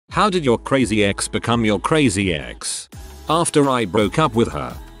How did your crazy ex become your crazy ex? After I broke up with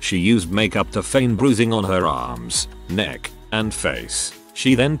her, she used makeup to feign bruising on her arms, neck, and face.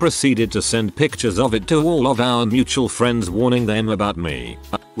 She then proceeded to send pictures of it to all of our mutual friends warning them about me.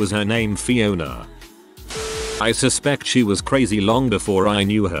 Was her name Fiona? I suspect she was crazy long before I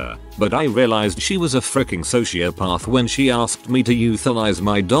knew her, but I realized she was a freaking sociopath when she asked me to euthanize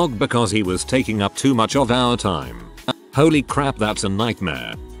my dog because he was taking up too much of our time. Holy crap, that's a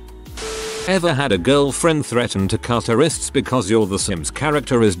nightmare. Ever had a girlfriend threaten to cut her wrists because your The Sims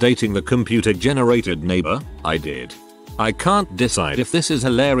character is dating the computer generated neighbor? I did. I can't decide if this is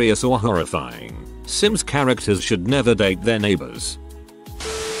hilarious or horrifying. Sims characters should never date their neighbors.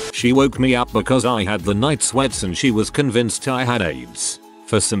 She woke me up because I had the night sweats and she was convinced I had AIDS.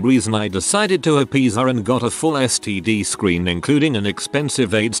 For some reason I decided to appease her and got a full STD screen including an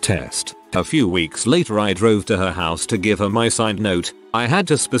expensive AIDS test. A few weeks later I drove to her house to give her my signed note. I had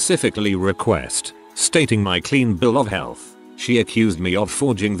to specifically request, stating my clean bill of health. She accused me of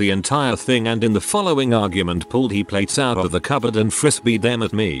forging the entire thing and in the following argument pulled plates out of the cupboard and frisbeed them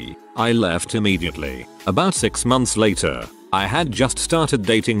at me. I left immediately. About 6 months later, I had just started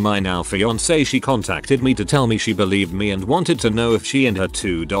dating my now fiancé. She contacted me to tell me she believed me and wanted to know if she and her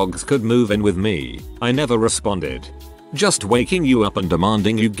 2 dogs could move in with me. I never responded. Just waking you up and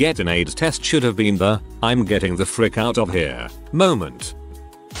demanding you get an AIDS test should have been the "I'm getting the frick out of here" moment.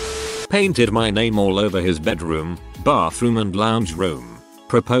 Painted my name all over his bedroom, bathroom and lounge room.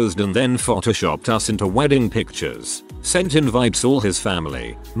 Proposed and then photoshopped us into wedding pictures. Sent invites all his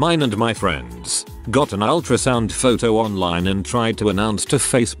family, mine and my friends. Got an ultrasound photo online and tried to announce to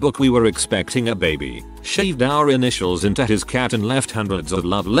Facebook we were expecting a baby. Shaved our initials into his cat and left hundreds of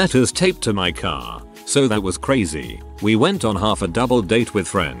love letters taped to my car. So that was crazy. We went on half a double date with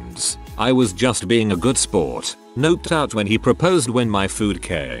friends. I was just being a good sport. Noped out when he proposed when my food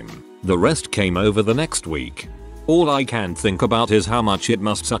came. The rest came over the next week. All I can think about is how much it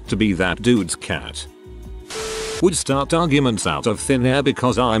must suck to be that dude's cat. Would start arguments out of thin air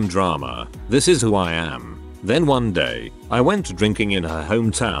because I'm drama. This is who I am. Then one day, I went drinking in her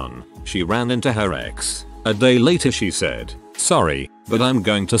hometown. She ran into her ex. A day later she said, "Sorry, but I'm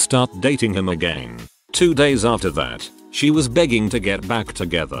going to start dating him again." 2 days after that, she was begging to get back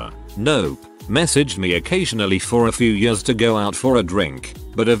together. Nope. Messaged me occasionally for a few years to go out for a drink,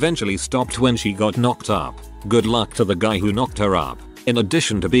 but eventually stopped when she got knocked up. Good luck to the guy who knocked her up. In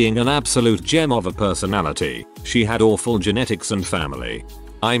addition to being an absolute gem of a personality, she had awful genetics and family.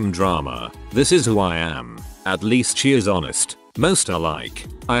 I'm drama. This is who I am. At least she is honest. Most are like,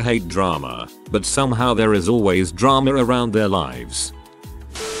 I hate drama, but somehow there is always drama around their lives.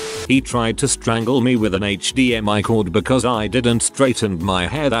 He tried to strangle me with an HDMI cord because I didn't straighten my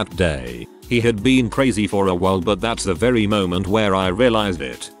hair that day. He had been crazy for a while, but that's the very moment where I realized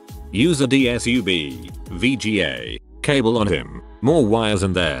it. Use a DSUB, VGA, cable on him. More wires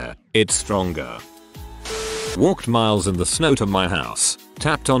in there, it's stronger. Walked miles in the snow to my house.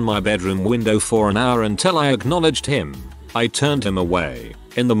 Tapped on my bedroom window for an hour until I acknowledged him. I turned him away.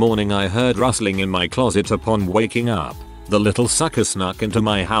 In the morning I heard rustling in my closet upon waking up. The little sucker snuck into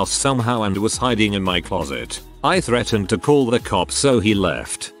my house somehow and was hiding in my closet. I threatened to call the cops so he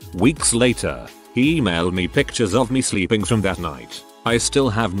left. Weeks later, he emailed me pictures of me sleeping from that night. I still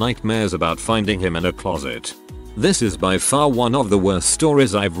have nightmares about finding him in a closet. This is by far one of the worst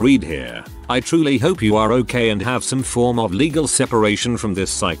stories I've read here. I truly hope you are okay and have some form of legal separation from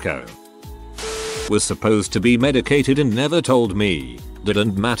this psycho. Was supposed to be medicated and never told me.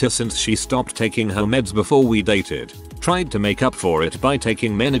 Didn't matter since she stopped taking her meds before we dated. Tried to make up for it by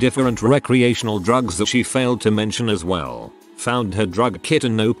taking many different recreational drugs that she failed to mention as well. Found her drug kit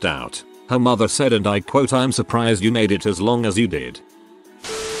and noped out. Her mother said, and I quote, "I'm surprised you made it as long as you did."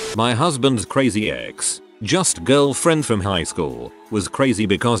 My husband's crazy ex, just girlfriend from high school, was crazy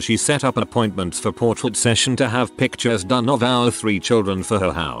because she set up appointments for portrait session to have pictures done of our 3 children for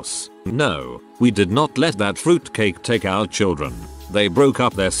her house. No, we did not let that fruitcake take our children. They broke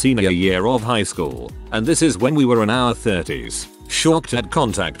up their senior year of high school, and this is when we were in our 30s. Shocked at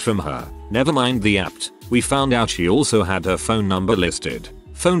contact from her. Never mind the apt. We found out she also had her phone number listed.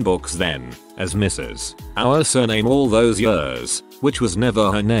 Phone books then, as Mrs. Our surname all those years, which was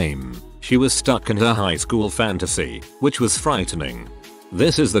never her name. She was stuck in her high school fantasy, which was frightening.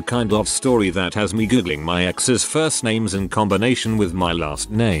 This is the kind of story that has me googling my ex's first names in combination with my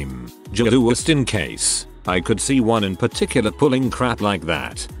last name, just in case. I could see one in particular pulling crap like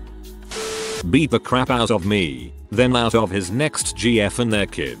that. Beat the crap out of me, then out of his next GF and their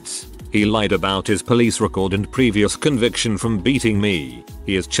kids. He lied about his police record and previous conviction from beating me.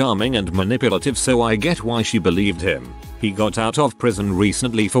 He is charming and manipulative, so I get why she believed him. He got out of prison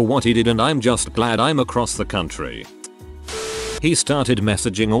recently for what he did and I'm just glad I'm across the country. He started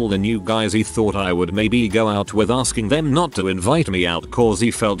messaging all the new guys he thought I would maybe go out with, asking them not to invite me out cause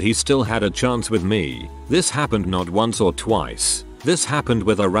he felt he still had a chance with me. This happened not once or twice. This happened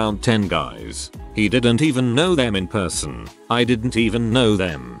with around 10 guys. He didn't even know them in person. I didn't even know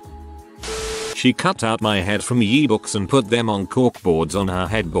them. She cut out my head from yearbooks and put them on corkboards on her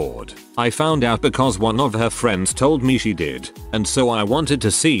headboard. I found out because one of her friends told me she did, and so I wanted to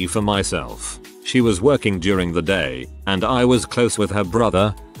see for myself. She was working during the day, and I was close with her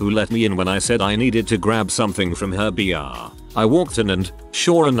brother, who let me in when I said I needed to grab something from her BR. I walked in and,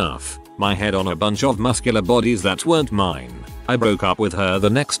 sure enough, my head on a bunch of muscular bodies that weren't mine. I broke up with her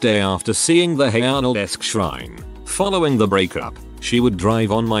the next day after seeing the Hey Arnold-esque shrine. Following the breakup, she would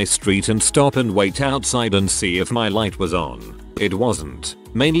drive on my street and stop and wait outside and see if my light was on. It wasn't,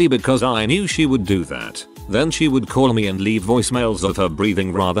 mainly because I knew she would do that. Then she would call me and leave voicemails of her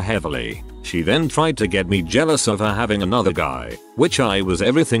breathing rather heavily. She then tried to get me jealous of her having another guy, which I was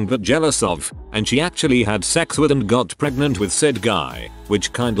everything but jealous of, and she actually had sex with and got pregnant with said guy,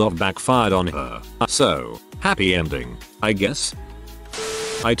 which kind of backfired on her. So, happy ending, I guess?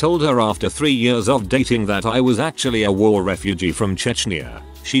 I told her after 3 years of dating that I was actually a war refugee from Chechnya.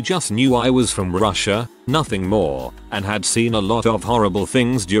 She just knew I was from Russia, nothing more, and had seen a lot of horrible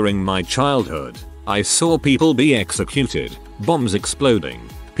things during my childhood. I saw people be executed, bombs exploding,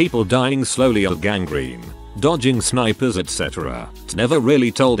 people dying slowly of gangrene, dodging snipers, etc. Never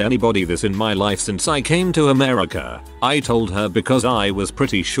really told anybody this in my life since I came to America. I told her because I was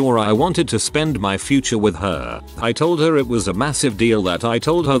pretty sure I wanted to spend my future with her. I told her it was a massive deal that I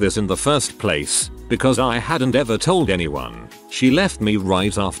told her this in the first place, because I hadn't ever told anyone. She left me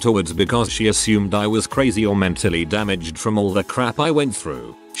right afterwards because she assumed I was crazy or mentally damaged from all the crap I went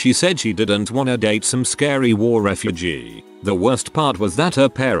through. She said she didn't wanna date some scary war refugee. The worst part was that her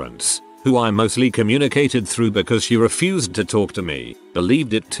parents, who I mostly communicated through because she refused to talk to me,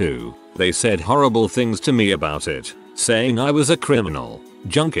 believed it too. They said horrible things to me about it, saying I was a criminal,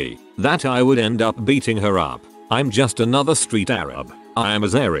 junkie, that I would end up beating her up. I'm just another street Arab. I am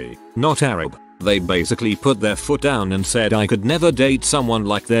Azeri, not Arab. They basically put their foot down and said I could never date someone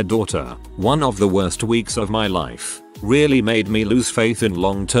like their daughter. One of the worst weeks of my life. Really made me lose faith in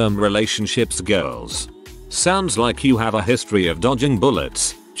long-term relationships, girls. Sounds like you have a history of dodging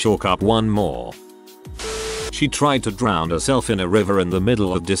bullets. Chalk up one more. She tried to drown herself in a river in the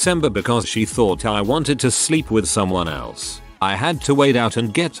middle of December because she thought I wanted to sleep with someone else. I had to wait out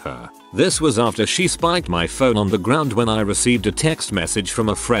and get her. This was after she spiked my phone on the ground when I received a text message from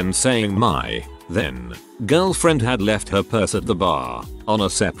a friend saying my then girlfriend had left her purse at the bar. On a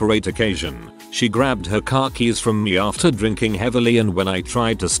separate occasion, she grabbed her car keys from me after drinking heavily, and when I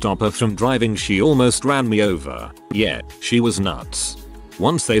tried to stop her from driving she almost ran me over. Yeah, she was nuts.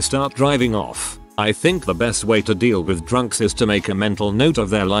 Once they start driving off, I think the best way to deal with drunks is to make a mental note of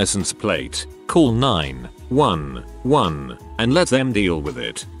their license plate, call 911, and let them deal with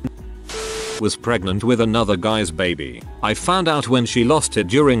it. Was pregnant with another guy's baby. I found out when she lost it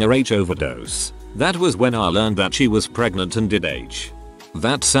during a H overdose. That was when I learned that she was pregnant and did H.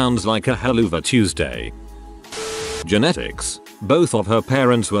 That sounds like a hell of a Tuesday. Genetics. Both of her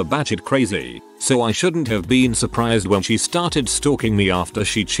parents were batshit crazy, so I shouldn't have been surprised when she started stalking me after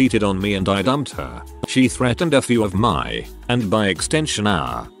she cheated on me and I dumped her. She threatened a few of my, and by extension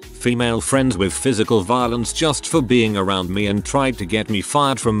our, female friends with physical violence just for being around me and tried to get me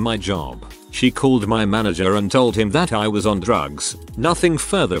fired from my job. She called my manager and told him that I was on drugs, nothing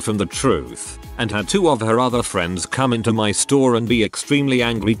further from the truth, and had two of her other friends come into my store and be extremely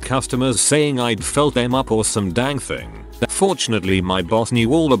angry customers saying I'd felt them up or some dang thing. Fortunately my boss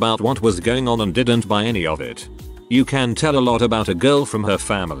knew all about what was going on and didn't buy any of it. You can tell a lot about a girl from her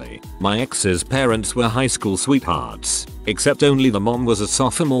family. My ex's parents were high school sweethearts, except only the mom was a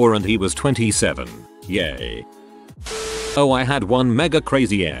sophomore and he was 27. Yay. Oh, I had one mega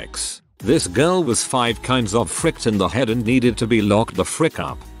crazy ex. This girl was 5 kinds of fricked in the head and needed to be locked the frick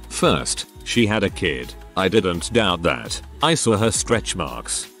up. First, she had a kid. I didn't doubt that. I saw her stretch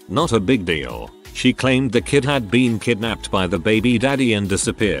marks. Not a big deal. She claimed the kid had been kidnapped by the baby daddy and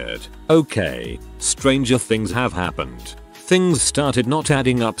disappeared. Okay, stranger things have happened. Things started not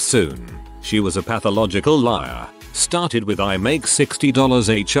adding up soon. She was a pathological liar. Started with I make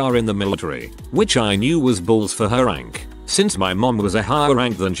 $60 HR in the military, which I knew was balls for her rank, since my mom was a higher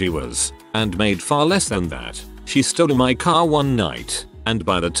rank than she was, and made far less than that. She stole my car one night, and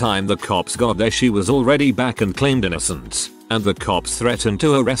by the time the cops got there she was already back and claimed innocence, and the cops threatened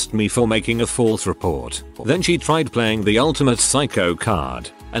to arrest me for making a false report. Then she tried playing the ultimate psycho card,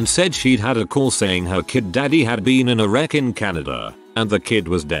 and said she'd had a call saying her kid daddy had been in a wreck in Canada and the kid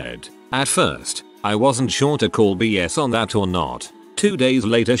was dead. At first, I wasn't sure to call BS on that or not. 2 days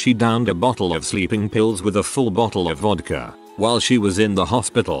later she downed a bottle of sleeping pills with a full bottle of vodka. While she was in the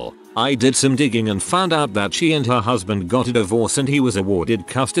hospital, I did some digging and found out that she and her husband got a divorce and he was awarded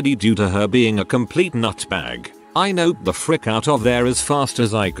custody due to her being a complete nutbag. I noped the frick out of there as fast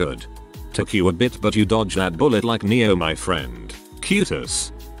as I could. Took you a bit but you dodged that bullet like Neo, my friend.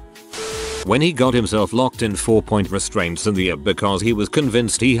 Cutus. When he got himself locked in 4-point restraints in the app because he was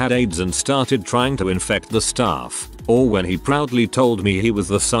convinced he had AIDS and started trying to infect the staff, or when he proudly told me he was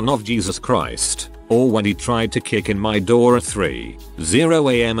the son of Jesus Christ, or when he tried to kick in my door at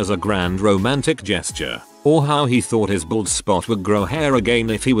 3:00 AM as a grand romantic gesture, or how he thought his bald spot would grow hair again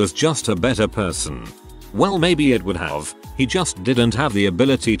if he was just a better person. Well, maybe it would have, he just didn't have the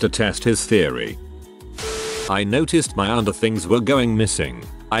ability to test his theory. I noticed my underthings were going missing.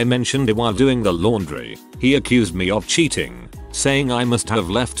 I mentioned it while doing the laundry. He accused me of cheating, saying I must have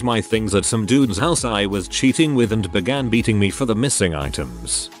left my things at some dude's house I was cheating with and began beating me for the missing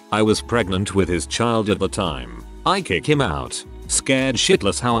items. I was pregnant with his child at the time. I kick him out, scared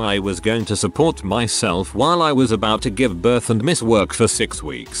shitless how I was going to support myself while I was about to give birth and miss work for 6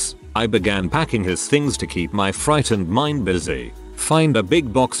 weeks. I began packing his things to keep my frightened mind busy. Find a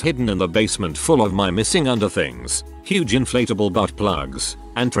big box hidden in the basement full of my missing underthings, huge inflatable butt plugs,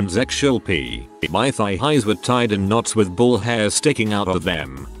 and transsexual pee. My thigh highs were tied in knots with bull hair sticking out of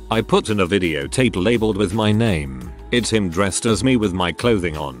them. I put in a videotape labeled with my name. It's him dressed as me with my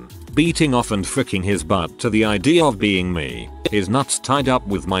clothing on, beating off and fricking his butt to the idea of being me. His nuts tied up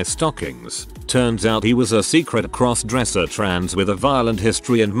with my stockings. Turns out he was a secret cross-dresser trans with a violent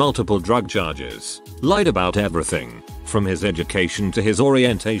history and multiple drug charges. Lied about everything, from his education to his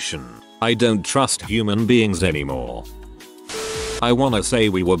orientation. I don't trust human beings anymore. I wanna say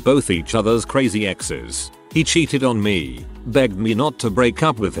we were both each other's crazy exes. He cheated on me, begged me not to break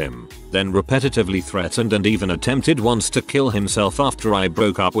up with him, then repetitively threatened and even attempted once to kill himself after I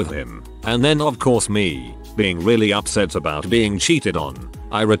broke up with him. And then of course me, being really upset about being cheated on,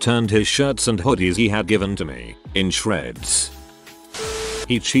 I returned his shirts and hoodies he had given to me, in shreds.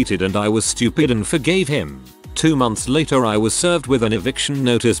 He cheated and I was stupid and forgave him. 2 months later I was served with an eviction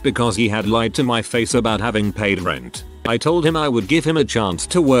notice because he had lied to my face about having paid rent. I told him I would give him a chance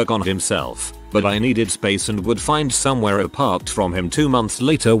to work on himself, but I needed space and would find somewhere apart from him 2 months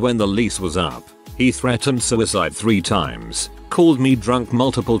later when the lease was up. He threatened suicide 3 times, called me drunk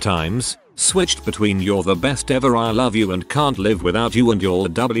multiple times, switched between "you're the best ever, I love you and can't live without you" and "you're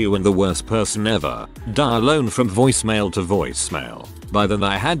W and the worst person ever." Die alone from voicemail to voicemail. By then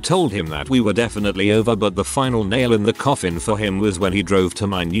I had told him that we were definitely over, but the final nail in the coffin for him was when he drove to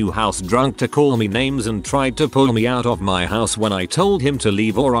my new house drunk to call me names and tried to pull me out of my house when I told him to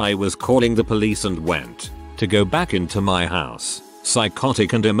leave or I was calling the police, and went to go back into my house.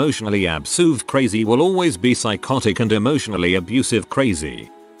 Psychotic and emotionally abusive crazy will always be psychotic and emotionally abusive crazy.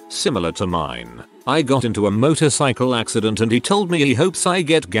 Similar to mine. I got into a motorcycle accident and he told me he hopes I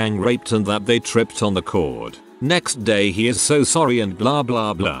get gang raped and that they tripped on the cord. Next day he is so sorry and blah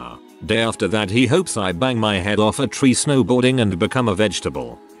blah blah. Day after that he hopes I bang my head off a tree snowboarding and become a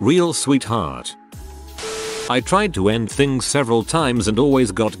vegetable. Real sweetheart. I tried to end things several times and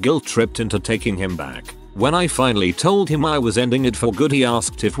always got guilt tripped into taking him back. When I finally told him I was ending it for good, he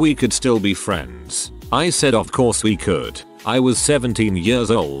asked if we could still be friends. I said of course we could. I was 17 years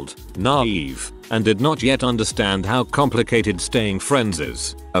old, naive, and did not yet understand how complicated staying friends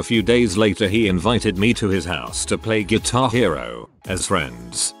is. A few days later he invited me to his house to play Guitar Hero, as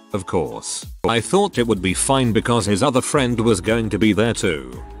friends, of course. I thought it would be fine because his other friend was going to be there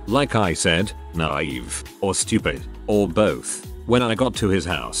too. Like I said, naive, or stupid, or both. When I got to his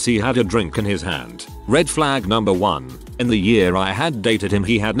house he had a drink in his hand. Red flag number 1. In the year I had dated him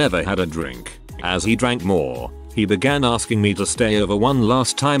he had never had a drink. As he drank more, he began asking me to stay over one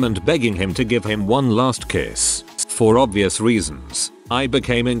last time and begging him to give him one last kiss. For obvious reasons, I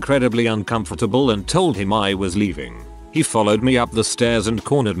became incredibly uncomfortable and told him I was leaving. He followed me up the stairs and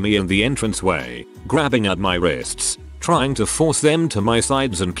cornered me in the entranceway, grabbing at my wrists, trying to force them to my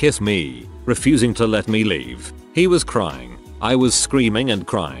sides and kiss me, refusing to let me leave. He was crying. I was screaming and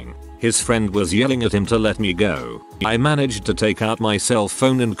crying. His friend was yelling at him to let me go. I managed to take out my cell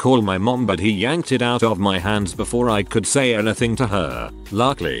phone and call my mom, but he yanked it out of my hands before I could say anything to her.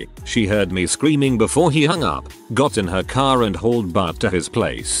 Luckily, she heard me screaming before he hung up, got in her car and hauled butt to his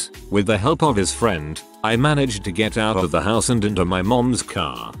place. With the help of his friend, I managed to get out of the house and into my mom's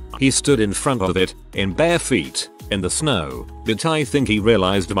car. He stood in front of it, in bare feet, in the snow, but I think he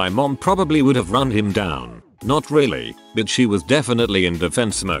realized my mom probably would have run him down. Not really, but she was definitely in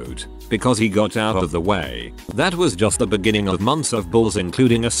defense mode because he got out of the way. That was just the beginning of months of bulls,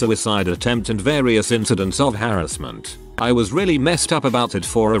 including a suicide attempt and various incidents of harassment. I was really messed up about it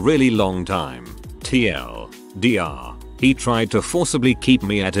for a really long time. TLDR. He tried to forcibly keep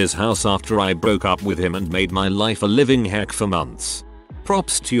me at his house after I broke up with him and made my life a living heck for months.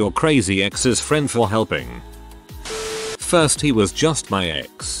 Props to your crazy ex's friend for helping. First he was just my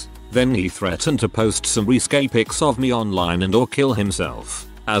ex. Then he threatened to post some risque pics of me online and or kill himself.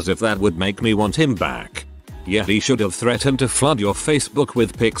 As if that would make me want him back. Yeah, he should have threatened to flood your Facebook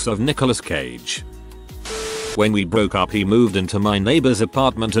with pics of Nicolas Cage. When we broke up he moved into my neighbor's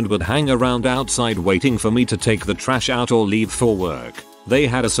apartment and would hang around outside waiting for me to take the trash out or leave for work. They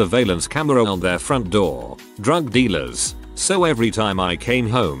had a surveillance camera on their front door. Drug dealers. So every time I came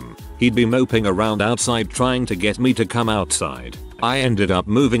home, he'd be moping around outside trying to get me to come outside. I ended up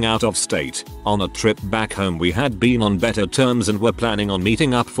moving out of state. On a trip back home we had been on better terms and were planning on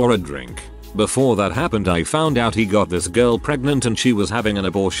meeting up for a drink. Before that happened I found out he got this girl pregnant and she was having an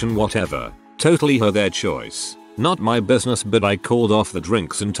abortion, whatever. Totally their choice. Not my business, but I called off the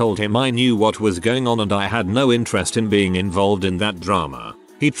drinks and told him I knew what was going on and I had no interest in being involved in that drama.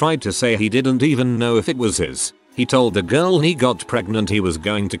 He tried to say he didn't even know if it was his. He told the girl he got pregnant he was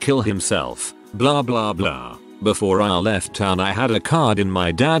going to kill himself. Blah blah blah. Before I left town I had a card in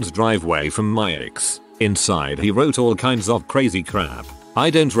my dad's driveway from my ex. Inside he wrote all kinds of crazy crap. I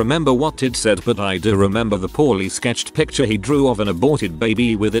don't remember what it said, but I do remember the poorly sketched picture he drew of an aborted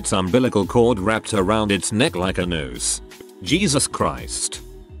baby with its umbilical cord wrapped around its neck like a noose. Jesus Christ.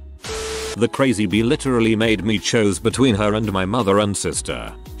 The crazy bee literally made me choose between her and my mother and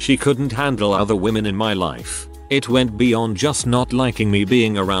sister. She couldn't handle other women in my life. It went beyond just not liking me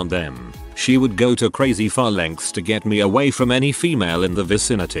being around them. She would go to crazy far lengths to get me away from any female in the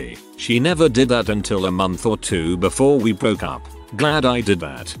vicinity. She never did that until a month or two before we broke up. Glad I did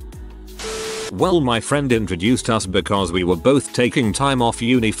that. Well, my friend introduced us because we were both taking time off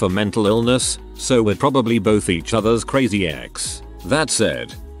uni for mental illness, so we're probably both each other's crazy ex. That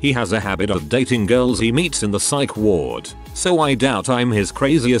said, he has a habit of dating girls he meets in the psych ward, so I doubt I'm his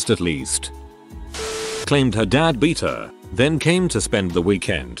craziest at least. Claimed her dad beat her, then came to spend the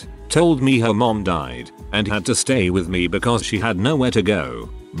weekend. Told me her mom died and had to stay with me because she had nowhere to go.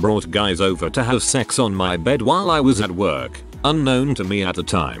 Brought guys over to have sex on my bed while I was at work, unknown to me at the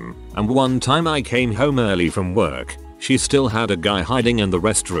time. And one time I came home early from work, she still had a guy hiding in the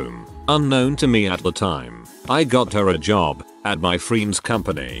restroom, unknown to me at the time. I got her a job at my friend's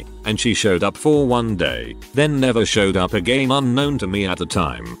company and she showed up for one day, then never showed up again, unknown to me at the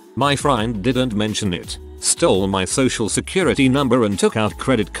time. My friend didn't mention it. Stole my social security number and took out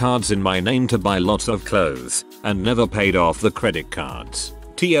credit cards in my name to buy lots of clothes and never paid off the credit cards.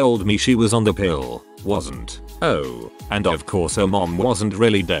 Told me she was on the pill. Wasn't. Oh, and of course her mom wasn't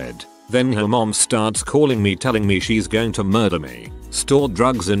really dead. Then her mom starts calling me telling me she's going to murder me. Stored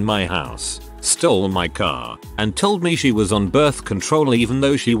drugs in my house. Stole my car and told me she was on birth control even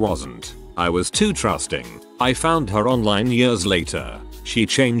though she wasn't. I was too trusting. I found her online years later. She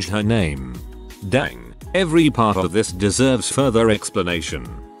changed her name. Dang. Every part of this deserves further explanation.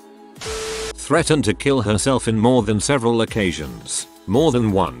 Threatened to kill herself in more than several occasions. More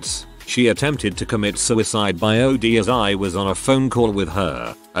than once, she attempted to commit suicide by OD as I was on a phone call with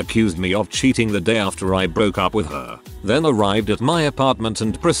her. Accused me of cheating the day after I broke up with her. Then arrived at my apartment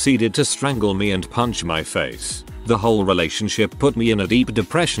and proceeded to strangle me and punch my face. The whole relationship put me in a deep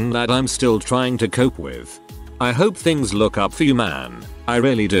depression that I'm still trying to cope with. I hope things look up for you, man. I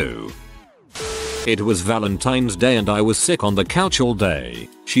really do. It was Valentine's Day and I was sick on the couch all day.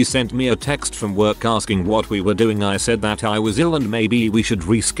 She sent me a text from work asking what we were doing. I said that I was ill and maybe we should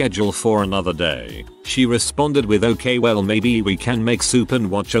reschedule for another day. She responded with, okay, well maybe we can make soup and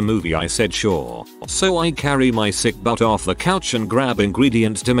watch a movie. I said sure. So I carry my sick butt off the couch and grab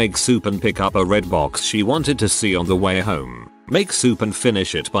ingredients to make soup and pick up a red box she wanted to see on the way home. Make soup and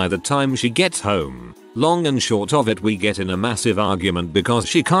finish it by the time she gets home. Long and short of it, we get in a massive argument because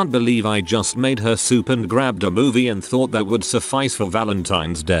she can't believe I just made her soup and grabbed a movie and thought that would suffice for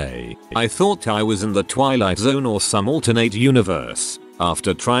Valentine's Day. I thought I was in the Twilight Zone or some alternate universe.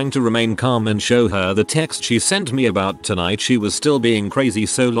 After trying to remain calm and show her the text she sent me about tonight, she was still being crazy,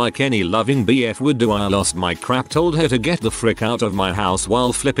 so like any loving BF would do, I lost my crap, told her to get the frick out of my house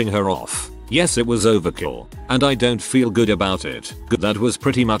while flipping her off. Yes, it was overkill, and I don't feel good about it. That was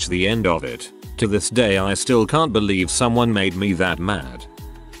pretty much the end of it. To this day I still can't believe someone made me that mad.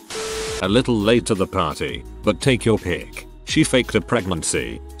 A little late to the party, but take your pick. She faked a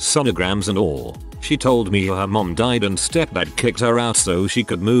pregnancy, sonograms and all. She told me her mom died and stepdad kicked her out so she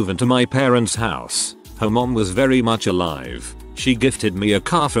could move into my parents' house. Her mom was very much alive. She gifted me a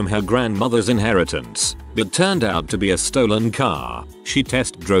car from her grandmother's inheritance, but turned out to be a stolen car. She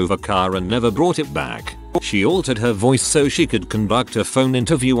test drove a car and never brought it back. She altered her voice so she could conduct a phone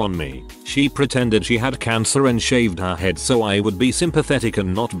interview on me. She pretended she had cancer and shaved her head so I would be sympathetic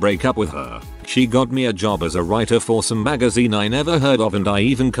and not break up with her. She got me a job as a writer for some magazine I never heard of, and I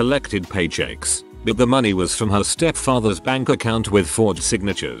even collected paychecks. But the money was from her stepfather's bank account with forged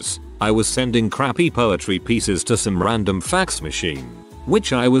signatures. I was sending crappy poetry pieces to some random fax machine,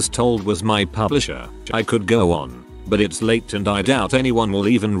 which I was told was my publisher. I could go on, but it's late and I doubt anyone will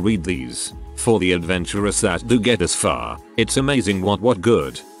even read these. For the adventurous that do get as far, it's amazing what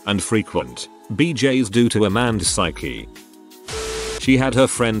good and frequent BJs do to a man's psyche. She had her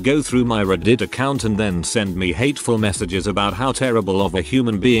friend go through my Reddit account and then send me hateful messages about how terrible of a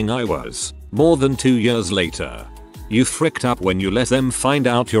human being I was. More than 2 years later. You fricked up when you let them find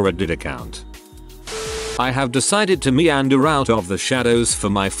out your Reddit account. I have decided to meander out of the shadows for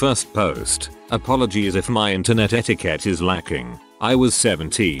my first post. Apologies if my internet etiquette is lacking. I was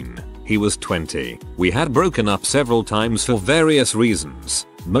 17. He was 20. We had broken up several times for various reasons.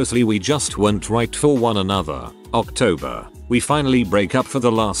 Mostly we just weren't right for one another. October. We finally break up for the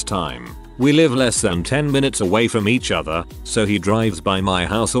last time. We live less than 10 minutes away from each other, so he drives by my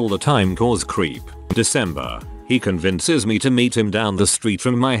house all the time cause creep. December. He convinces me to meet him down the street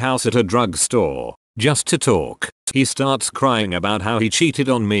from my house at a drugstore, just to talk. He starts crying about how he cheated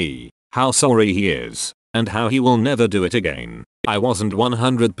on me, how sorry he is, and how he will never do it again. I wasn't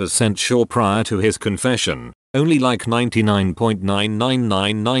 100% sure prior to his confession, only like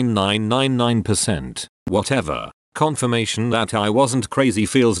 99.999999%. Whatever. Confirmation that I wasn't crazy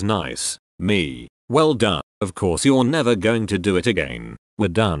feels nice. Me. Well done. Of course you're never going to do it again. We're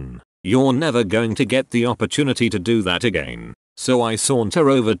done. You're never going to get the opportunity to do that again. So I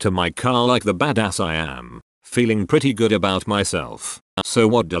saunter over to my car like the badass I am, feeling pretty good about myself. So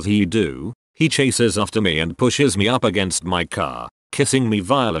what does he do? He chases after me and pushes me up against my car, kissing me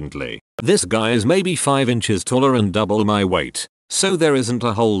violently. This guy is maybe 5 inches taller and double my weight, so there isn't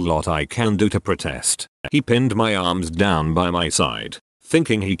a whole lot I can do to protest. He pinned my arms down by my side,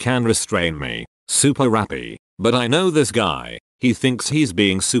 thinking he can restrain me. Super rappy. But I know this guy. He thinks he's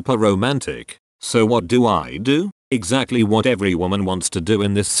being super romantic. So what do? Exactly what every woman wants to do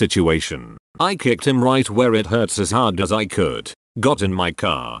in this situation. I kicked him right where it hurts as hard as I could. Got in my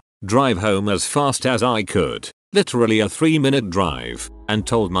car, drive home as fast as I could, literally a 3-minute drive, and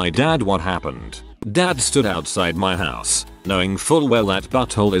told my dad what happened. Dad stood outside my house, knowing full well that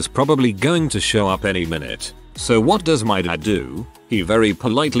butthole is probably going to show up any minute. So what does my dad do? He very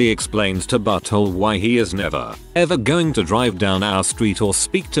politely explains to butthole why he is never, ever going to drive down our street or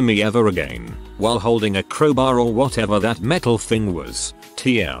speak to me ever again, while holding a crowbar or whatever that metal thing was.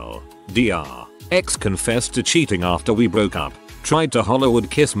 TLDR. Ex confessed to cheating after we broke up, tried to Hollywood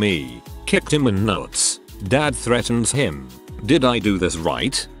kiss me, kicked him in nuts. Dad threatens him. Did I do this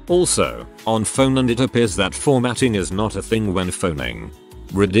right? Also, on phone, and it appears that formatting is not a thing when phoning.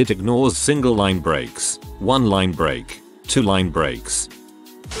 Reddit ignores single line breaks, 1 line break, 2 line breaks.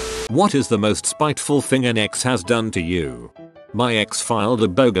 What is the most spiteful thing an ex has done to you? My ex filed a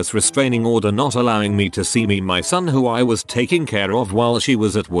bogus restraining order not allowing me to see my son who I was taking care of while she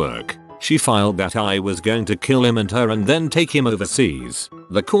was at work. She filed that I was going to kill him and her and then take him overseas.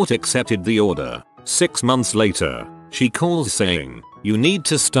 The court accepted the order. 6 months later, she calls saying, "You need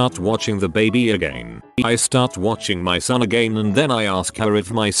to start watching the baby again." I start watching my son again and then I ask her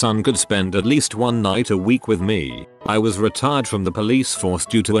if my son could spend at least 1 night a week with me. I was retired from the police force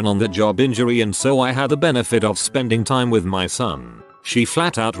due to an on-the-job injury and so I had the benefit of spending time with my son. She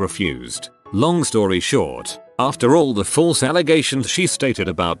flat out refused. Long story short, after all the false allegations she stated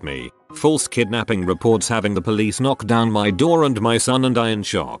about me, false kidnapping reports, having the police knock down my door and my son and I in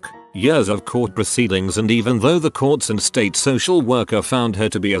shock. Years of court proceedings, and even though the courts and state social worker found her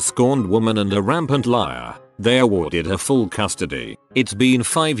to be a scorned woman and a rampant liar, they awarded her full custody. It's been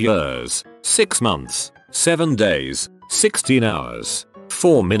 5 years, 6 months, 7 days, 16 hours,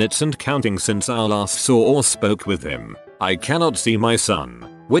 4 minutes and counting since I last saw or spoke with him. I cannot see my son,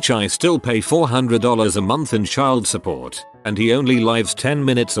 which I still pay $400 a month in child support, and he only lives 10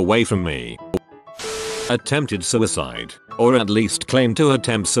 minutes away from me. Attempted suicide, or at least claimed to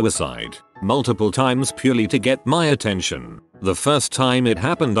attempt suicide, multiple times purely to get my attention. The first time it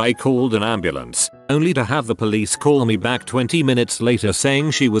happened I called an ambulance, only to have the police call me back 20 minutes later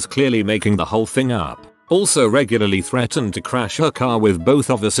saying she was clearly making the whole thing up. Also regularly threatened to crash her car with both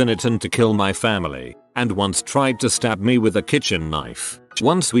of us in it and to kill my family, and once tried to stab me with a kitchen knife.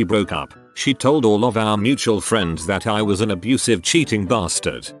 Once we broke up, She told all of our mutual friends that I was an abusive, cheating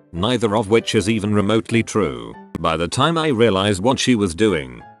bastard, neither of which is even remotely true. By the time I realized what she was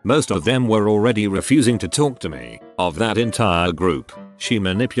doing, most of them were already refusing to talk to me. Of that entire group, she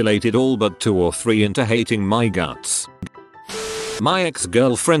manipulated all but 2 or 3 into hating my guts. My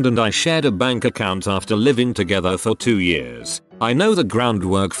ex-girlfriend and I shared a bank account after living together for 2 years. I know the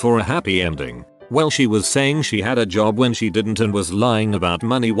groundwork for a happy ending. Well, she was saying she had a job when she didn't and was lying about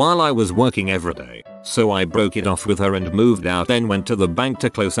money while I was working every day. So I broke it off with her and moved out, then went to the bank to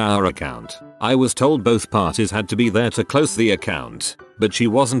close our account. I was told both parties had to be there to close the account, but she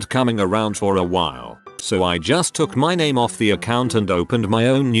wasn't coming around for a while. So I just took my name off the account and opened my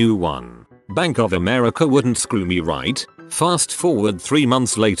own new one. Bank of America wouldn't screw me, right? Fast forward 3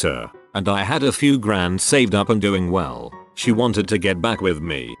 months later, and I had a few grand saved up and doing well. She wanted to get back with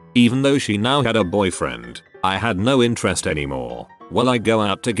me, even though she now had a boyfriend. I had no interest anymore. Well, I go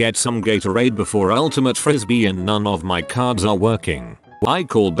out to get some Gatorade before Ultimate Frisbee and none of my cards are working. I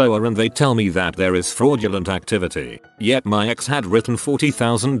call BOA and they tell me that there is fraudulent activity. Yet my ex had written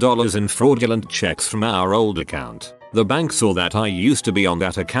 $40,000 in fraudulent checks from our old account. The bank saw that I used to be on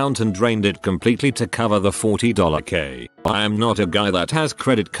that account and drained it completely to cover the $40K. I am not a guy that has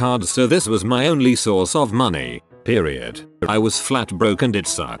credit cards, so this was my only source of money. Period. I was flat broke and it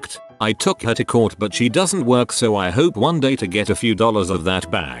sucked. I took her to court, but she doesn't work, so I hope one day to get a few dollars of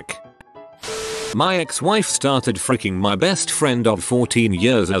that back. My ex-wife started freaking my best friend of 14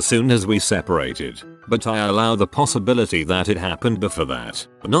 years as soon as we separated, but I allow the possibility that it happened before that.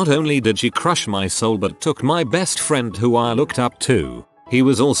 Not only did she crush my soul, but took my best friend who I looked up to. He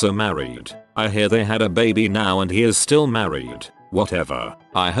was also married. I hear they had a baby now and he is still married. Whatever.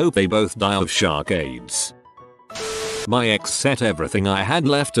 I hope they both die of shark AIDS. My ex set everything I had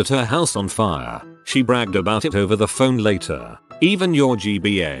left at her house on fire. She bragged about it over the phone later. Even your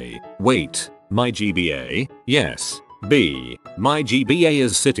GBA. Wait, my GBA? Yes. B. My GBA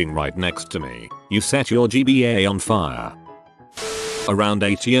is sitting right next to me. You set your GBA on fire. Around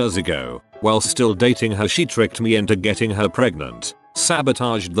 8 years ago, while still dating her, she tricked me into getting her pregnant,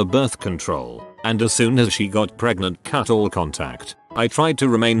 sabotaged the birth control, and as soon as she got pregnant cut all contact. I tried to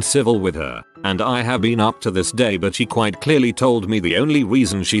remain civil with her, and I have been up to this day, but she quite clearly told me the only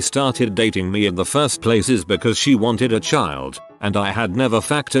reason she started dating me in the first place is because she wanted a child, and I had never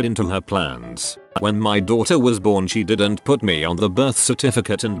factored into her plans. When my daughter was born, she didn't put me on the birth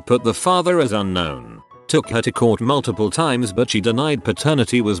certificate and put the father as unknown. Took her to court multiple times, but she denied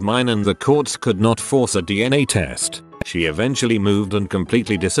paternity was mine and the courts could not force a DNA test. She eventually moved and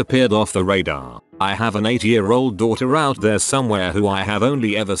completely disappeared off the radar. I have an 8-year-old daughter out there somewhere who I have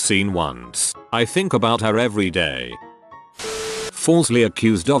only ever seen once. I think about her every day. Falsely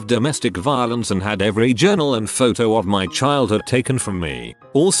accused of domestic violence and had every journal and photo of my childhood taken from me.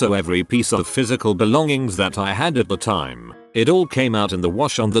 Also every piece of physical belongings that I had at the time. It all came out in the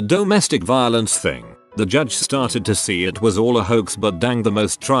wash on the domestic violence thing. The judge started to see it was all a hoax, but dang, the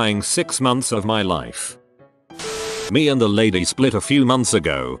most trying 6 months of my life. Me and the lady split a few months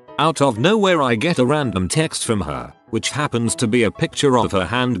ago. Out of nowhere I get a random text from her, which happens to be a picture of her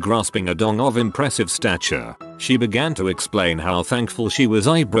hand grasping a dong of impressive stature. She began to explain how thankful she was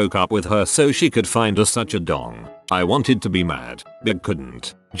I broke up with her so she could find her such a dong. I wanted to be mad, but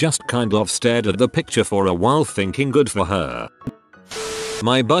couldn't. Just kind of stared at the picture for a while thinking good for her.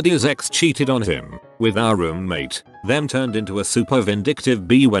 My buddy's ex cheated on him with our roommate, then turned into a super vindictive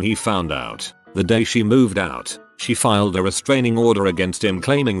bee when he found out. The day she moved out, she filed a restraining order against him,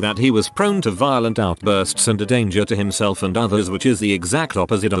 claiming that he was prone to violent outbursts and a danger to himself and others, which is the exact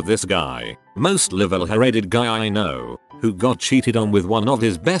opposite of this guy. Most level-headed guy I know, who got cheated on with one of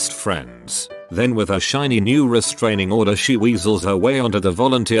his best friends. Then with a shiny new restraining order she weasels her way onto the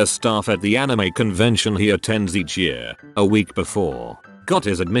volunteer staff at the anime convention he attends each year. A week before, got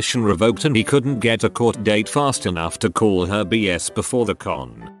his admission revoked and he couldn't get a court date fast enough to call her BS before the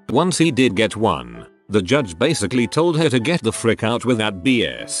con. Once he did get one, the judge basically told her to get the frick out with that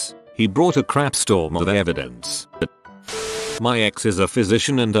BS. He brought a crap storm of evidence. My ex is a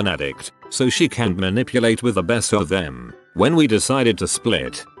physician and an addict, so she can manipulate with the best of them. When we decided to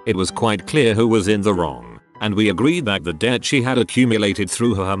split, it was quite clear who was in the wrong, and we agreed that the debt she had accumulated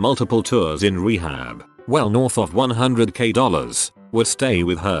through her multiple tours in rehab, well north of $100K, would stay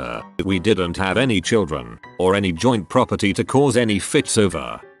with her. We didn't have any children, or any joint property to cause any fits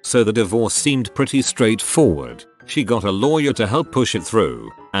over, so the divorce seemed pretty straightforward. She got a lawyer to help push it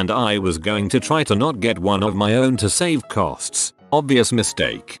through, and I was going to try to not get one of my own to save costs. Obvious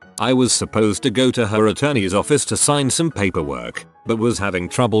mistake. I was supposed to go to her attorney's office to sign some paperwork, but was having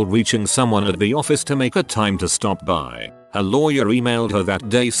trouble reaching someone at the office to make a time to stop by. Her lawyer emailed her that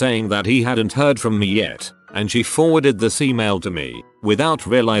day saying that he hadn't heard from me yet, and she forwarded this email to me, without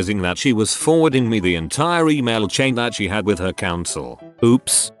realizing that she was forwarding me the entire email chain that she had with her counsel.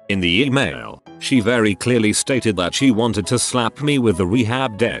 Oops. In the email, she very clearly stated that she wanted to slap me with the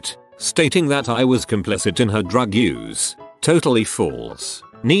rehab debt, stating that I was complicit in her drug use. Totally false.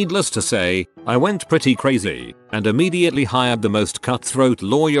 Needless to say, I went pretty crazy and immediately hired the most cutthroat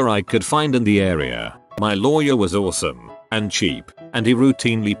lawyer I could find in the area. My lawyer was awesome and cheap, and he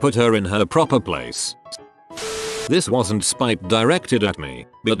routinely put her in her proper place. This wasn't spite directed at me,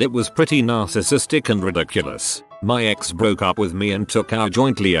 but it was pretty narcissistic and ridiculous. My ex broke up with me and took our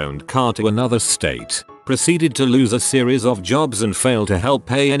jointly owned car to another state, proceeded to lose a series of jobs and fail to help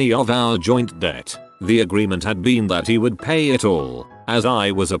pay any of our joint debt. The agreement had been that he would pay it all, as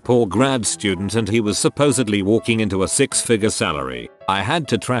I was a poor grad student and he was supposedly walking into a six-figure salary. I had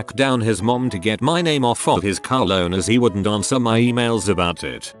to track down his mom to get my name off of his car loan as he wouldn't answer my emails about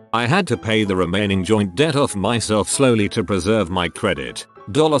it. I had to pay the remaining joint debt off myself slowly to preserve my credit.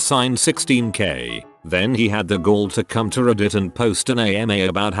 $16K. Then he had the gall to come to Reddit and post an AMA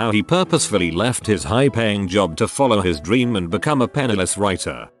about how he purposefully left his high-paying job to follow his dream and become a penniless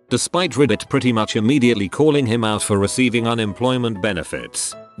writer, despite Reddit pretty much immediately calling him out for receiving unemployment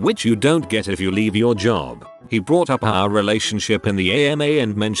benefits, which you don't get if you leave your job. He brought up our relationship in the AMA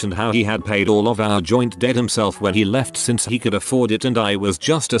and mentioned how he had paid all of our joint debt himself when he left since he could afford it and I was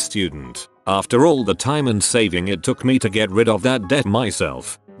just a student. After all the time and saving it took me to get rid of that debt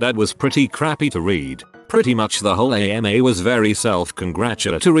myself. That was pretty crappy to read. Pretty much the whole AMA was very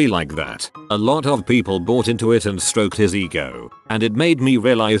self-congratulatory like that. A lot of people bought into it and stroked his ego, and it made me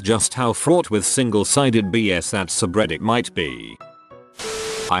realize just how fraught with single-sided BS that subreddit might be.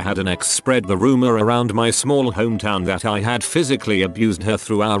 I had an ex spread the rumor around my small hometown that I had physically abused her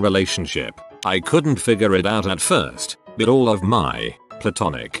through our relationship. I couldn't figure it out at first, but all of my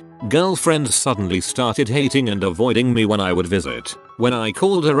platonic girlfriends suddenly started hating and avoiding me when I would visit. When I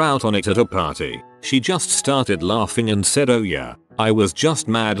called her out on it at a party, she just started laughing and said, "Oh yeah, I was just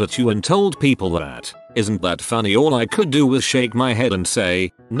mad at you and told people that. Isn't that funny?" All I could do was shake my head and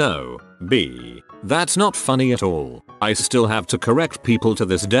say, "No, B. That's not funny at all." I still have to correct people to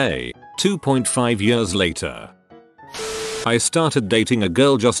this day, 2.5 years later. I started dating a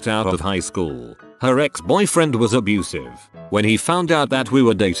girl just out of high school. Her ex-boyfriend was abusive. When he found out that we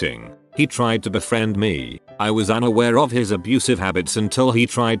were dating, he tried to befriend me. I was unaware of his abusive habits until he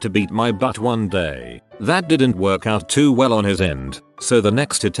tried to beat my butt one day. That didn't work out too well on his end, so the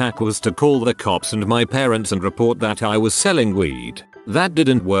next attack was to call the cops and my parents and report that I was selling weed. That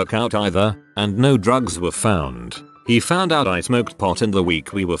didn't work out either, and no drugs were found. He found out I smoked pot in the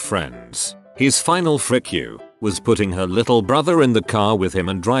week we were friends. His final frick you was putting her little brother in the car with him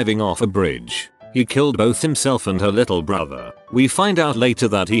and driving off a bridge. He killed both himself and her little brother. We find out later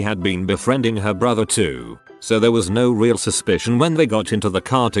that he had been befriending her brother too, so there was no real suspicion when they got into the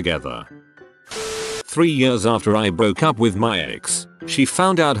car together. 3 years after I broke up with my ex, she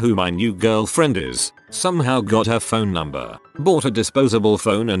found out who my new girlfriend is, somehow got her phone number, bought a disposable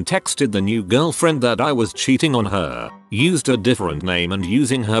phone and texted the new girlfriend that I was cheating on her, used a different name and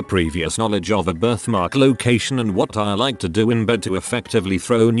using her previous knowledge of a birthmark location and what I like to do in bed to effectively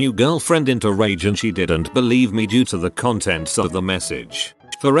throw new girlfriend into rage, and she didn't believe me due to the contents of the message.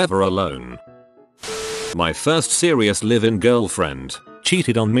 Forever alone. My first serious live-in girlfriend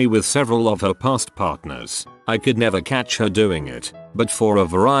cheated on me with several of her past partners. I could never catch her doing it, but for a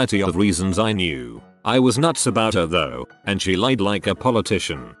variety of reasons I knew. I was nuts about her though, and she lied like a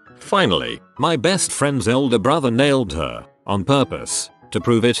politician. Finally, my best friend's older brother nailed her, on purpose, to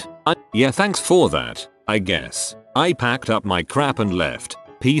prove it. Yeah, thanks for that, I guess. I packed up my crap and left,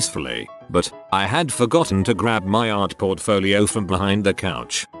 peacefully, but I had forgotten to grab my art portfolio from behind the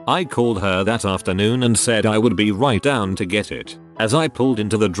couch. I called her that afternoon and said I would be right down to get it. As I pulled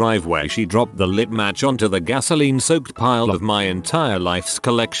into the driveway, she dropped the lit match onto the gasoline-soaked pile of my entire life's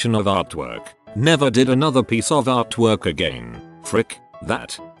collection of artwork. Never did another piece of artwork again. Frick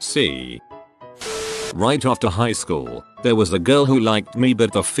that. See. Right after high school, there was a girl who liked me,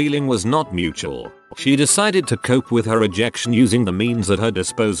 but the feeling was not mutual. She decided to cope with her rejection using the means at her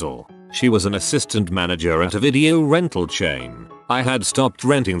disposal. She was an assistant manager at a video rental chain. I had stopped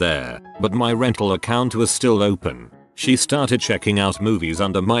renting there, but my rental account was still open. She started checking out movies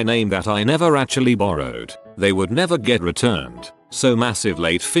under my name that I never actually borrowed. they would never get returned. So massive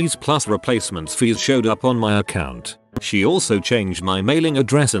late fees plus replacements fees showed up on my account. She also changed my mailing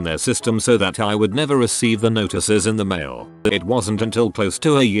address in their system so that I would never receive the notices in the mail. It wasn't until close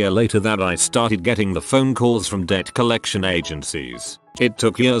to a year later that I started getting the phone calls from debt collection agencies. It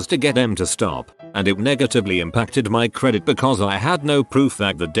took years to get them to stop, and it negatively impacted my credit because I had no proof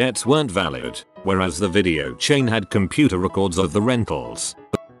that the debts weren't valid, whereas the video chain had computer records of the rentals.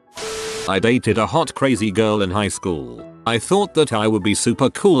 I dated a hot crazy girl in high school. I thought that I would be super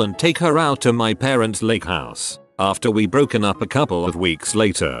cool and take her out to my parents' lake house. After we broken up a couple of weeks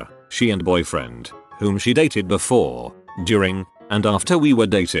later, she and boyfriend, whom she dated before, during, and after we were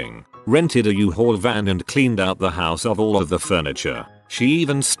dating, rented a U-Haul van and cleaned out the house of all of the furniture. She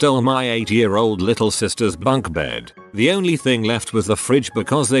even stole my 8-year-old little sister's bunk bed. The only thing left was the fridge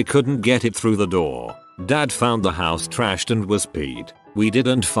because they couldn't get it through the door. Dad found the house trashed and was peed. We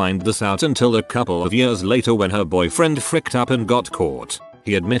didn't find this out until a couple of years later when her boyfriend fricked up and got caught.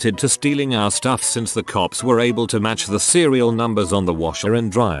 He admitted to stealing our stuff since the cops were able to match the serial numbers on the washer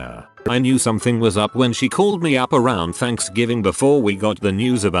and dryer. I knew something was up when she called me up around Thanksgiving before we got the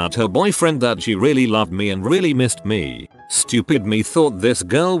news about her boyfriend that she really loved me and really missed me. Stupid me thought this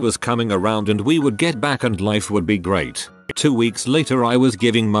girl was coming around and we would get back and life would be great. 2 weeks later I was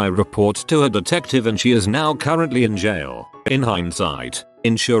giving my report to a detective and she is now currently in jail. In hindsight,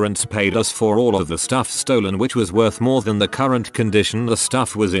 insurance paid us for all of the stuff stolen, which was worth more than the current condition the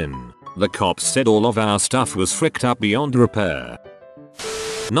stuff was in. The cops said all of our stuff was fricked up beyond repair.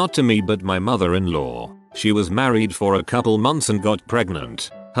 Not to me but my mother-in-law. She was married for a couple months and got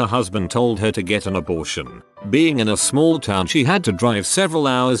pregnant. Her husband told her to get an abortion. Being in a small town, she had to drive several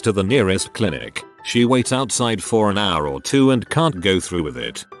hours to the nearest clinic. She waits outside for an hour or two and can't go through with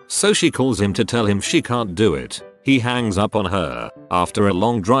it. So she calls him to tell him she can't do it. He hangs up on her. After a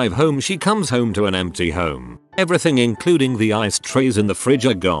long drive home, she comes home to an empty home. Everything including the ice trays in the fridge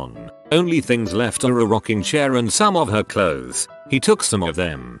are gone. Only things left are a rocking chair and some of her clothes. He took some of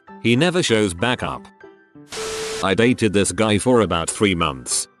them. He never shows back up. I dated this guy for about 3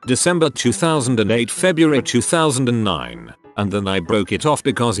 months. December 2008, February 2009. And then I broke it off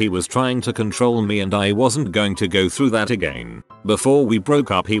because he was trying to control me and I wasn't going to go through that again. Before we broke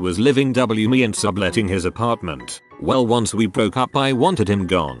up he was living with me and subletting his apartment. Well, once we broke up I wanted him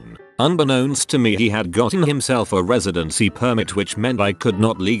gone. Unbeknownst to me he had gotten himself a residency permit, which meant I could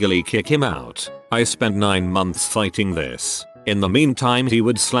not legally kick him out. I spent 9 months fighting this. In the meantime he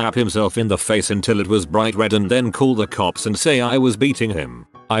would slap himself in the face until it was bright red and then call the cops and say I was beating him.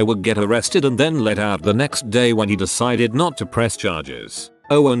 I would get arrested and then let out the next day when he decided not to press charges.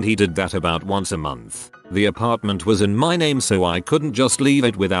 Oh, and he did that about once a month. The apartment was in my name so I couldn't just leave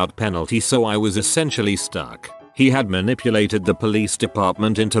it without penalty, so I was essentially stuck. He had manipulated the police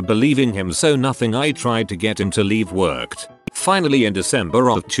department into believing him, so nothing I tried to get him to leave worked. Finally in December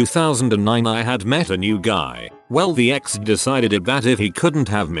of 2009 I had met a new guy. Well, the ex decided that if he couldn't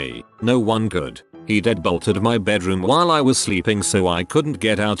have me, no one could. He deadbolted my bedroom while I was sleeping so I couldn't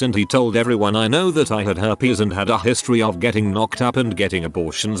get out, and he told everyone I know that I had herpes and had a history of getting knocked up and getting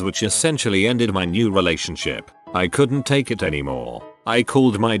abortions, which essentially ended my new relationship. I couldn't take it anymore. I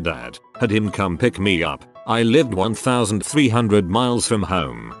called my dad, had him come pick me up. I lived 1,300 miles from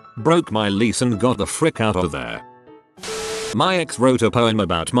home, broke my lease and got the frick out of there. My ex wrote a poem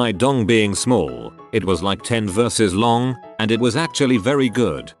about my dong being small. It was like 10 verses long, and it was actually very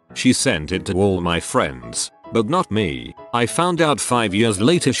good. She sent it to all my friends, but not me. I found out 5 years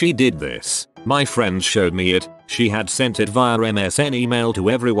later she did this. My friends showed me it. She had sent it via MSN email to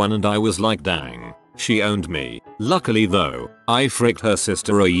everyone and I was like, dang. She owned me. Luckily though, I fricked her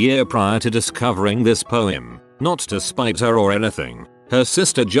sister a year prior to discovering this poem. Not to spite her or anything. Her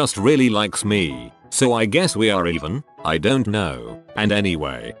sister just really likes me. So I guess we are even? I don't know. And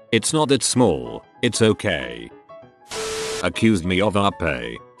anyway, it's not that small. It's okay. Accused me of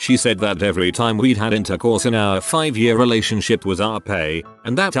RP. She said that every time we'd had intercourse in our 5-year relationship was RP,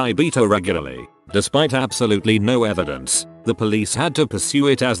 and that I beat her regularly. Despite absolutely no evidence, the police had to pursue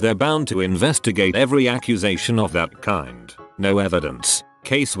it as they're bound to investigate every accusation of that kind. No evidence.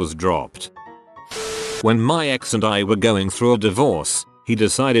 Case was dropped. When my ex and I were going through a divorce, he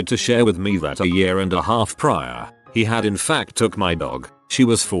decided to share with me that a year and a half prior, he had in fact took my dog. She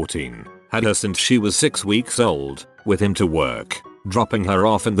was 14. Had her since she was 6 weeks old, with him to work, dropping her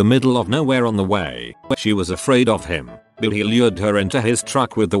off in the middle of nowhere on the way. She was afraid of him, but he lured her into his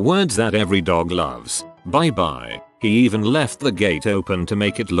truck with the words that every dog loves. Bye bye. He even left the gate open to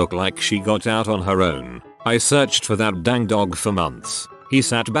make it look like she got out on her own. I searched for that dang dog for months. He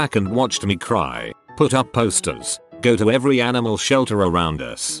sat back and watched me cry, put up posters, go to every animal shelter around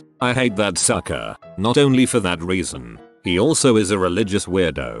us. I hate that sucker, not only for that reason. He also is a religious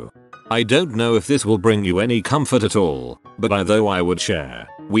weirdo. I don't know if this will bring you any comfort at all, but I would share.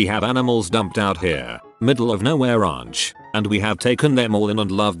 We have animals dumped out here, middle of nowhere ranch, and we have taken them all in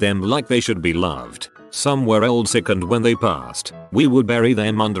and loved them like they should be loved. Some were old sick and when they passed, we would bury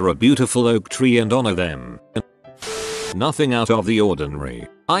them under a beautiful oak tree and honor them. Nothing out of the ordinary.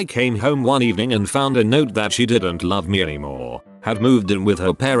 I came home one evening and found a note that she didn't love me anymore, had moved in with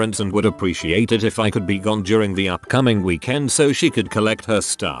her parents and would appreciate it if I could be gone during the upcoming weekend so she could collect her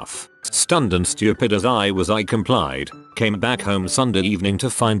stuff. Stunned and stupid as I was, I complied, came back home Sunday evening to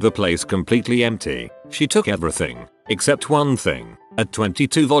find the place completely empty. She took everything, except one thing, a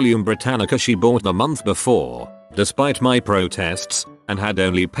 22-volume Britannica she bought the month before, despite my protests, and had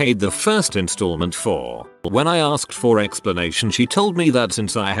only paid the first installment for. When I asked for explanation, she told me that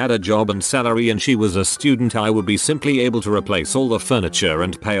since I had a job and salary and she was a student, I would be simply able to replace all the furniture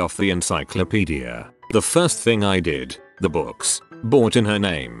and pay off the encyclopedia. The first thing I did, the books, bought in her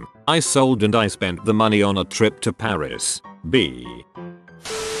name, I sold and I spent the money on a trip to Paris.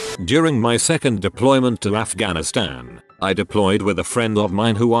 During my second deployment to Afghanistan, I deployed with a friend of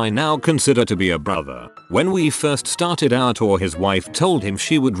mine who I now consider to be a brother. When we first started our tour, his wife told him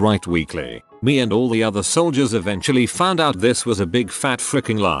she would write weekly. Me and all the other soldiers eventually found out this was a big fat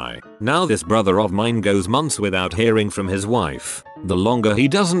freaking lie. Now this brother of mine goes months without hearing from his wife. The longer he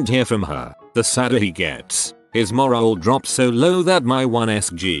doesn't hear from her, the sadder he gets. His morale dropped so low that my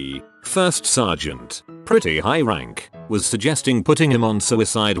 1SG, first sergeant, pretty high rank, was suggesting putting him on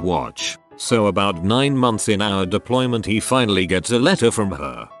suicide watch. So about 9 months in our deployment, he finally gets a letter from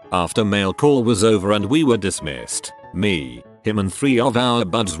her. After mail call was over and we were dismissed, me, him and 3 of our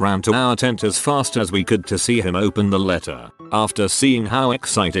buds ran to our tent as fast as we could to see him open the letter. After seeing how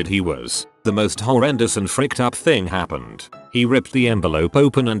excited he was, the most horrendous and freaked up thing happened. He ripped the envelope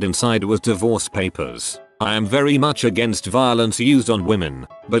open and inside was divorce papers. I am very much against violence used on women,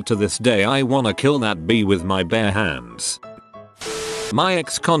 but to this day I wanna kill that bee with my bare hands. My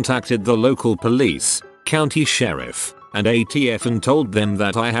ex contacted the local police, county sheriff, and ATF and told them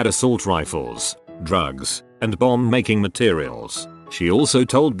that I had assault rifles, drugs, and bomb making materials. She also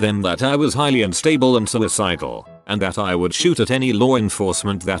told them that I was highly unstable and suicidal, and that I would shoot at any law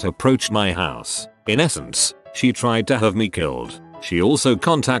enforcement that approached my house. In essence, she tried to have me killed. She also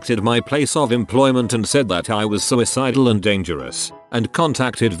contacted my place of employment and said that I was suicidal and dangerous, and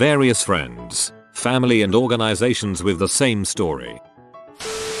contacted various friends, family and organizations with the same story.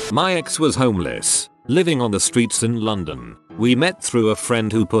 My ex was homeless, living on the streets in London. We met through a friend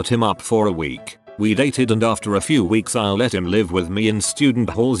who put him up for a week. We dated and after a few weeks I let him live with me in student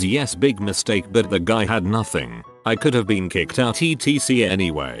halls. Yes, big mistake, but the guy had nothing. I could have been kicked out etc.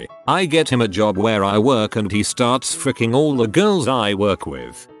 Anyway, I get him a job where I work and he starts fricking all the girls I work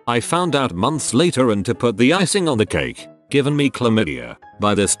with. I found out months later, and to put the icing on the cake, given me chlamydia.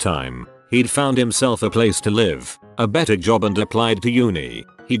 By this time, he'd found himself a place to live, a better job and applied to uni.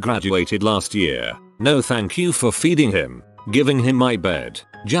 He graduated last year. No thank you for feeding him, giving him my bed,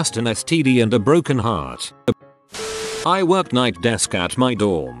 just an STD and a broken heart. I worked night desk at my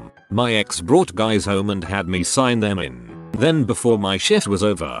dorm. My ex brought guys home and had me sign them in. Then before my shift was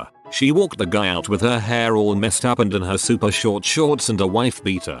over, she walked the guy out with her hair all messed up and in her super short shorts and a wife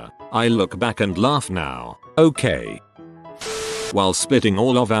beater. I look back and laugh now. Okay. While splitting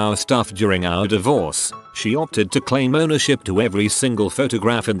all of our stuff during our divorce, she opted to claim ownership to every single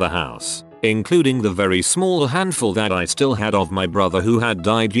photograph in the house, including the very small handful that I still had of my brother who had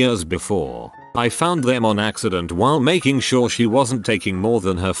died years before. I found them on accident while making sure she wasn't taking more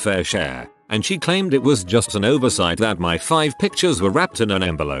than her fair share, and she claimed it was just an oversight that my 5 pictures were wrapped in an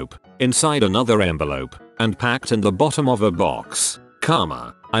envelope, inside another envelope, and packed in the bottom of a box.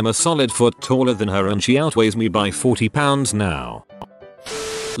 Karma. I'm a solid foot taller than her and she outweighs me by 40 pounds now.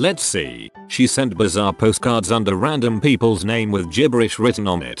 Let's see. She sent bizarre postcards under random people's name with gibberish written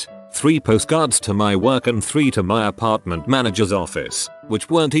on it. 3 postcards to my work and 3 to my apartment manager's office, which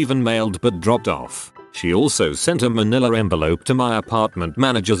weren't even mailed but dropped off. She also sent a manila envelope to my apartment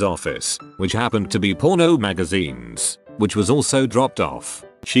manager's office, which happened to be porno magazines, which was also dropped off.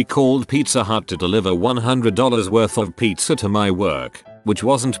 She called Pizza Hut to deliver $100 worth of pizza to my work, which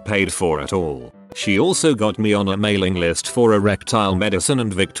wasn't paid for at all. She also got me on a mailing list for erectile medicine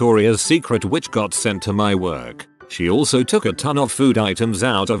and Victoria's Secret, which got sent to my work. She also took a ton of food items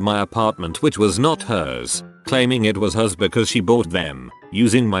out of my apartment which was not hers, claiming it was hers because she bought them,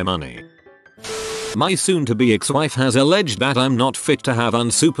 using my money. My soon-to-be ex-wife has alleged that I'm not fit to have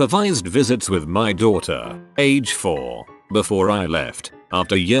unsupervised visits with my daughter, age 4. Before I left,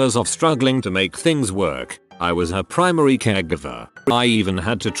 after years of struggling to make things work, I was her primary caregiver. I even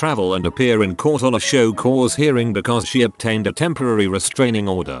had to travel and appear in court on a show cause hearing because she obtained a temporary restraining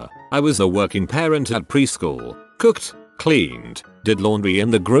order. I was a working parent at preschool, cooked, cleaned, did laundry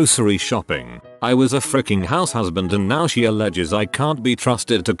and the grocery shopping. I was a freaking house husband and now she alleges I can't be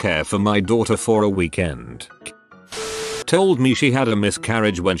trusted to care for my daughter for a weekend. Told me she had a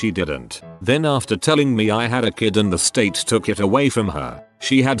miscarriage when she didn't. Then after telling me I had a kid and the state took it away from her,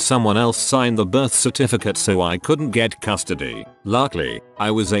 she had someone else sign the birth certificate so I couldn't get custody. Luckily,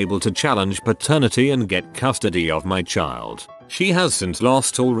 I was able to challenge paternity and get custody of my child. She has since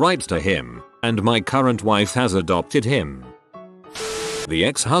lost all rights to him, and my current wife has adopted him. The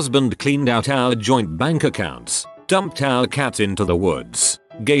ex-husband cleaned out our joint bank accounts, dumped our cats into the woods,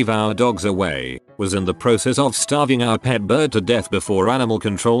 gave our dogs away, was in the process of starving our pet bird to death before animal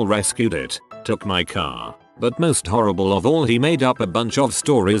control rescued it, took my car. But most horrible of all, he made up a bunch of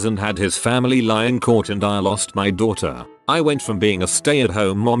stories and had his family lie in court and I lost my daughter. I went from being a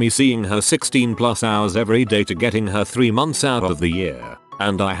stay-at-home mommy seeing her 16+ hours every day to getting her 3 months out of the year.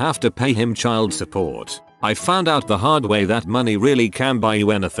 And I have to pay him child support. I found out the hard way that money really can buy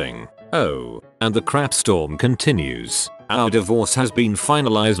you anything. Oh, and the crap storm continues. Our divorce has been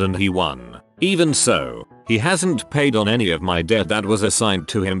finalized and he won. Even so, he hasn't paid on any of my debt that was assigned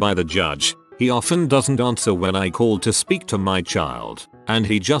to him by the judge. He often doesn't answer when I call to speak to my child. And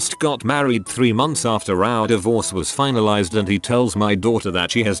he just got married 3 months after our divorce was finalized and he tells my daughter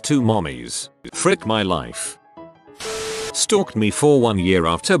that she has 2 mommies. Frick my life. Stalked me for 1 year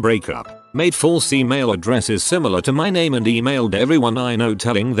after breakup. Made false email addresses similar to my name and emailed everyone I know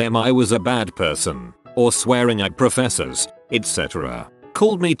telling them I was a bad person. Or swearing at professors, etc.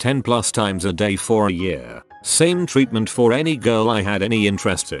 Called me 10+ times a day for a year. Same treatment for any girl I had any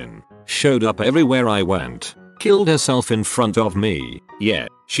interest in. Showed up everywhere I went. Killed herself in front of me. Yeah,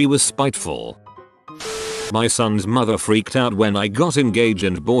 she was spiteful. My son's mother freaked out when I got engaged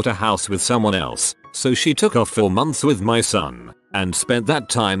and bought a house with someone else, so she took off 4 months with my son, and spent that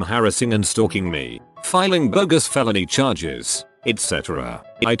time harassing and stalking me, filing bogus felony charges, etc.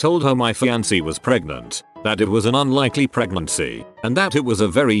 I told her my fiancée was pregnant, that it was an unlikely pregnancy, and that it was a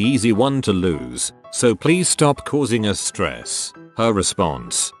very easy one to lose, so please stop causing us stress. Her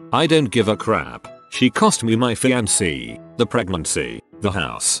response: I don't give a crap. She cost me my fiancé, the pregnancy, the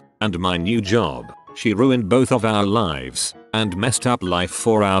house, and my new job. She ruined both of our lives, and messed up life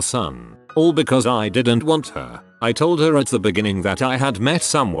for our son. All because I didn't want her. I told her at the beginning that I had met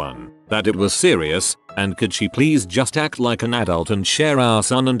someone, that it was serious, and could she please just act like an adult and share our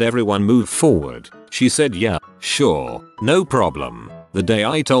son and everyone move forward. She said yeah, sure, no problem. The day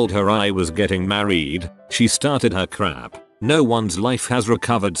I told her I was getting married, she started her crap. No one's life has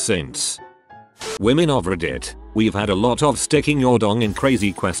recovered since. Women of Reddit, we've had a lot of sticking your dong in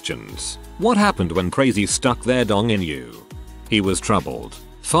crazy questions. What happened when crazy stuck their dong in you? He was troubled.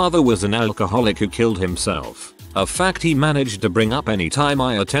 Father was an alcoholic who killed himself. A fact he managed to bring up anytime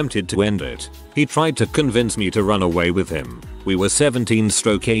I attempted to end it. He tried to convince me to run away with him. We were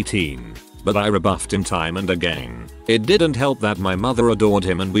 17/18. But I rebuffed him time and again. It didn't help that my mother adored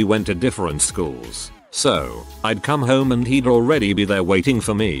him and we went to different schools. So, I'd come home and he'd already be there waiting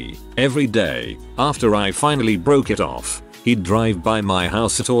for me. Every day, after I finally broke it off, he'd drive by my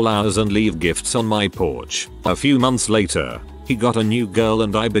house at all hours and leave gifts on my porch. A few months later, he got a new girl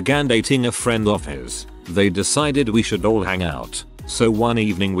and I began dating a friend of his. They decided we should all hang out. So one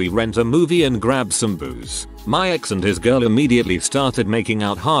evening we rent a movie and grab some booze. My ex and his girl immediately started making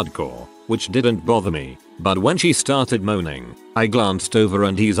out hardcore, which didn't bother me. But when she started moaning, I glanced over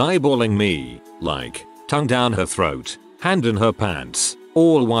and he's eyeballing me, like, tongue down her throat, hand in her pants,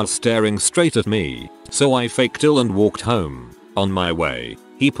 all while staring straight at me. So I faked ill and walked home. On my way,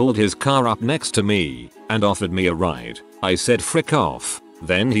 he pulled his car up next to me and offered me a ride. I said frick off.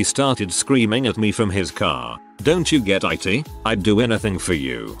 Then he started screaming at me from his car. Don't you get it? I'd do anything for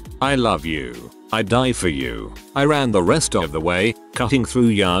you. I love you. I'd die for you. I ran the rest of the way, cutting through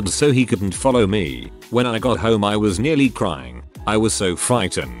yards so he couldn't follow me. When I got home I was nearly crying. I was so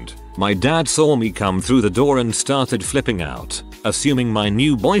frightened. My dad saw me come through the door and started flipping out, assuming my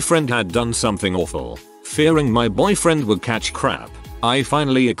new boyfriend had done something awful. Fearing my boyfriend would catch crap, I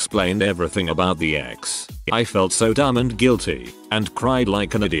finally explained everything about the ex. I felt so dumb and guilty, and cried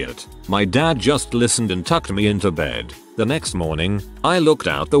like an idiot. My dad just listened and tucked me into bed. The next morning, I looked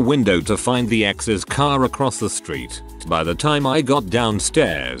out the window to find the ex's car across the street. By the time I got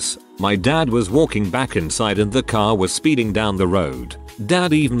downstairs, my dad was walking back inside and the car was speeding down the road.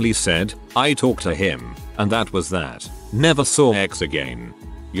 Dad evenly said, I talked to him, and that was that. Never saw ex again.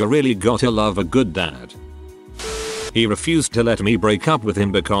 You really gotta love a good dad. He refused to let me break up with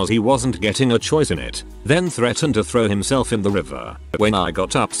him because he wasn't getting a choice in it, then threatened to throw himself in the river. When I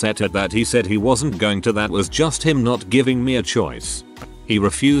got upset at that, he said he wasn't going to, that was just him not giving me a choice. He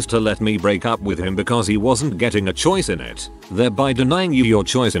refused to let me break up with him because he wasn't getting a choice in it, thereby denying you your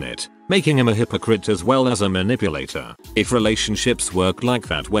choice in it, making him a hypocrite as well as a manipulator. If relationships worked like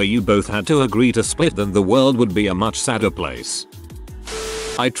that where you both had to agree to split, then the world would be a much sadder place.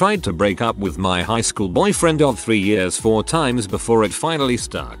 I tried to break up with my high school boyfriend of 3 years 4 times before it finally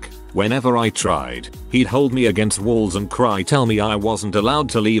stuck. Whenever I tried, he'd hold me against walls and cry, tell me I wasn't allowed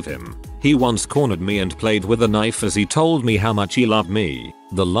to leave him. He once cornered me and played with a knife as he told me how much he loved me.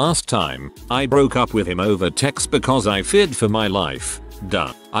 The last time, I broke up with him over text because I feared for my life.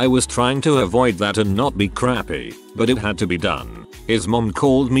 Duh. I was trying to avoid that and not be crappy, but it had to be done. His mom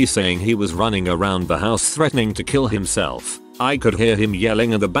called me saying he was running around the house threatening to kill himself. I could hear him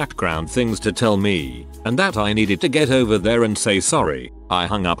yelling in the background things to tell me, and that I needed to get over there and say sorry. I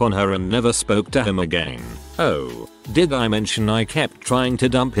hung up on her and never spoke to him again. Oh, did I mention I kept trying to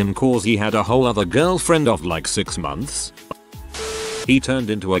dump him cause he had a whole other girlfriend of like 6 months? He turned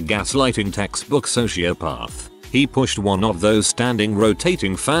into a gaslighting textbook sociopath. He pushed one of those standing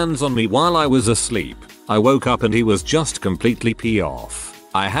rotating fans on me while I was asleep. I woke up and he was just completely pee off.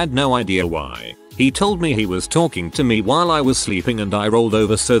 I had no idea why. He told me he was talking to me while I was sleeping and I rolled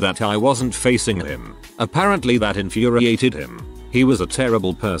over so that I wasn't facing him. Apparently that infuriated him. He was a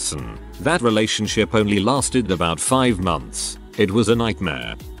terrible person. That relationship only lasted about 5 months. It was a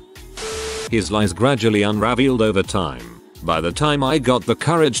nightmare. His lies gradually unraveled over time. By the time I got the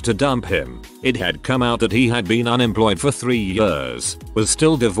courage to dump him, it had come out that he had been unemployed for 3 years, was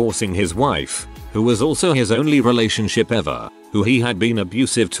still divorcing his wife, who was also his only relationship ever, who he had been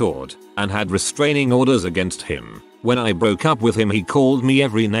abusive toward, and had restraining orders against him. When I broke up with him, he called me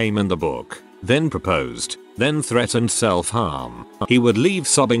every name in the book, then proposed, then threatened self-harm. He would leave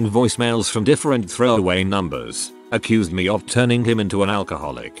sobbing voicemails from different throwaway numbers, accused me of turning him into an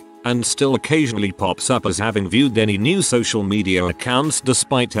alcoholic, and still occasionally pops up as having viewed any new social media accounts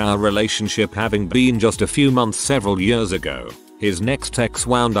despite our relationship having been just a few months several years ago. His next ex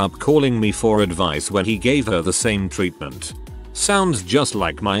wound up calling me for advice when he gave her the same treatment. Sounds just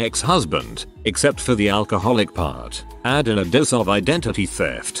like my ex-husband, except for the alcoholic part. Add in a dose of identity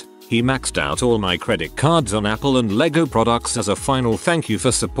theft. He maxed out all my credit cards on Apple and Lego products as a final thank you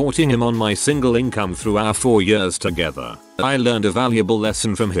for supporting him on my single income through our 4 years together. I learned a valuable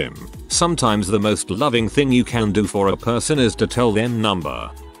lesson from him. Sometimes the most loving thing you can do for a person is to tell them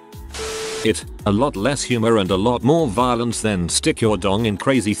number. It, a lot less humor and a lot more violence than stick your dong in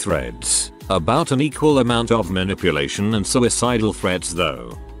crazy threads. About an equal amount of manipulation and suicidal threats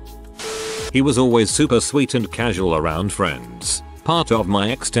though. He was always super sweet and casual around friends. Part of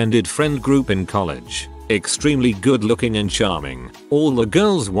my extended friend group in college. Extremely good looking and charming. All the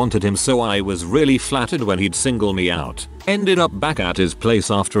girls wanted him, so I was really flattered when he'd single me out. Ended up back at his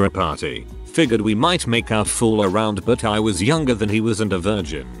place after a party. Figured we might make out fool around, but I was younger than he was and a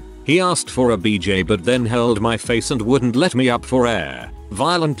virgin. He asked for a BJ but then held my face and wouldn't let me up for air.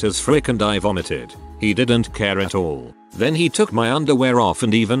 Violent as frick and I vomited. He didn't care at all. Then he took my underwear off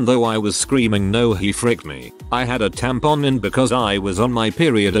and even though I was screaming no, he fricked me. I had a tampon in because I was on my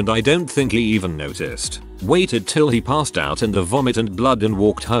period and I don't think he even noticed. Waited till he passed out in the vomit and blood and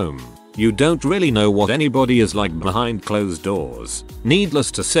walked home. You don't really know what anybody is like behind closed doors. Needless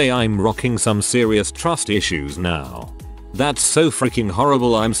to say, I'm rocking some serious trust issues now. That's so freaking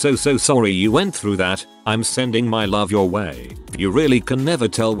horrible. I'm so sorry you went through that. I'm sending my love your way. You really can never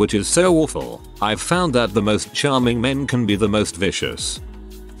tell which is so awful. I've found that the most charming men can be the most vicious.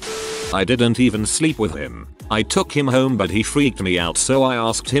 I didn't even sleep with him. I took him home but he freaked me out, so I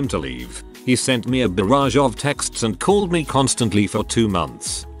asked him to leave. He sent me a barrage of texts and called me constantly for 2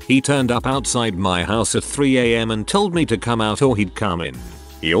 months. He turned up outside my house at 3 AM and told me to come out or he'd come in.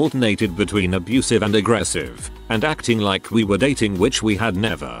 He alternated between abusive and aggressive, and acting like we were dating, which we had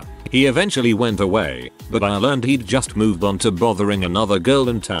never. He eventually went away, but I learned he'd just moved on to bothering another girl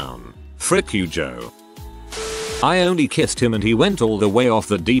in town. Frick you, Joe. I only kissed him and he went all the way off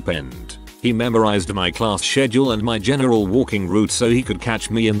the deep end. He memorized my class schedule and my general walking route so he could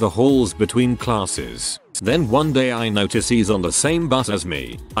catch me in the halls between classes. Then one day I notice he's on the same bus as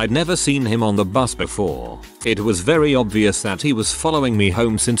me. I'd never seen him on the bus before. It was very obvious that he was following me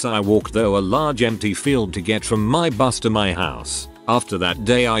home since I walked through a large empty field to get from my bus to my house. After that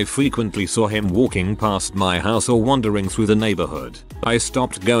day I frequently saw him walking past my house or wandering through the neighborhood. I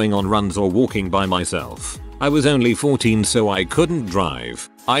stopped going on runs or walking by myself. I was only 14 so I couldn't drive.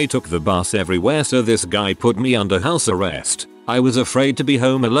 I took the bus everywhere, so this guy put me under house arrest. I was afraid to be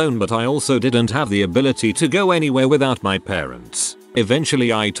home alone, but I also didn't have the ability to go anywhere without my parents.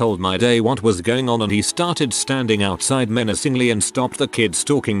 Eventually I told my dad what was going on and he started standing outside menacingly and stopped the kid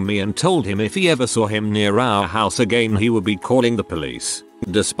stalking me and told him if he ever saw him near our house again he would be calling the police.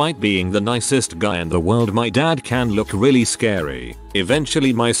 Despite being the nicest guy in the world, my dad can look really scary.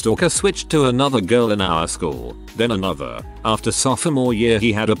 Eventually my stalker switched to another girl in our school, then another. After sophomore year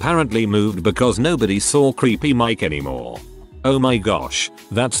he had apparently moved because nobody saw Creepy Mike anymore. Oh my gosh,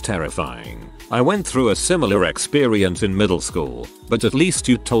 that's terrifying. I went through a similar experience in middle school, but at least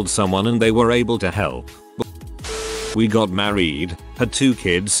you told someone and they were able to help. We got married, had 2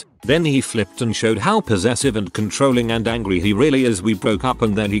 kids, then he flipped and showed how possessive and controlling and angry he really is. We broke up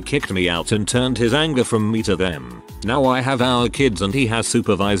and then he kicked me out and turned his anger from me to them. Now I have our kids and he has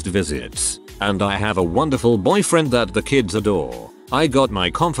supervised visits. And I have a wonderful boyfriend that the kids adore. I got my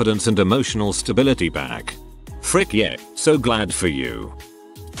confidence and emotional stability back. Frick yeah, so glad for you.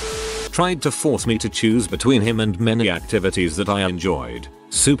 Tried to force me to choose between him and many activities that I enjoyed.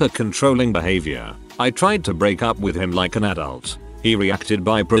 Super controlling behavior. I tried to break up with him like an adult. He reacted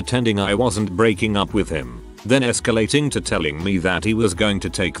by pretending I wasn't breaking up with him, then escalating to telling me that he was going to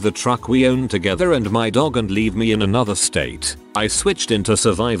take the truck we owned together and my dog and leave me in another state. I switched into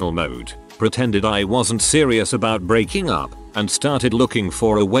survival mode, pretended I wasn't serious about breaking up, and started looking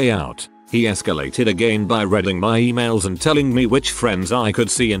for a way out. He escalated again by reading my emails and telling me which friends I could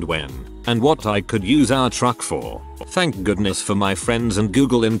see and when, and what I could use our truck for. Thank goodness for my friends and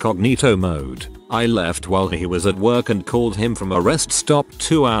Google Incognito mode. I left while he was at work and called him from a rest stop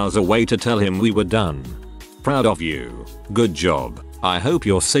 2 hours away to tell him we were done. Proud of you. Good job. I hope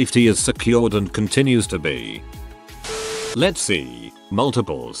your safety is secured and continues to be. Let's see.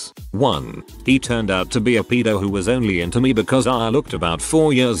 Multiples. 1. He turned out to be a pedo who was only into me because I looked about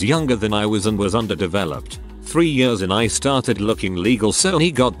 4 years younger than I was and was underdeveloped. 3 years in I started looking legal, so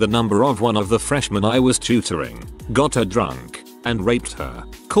he got the number of one of the freshmen I was tutoring, got her drunk, and raped her.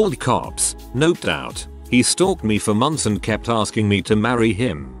 Called cops. Noped out. He stalked me for months and kept asking me to marry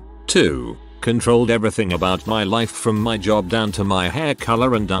him. 2. Controlled everything about my life from my job down to my hair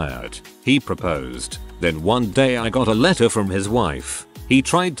color and diet. He proposed. Then one day I got a letter from his wife. He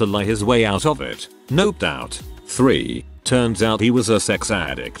tried to lie his way out of it. Noped out. 3. Turns out he was a sex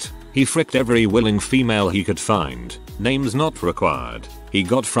addict. He fricked every willing female he could find. Names not required. He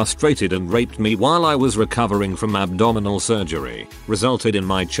got frustrated and raped me while I was recovering from abdominal surgery. Resulted in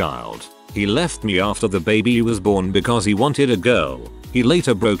my child. He left me after the baby was born because he wanted a girl. He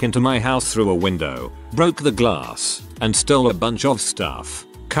later broke into my house through a window, broke the glass, and stole a bunch of stuff.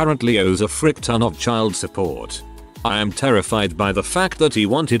 Currently owes a frick ton of child support. I am terrified by the fact that he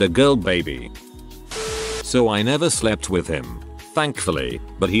wanted a girl baby. So I never slept with him, thankfully,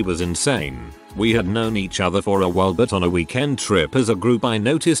 but he was insane. We had known each other for a while, but on a weekend trip as a group I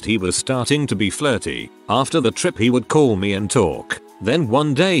noticed he was starting to be flirty. After the trip he would call me and talk. Then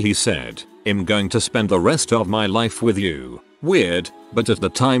one day he said, "I'm going to spend the rest of my life with you." Weird, but at the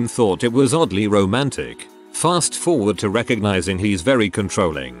time thought it was oddly romantic. Fast forward to recognizing he's very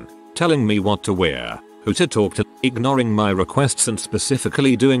controlling, telling me what to wear, who to talk to, ignoring my requests and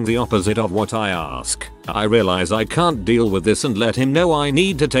specifically doing the opposite of what I ask. I realize I can't deal with this and let him know I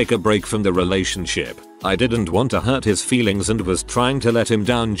need to take a break from the relationship. I didn't want to hurt his feelings and was trying to let him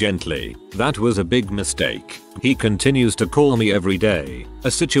down gently. That was a big mistake. He continues to call me every day.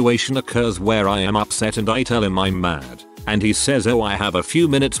 A situation occurs where I am upset and I tell him I'm mad. And he says, "Oh, I have a few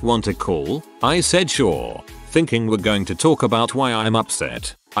minutes, want to call?" I said sure, thinking we're going to talk about why I'm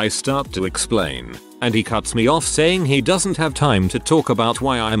upset. I start to explain, and he cuts me off saying he doesn't have time to talk about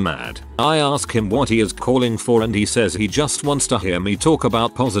why I'm mad. I ask him what he is calling for and he says he just wants to hear me talk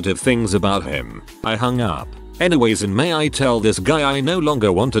about positive things about him. I hung up. Anyways, in May I tell this guy I no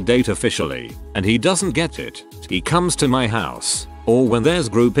longer want to date officially, and he doesn't get it. He comes to my house, or when there's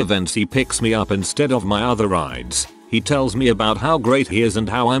group events he picks me up instead of my other rides. He tells me about how great he is and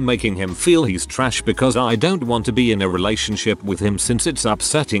how I'm making him feel he's trash because I don't want to be in a relationship with him since it's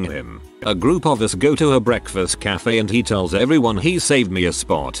upsetting him. A group of us go to a breakfast cafe and he tells everyone he saved me a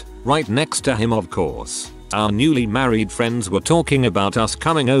spot, right next to him of course. Our newly married friends were talking about us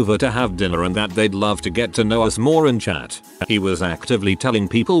coming over to have dinner and that they'd love to get to know us more and chat. He was actively telling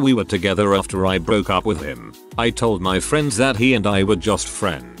people we were together after I broke up with him. I told my friends that he and I were just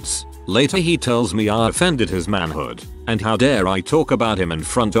friends. Later he tells me I offended his manhood, and how dare I talk about him in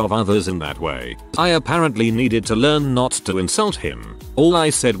front of others in that way. I apparently needed to learn not to insult him. All I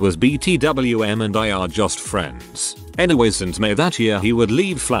said was BTWM and I are just friends. Anyway, since May that year he would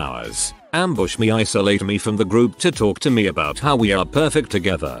leave flowers, Ambush me, isolate me from the group to talk to me about how we are perfect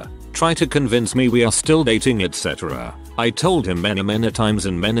together. Try to convince me we are still dating, etc. I told him many times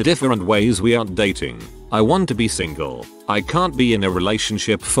in many different ways we aren't dating. I want to be single. I can't be in a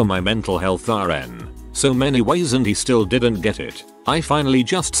relationship for my mental health RN. So many ways, and he still didn't get it. I finally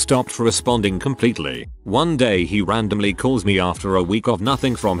just stopped responding completely. One day he randomly calls me after a week of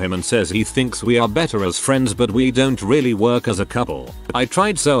nothing from him and says he thinks we are better as friends but we don't really work as a couple. I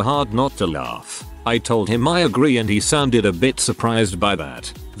tried so hard not to laugh. I told him I agree and he sounded a bit surprised by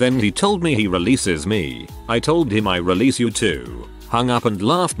that. Then he told me he releases me. I told him I release you too. Hung up and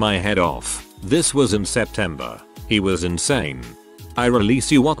laughed my head off. This was in September. He was insane. I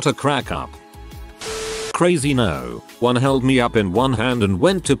release you, what a crack up. Crazy no. One held me up in one hand and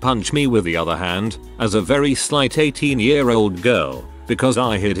went to punch me with the other hand, as a very slight 18-year-old girl, because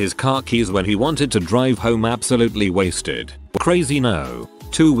I hid his car keys when he wanted to drive home absolutely wasted. Crazy no.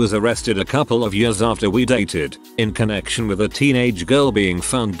 2 was arrested a couple of years after we dated, in connection with a teenage girl being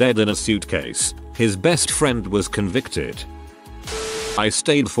found dead in a suitcase. His best friend was convicted. I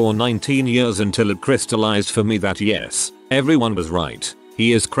stayed for 19 years until it crystallized for me that yes, everyone was right.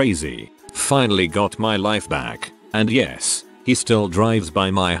 He is crazy. Finally got my life back. And yes, he still drives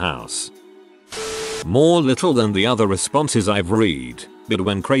by my house. More little than the other responses I've read, but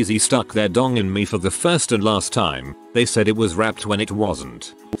when crazy stuck their dong in me for the first and last time, they said it was wrapped when it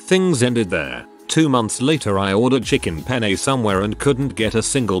wasn't. Things ended there. 2 months later I ordered chicken penne somewhere and couldn't get a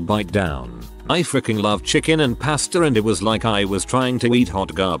single bite down. I freaking love chicken and pasta and it was like I was trying to eat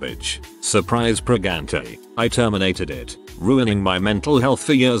hot garbage. Surprise pregante. I terminated it, ruining my mental health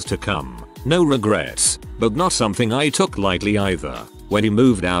for years to come. No regrets, but not something I took lightly either. When he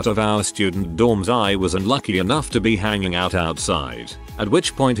moved out of our student dorms I was unlucky enough to be hanging out outside, at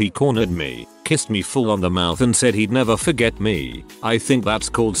which point he cornered me, kissed me full on the mouth and said he'd never forget me. I think that's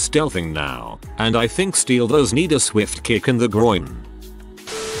called stealthing now, and I think stealthers need a swift kick in the groin.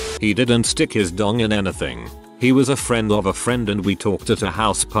 He didn't stick his dong in anything. He was a friend of a friend and we talked at a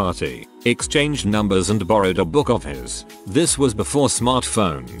house party, exchanged numbers and borrowed a book of his. This was before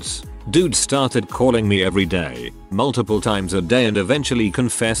smartphones. Dude started calling me every day, multiple times a day, and eventually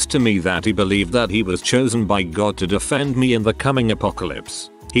confessed to me that he believed that he was chosen by God to defend me in the coming apocalypse.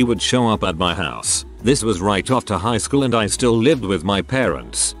 He would show up at my house. This was right after high school and I still lived with my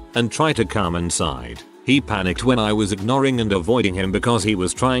parents, and try to come inside. He panicked when I was ignoring and avoiding him because he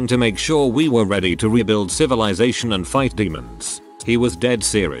was trying to make sure we were ready to rebuild civilization and fight demons. He was dead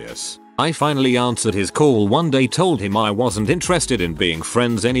serious. I finally answered his call one day, told him I wasn't interested in being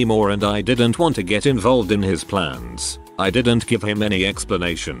friends anymore and I didn't want to get involved in his plans. I didn't give him any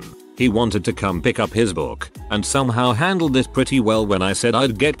explanation. He wanted to come pick up his book and somehow handled it pretty well when I said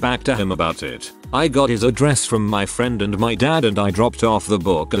I'd get back to him about it. I got his address from my friend and my dad and I dropped off the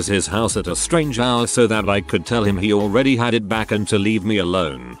book at his house at a strange hour so that I could tell him he already had it back and to leave me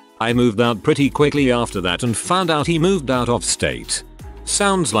alone. I moved out pretty quickly after that and found out he moved out of state.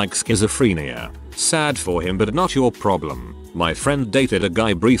 Sounds like schizophrenia. Sad for him but not your problem. My friend dated a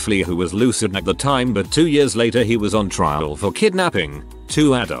guy briefly who was lucid at the time, but 2 years later he was on trial for kidnapping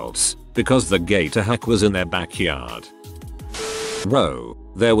 2 adults because the gator hack was in their backyard. Bro,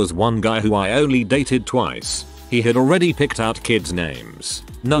 there was one guy who I only dated twice. He had already picked out kids' names.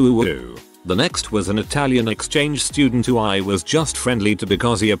 No woo. The next was an Italian exchange student who I was just friendly to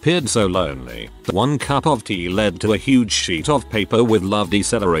because he appeared so lonely. 1 cup of tea led to a huge sheet of paper with love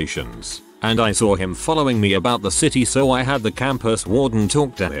decelerations. And I saw him following me about the city, so I had the campus warden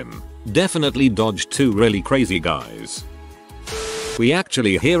talk to him. Definitely dodged 2 really crazy guys. We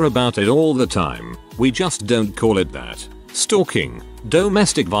actually hear about it all the time. We just don't call it that. Stalking,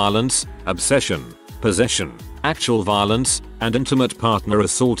 domestic violence, obsession, possession, actual violence, and intimate partner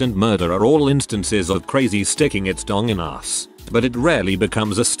assault and murder are all instances of crazy sticking its dong in us. But it rarely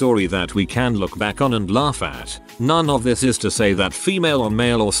becomes a story that we can look back on and laugh at. None of this is to say that female on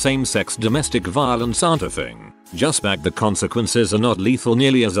male or same-sex domestic violence aren't a thing. Just that the consequences are not lethal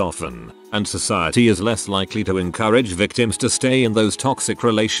nearly as often, and society is less likely to encourage victims to stay in those toxic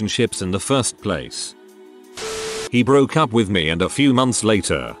relationships in the first place. He broke up with me and a few months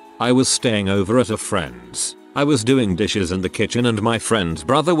later, I was staying over at a friend's. I was doing dishes in the kitchen and my friend's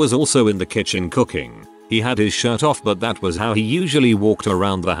brother was also in the kitchen cooking. He had his shirt off, but that was how he usually walked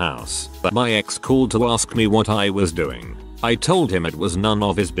around the house. My ex called to ask me what I was doing. I told him it was none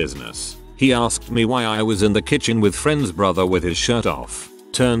of his business. He asked me why I was in the kitchen with friend's brother with his shirt off.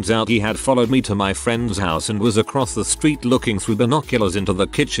 Turns out he had followed me to my friend's house and was across the street looking through binoculars into the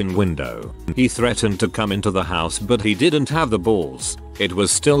kitchen window. He threatened to come into the house, but he didn't have the balls. It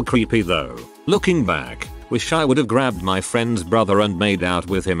was still creepy though. Looking back, Wish I would have grabbed my friend's brother and made out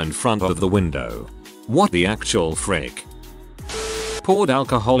with him in front of the window. What the actual frick? Poured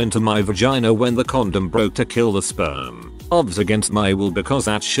alcohol into my vagina when the condom broke to kill the sperm. Odds against my will because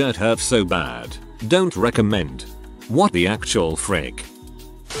that shirt hurts so bad. Don't recommend. What the actual frick?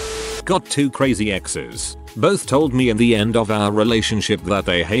 Got 2 crazy exes. Both told me in the end of our relationship that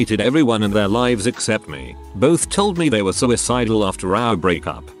they hated everyone in their lives except me. Both told me they were suicidal after our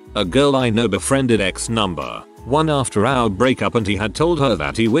breakup. A girl I know befriended ex number 1 after our breakup and he had told her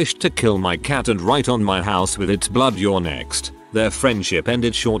that he wished to kill my cat and write on my house with its blood "You're next." Their friendship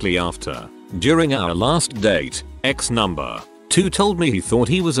ended shortly after. During our last date, ex number 2 told me he thought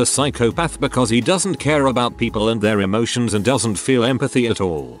he was a psychopath because he doesn't care about people and their emotions and doesn't feel empathy at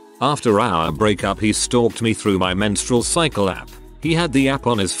all. After our breakup he stalked me through my menstrual cycle app. He had the app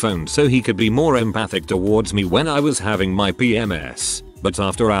on his phone so he could be more empathic towards me when I was having my PMS. But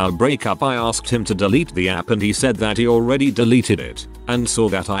after our breakup I asked him to delete the app and he said that he already deleted it and saw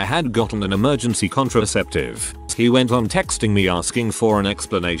that I had gotten an emergency contraceptive. He went on texting me asking for an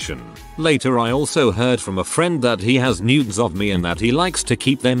explanation. Later I also heard from a friend that he has nudes of me and that he likes to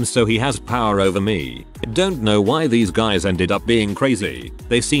keep them so he has power over me. Don't know why these guys ended up being crazy.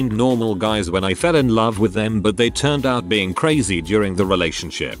 They seemed normal guys when I fell in love with them but they turned out being crazy during the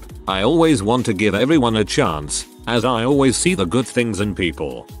relationship. I always want to give everyone a chance, as I always see the good things in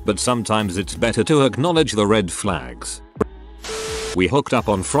people, but sometimes it's better to acknowledge the red flags. We hooked up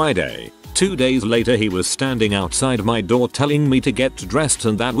on Friday. 2 days later he was standing outside my door telling me to get dressed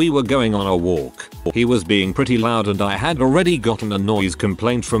and that we were going on a walk. He was being pretty loud and I had already gotten a noise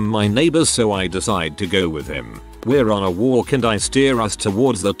complaint from my neighbors so I decide to go with him. We're on a walk and I steer us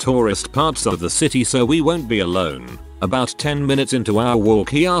towards the tourist parts of the city so we won't be alone. About 10 minutes into our walk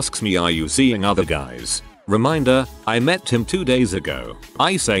he asks me, "Are you seeing other guys?" Reminder, I met him 2 days ago.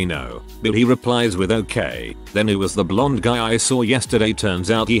 I say no, but he replies with okay. Then who was the blonde guy I saw yesterday? Turns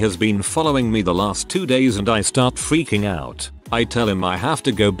out he has been following me the last 2 days and I start freaking out. I tell him I have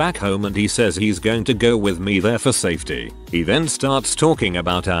to go back home and he says he's going to go with me there for safety. He then starts talking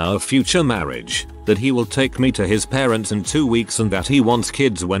about our future marriage, that he will take me to his parents in 2 weeks and that he wants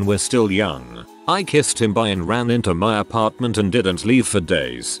kids when we're still young. I kissed him bye and ran into my apartment and didn't leave for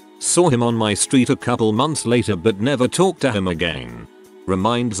days. Saw him on my street a couple months later but never talked to him again.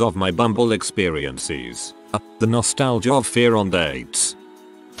 Reminds of my Bumble experiences. The nostalgia of fear on dates.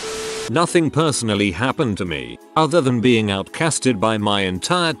 Nothing personally happened to me, other than being outcasted by my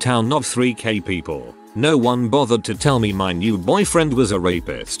entire town of 3k people. No one bothered to tell me my new boyfriend was a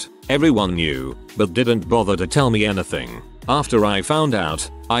rapist. Everyone knew, but didn't bother to tell me anything. After I found out,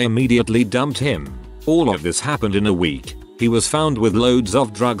 I immediately dumped him. All of this happened in a week. He was found with loads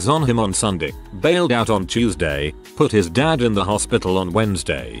of drugs on him on Sunday, bailed out on Tuesday, put his dad in the hospital on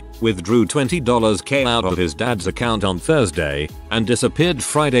Wednesday, withdrew $20k out of his dad's account on Thursday, and disappeared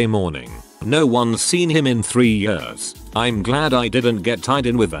Friday morning. No one's seen him in 3 years. I'm glad I didn't get tied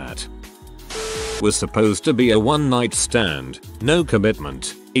in with that. Was supposed to be a one-night stand, no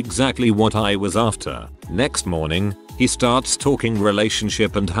commitment, exactly what I was after. Next morning, he starts talking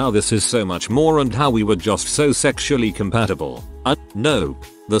relationship and how this is so much more and how we were just so sexually compatible. Nope,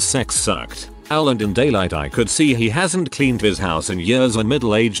 the sex sucked. And in daylight I could see he hasn't cleaned his house in years and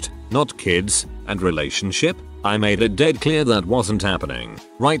middle-aged, not kids, and relationship? I made it dead clear that wasn't happening,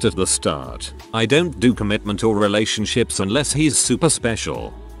 right at the start. I don't do commitment or relationships unless he's super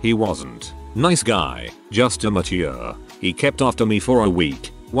special. He wasn't. Nice guy, just immature. He kept after me for a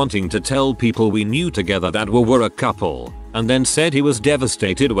week, wanting to tell people we knew together that we were a couple, and then said he was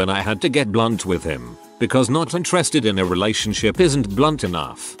devastated when I had to get blunt with him, because not interested in a relationship isn't blunt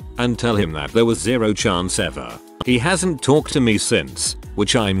enough, and tell him that there was zero chance ever. He hasn't talked to me since,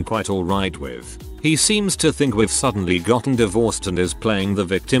 which I'm quite alright with. He seems to think we've suddenly gotten divorced and is playing the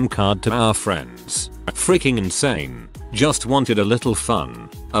victim card to our friends. Freaking insane. Just wanted a little fun.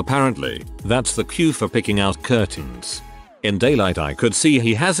 Apparently, that's the cue for picking out curtains. In daylight I could see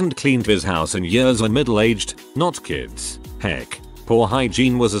he hasn't cleaned his house in years and middle-aged, not kids. Heck, poor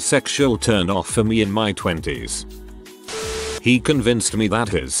hygiene was a sexual turn-off for me in my 20s. He convinced me that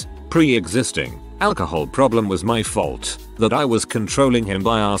his pre-existing alcohol problem was my fault, that I was controlling him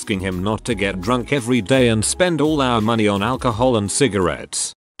by asking him not to get drunk every day and spend all our money on alcohol and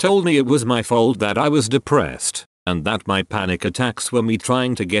cigarettes. Told me it was my fault that I was depressed, and that my panic attacks were me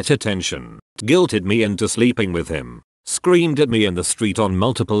trying to get attention. Guilted me into sleeping with him. Screamed at me in the street on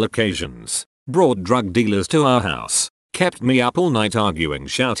multiple occasions. Brought drug dealers to our house. Kept me up all night arguing,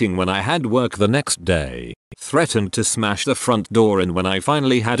 shouting when I had work the next day. Threatened to smash the front door in when I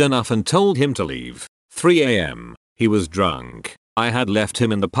finally had enough and told him to leave. 3 AM. He was drunk. I had left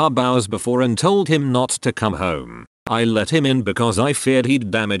him in the pub hours before and told him not to come home. I let him in because I feared he'd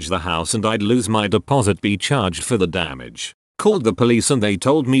damage the house and I'd lose my deposit, be charged for the damage. Called the police and they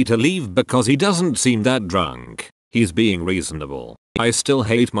told me to leave because he doesn't seem that drunk. He's being reasonable. I still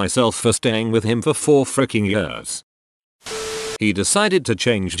hate myself for staying with him for 4 freaking years. He decided to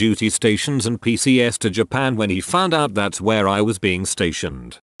change duty stations and PCS to Japan when he found out that's where I was being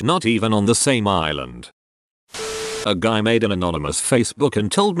stationed. Not even on the same island. A guy made an anonymous Facebook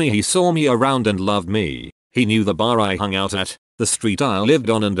and told me he saw me around and loved me. He knew the bar I hung out at, the street I lived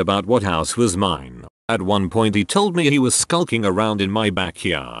on, and about what house was mine. At one point he told me he was skulking around in my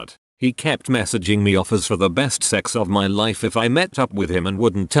backyard. He kept messaging me offers for the best sex of my life if I met up with him and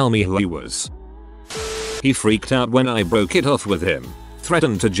wouldn't tell me who he was. He freaked out when I broke it off with him,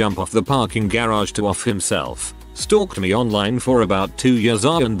 threatened to jump off the parking garage to off himself, stalked me online for about 2 years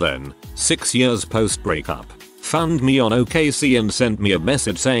and then, 6 years post breakup, found me on OKC and sent me a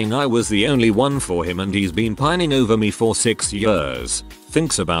message saying I was the only one for him and he's been pining over me for 6 years,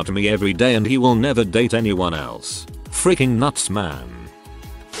 thinks about me every day and he will never date anyone else. Freaking nuts, man.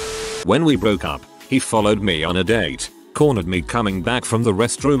 When we broke up, he followed me on a date, cornered me coming back from the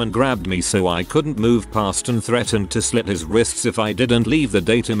restroom and grabbed me so I couldn't move past and threatened to slit his wrists if I didn't leave the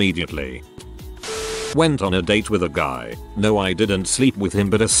date immediately. Went on a date with a guy. No, I didn't sleep with him,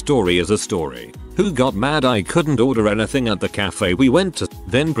 but a story is a story. Who got mad I couldn't order anything at the cafe we went to,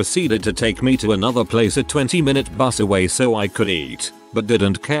 then proceeded to take me to another place a 20-minute bus away so I could eat, but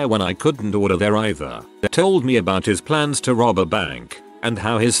didn't care when I couldn't order there either. Told me about his plans to rob a bank, and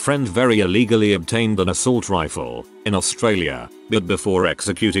how his friend very illegally obtained an assault rifle in Australia, but before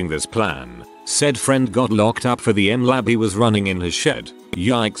executing this plan, said friend got locked up for the M-Lab he was running in his shed.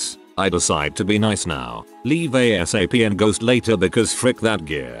 Yikes. I decide to be nice now, leave ASAP and ghost later because frick that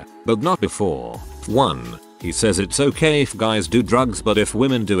gear, but not before. 1. He says it's okay if guys do drugs but if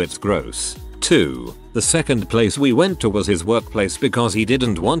women do it's gross. 2. The second place we went to was his workplace because he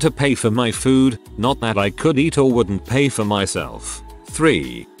didn't want to pay for my food, not that I could eat or wouldn't pay for myself.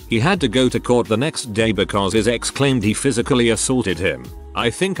 3. He had to go to court the next day because his ex claimed he physically assaulted him. I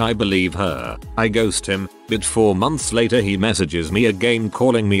think I believe her. I ghost him, but 4 months later he messages me again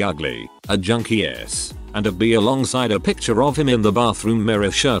calling me ugly, a junkie S, and a B alongside a picture of him in the bathroom mirror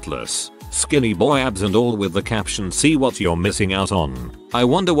shirtless, skinny boy abs and all with the caption "See what you're missing out on." I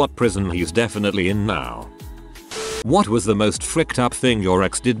wonder what prison he's definitely in now. What was the most fricked up thing your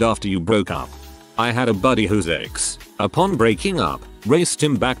ex did after you broke up? I had a buddy whose ex, upon breaking up, raced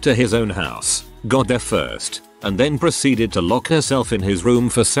him back to his own house, got there first, and then proceeded to lock herself in his room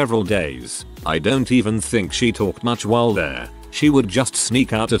for several days. I don't even think she talked much while there. She would just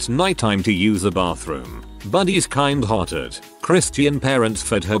sneak out at nighttime to use the bathroom. Buddy's kind-hearted Christian parents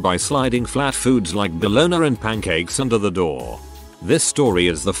fed her by sliding flat foods like bologna and pancakes under the door. This story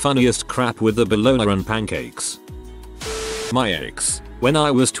is the funniest crap with the bologna and pancakes. My ex, when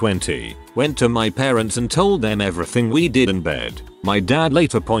I was 20, went to my parents and told them everything we did in bed. My dad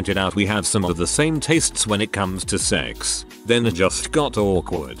later pointed out we have some of the same tastes when it comes to sex. Then it just got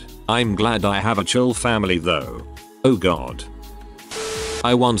awkward. I'm glad I have a chill family though. Oh god.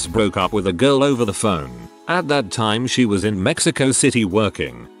 I once broke up with a girl over the phone. At that time she was in Mexico City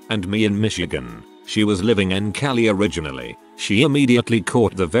working, and me in Michigan. She was living in Cali originally. She immediately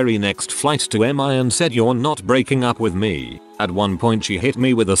caught the very next flight to MI and said "You're not breaking up with me." At one point she hit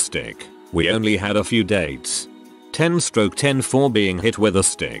me with a stick. We only had a few dates. 10/10 for being hit with a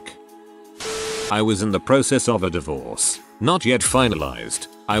stick. I was in the process of a divorce, not yet finalized.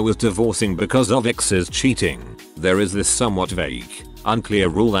 I was divorcing because of ex's cheating. There is this somewhat vague, unclear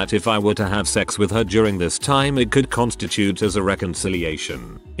rule that if I were to have sex with her during this time it could constitute as a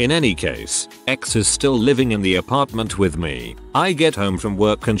reconciliation. In any case, ex is still living in the apartment with me. I get home from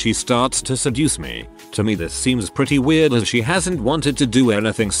work and she starts to seduce me. To me this seems pretty weird as she hasn't wanted to do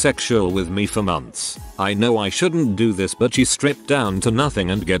anything sexual with me for months. I know I shouldn't do this but she stripped down to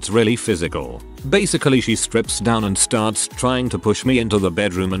nothing and gets really physical. Basically she strips down and starts trying to push me into the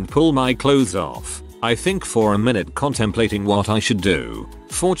bedroom and pull my clothes off. I think for a minute contemplating what I should do.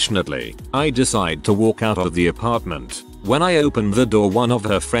 Fortunately, I decide to walk out of the apartment. When I opened the door one of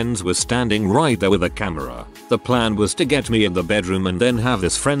her friends was standing right there with a camera. The plan was to get me in the bedroom and then have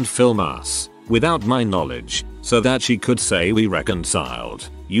this friend film us, without my knowledge, so that she could say we reconciled,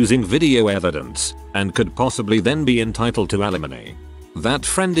 using video evidence, and could possibly then be entitled to alimony. That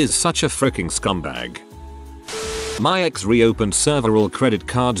friend is such a freaking scumbag. My ex reopened several credit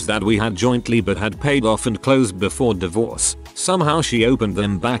cards that we had jointly but had paid off and closed before divorce, Somehow she opened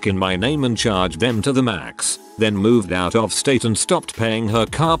them back in my name and charged them to the max, then moved out of state and stopped paying her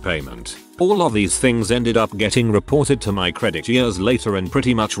car payment. All of these things ended up getting reported to my credit years later and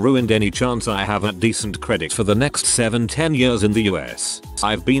pretty much ruined any chance I have at decent credit for the next 7-10 years in the US.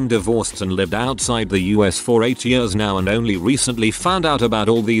 I've been divorced and lived outside the US for 8 years now and only recently found out about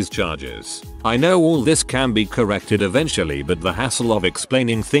all these charges. I know all this can be corrected eventually, but the hassle of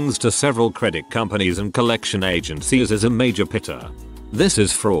explaining things to several credit companies and collection agencies is a major pitter. This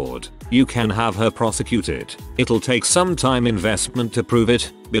is fraud. You can have her prosecuted. It'll take some time investment to prove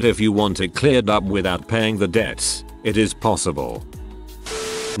it, but if you want it cleared up without paying the debts, it is possible.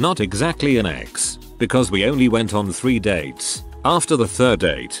 Not exactly an ex, because we only went on 3 dates. After the 3rd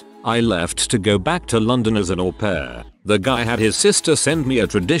date, I left to go back to London as an au pair. The guy had his sister send me a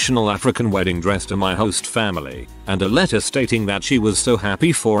traditional African wedding dress to my host family, and a letter stating that she was so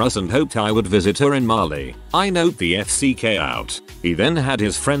happy for us and hoped I would visit her in Mali. I note the FCK out. He then had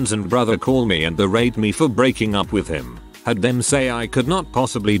his friends and brother call me and berate me for breaking up with him. Had them say I could not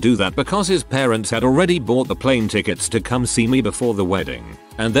possibly do that because his parents had already bought the plane tickets to come see me before the wedding,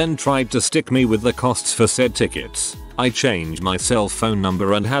 and then tried to stick me with the costs for said tickets. I changed my cell phone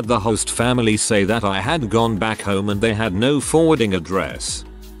number and had the host family say that I had gone back home and they had no forwarding address.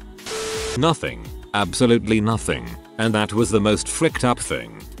 Nothing. Absolutely nothing. And that was the most fricked up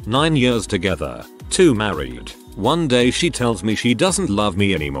thing. 9 years together. 2 married. One day she tells me she doesn't love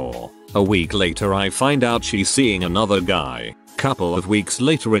me anymore. A week later I find out she's seeing another guy. Couple of weeks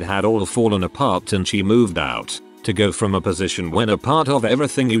later it had all fallen apart and she moved out. To go from a position when a part of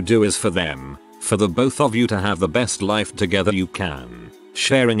everything you do is for them, for the both of you to have the best life together you can,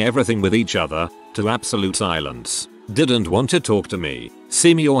 sharing everything with each other, to absolute silence. Didn't want to talk to me,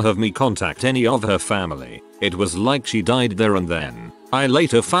 see me or have me contact any of her family. It was like she died there and then. I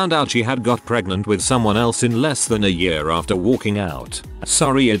later found out she had got pregnant with someone else in less than a year after walking out.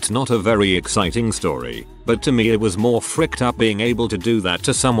 Sorry, it's not a very exciting story, but to me it was more fricked up being able to do that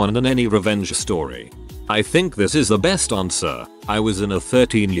to someone than any revenge story. I think this is the best answer. I was in a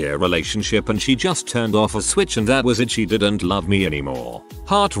 13-year relationship and she just turned off a switch and that was it. She didn't love me anymore.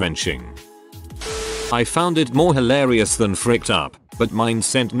 Heart-wrenching. I found it more hilarious than fricked up, but mine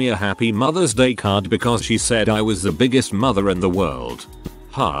sent me a happy Mother's Day card because she said I was the biggest mother in the world.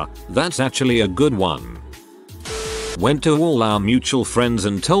 That's actually a good one. Went to all our mutual friends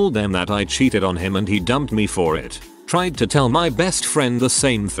and told them that I cheated on him and he dumped me for it. Tried to tell my best friend the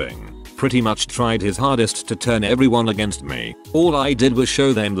same thing. Pretty much tried his hardest to turn everyone against me. All I did was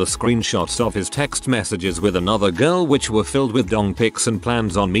show them the screenshots of his text messages with another girl which were filled with dong pics and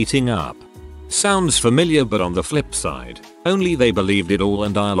plans on meeting up. Sounds familiar, but on the flip side, only they believed it all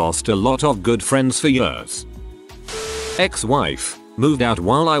and I lost a lot of good friends for years. Ex-wife moved out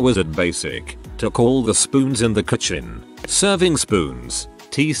while I was at basic, took all the spoons in the kitchen, serving spoons,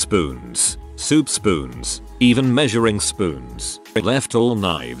 teaspoons, soup spoons, even measuring spoons, left all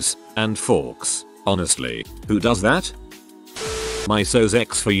knives and forks. Honestly, who does that? My so's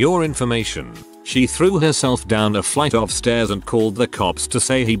ex, for your information, she threw herself down a flight of stairs and called the cops to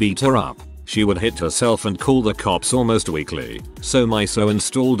say he beat her up. She would hit herself and call the cops almost weekly, so my so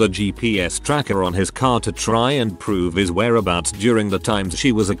installed a GPS tracker on his car to try and prove his whereabouts during the times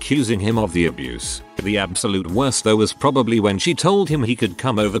she was accusing him of the abuse. The absolute worst though was probably when she told him he could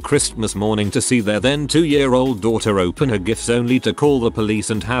come over Christmas morning to see their then 2-year-old daughter open her gifts only to call the police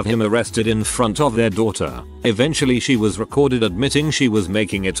and have him arrested in front of their daughter. Eventually she was recorded admitting she was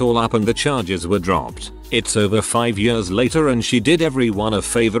making it all up and the charges were dropped. It's over 5 years later and she did everyone a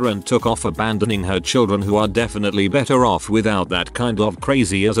favor and took off abandoning her children, who are definitely better off without that kind of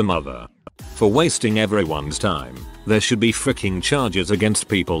crazy as a mother. For wasting everyone's time, there should be freaking charges against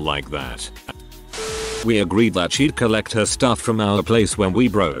people like that. We agreed that she'd collect her stuff from our place when we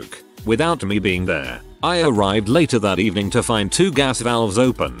broke, without me being there. I arrived later that evening to find 2 gas valves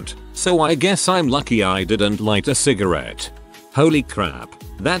opened, so I guess I'm lucky I didn't light a cigarette. Holy crap,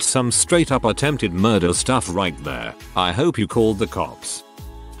 that's some straight up attempted murder stuff right there. I hope you called the cops.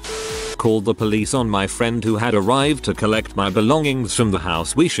 Called the police on my friend who had arrived to collect my belongings from the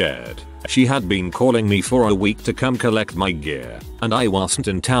house we shared. She had been calling me for a week to come collect my gear, and I wasn't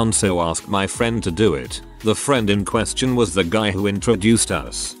in town, so asked my friend to do it. The friend in question was the guy who introduced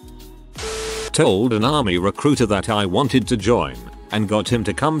us. Told an army recruiter that I wanted to join, and got him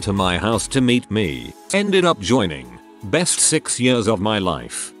to come to my house to meet me. Ended up joining. Best 6 years of my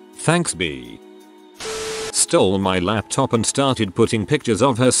life. Thanks B. Stole my laptop and started putting pictures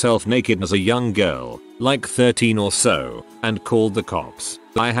of herself naked as a young girl, like 13 or so, and called the cops.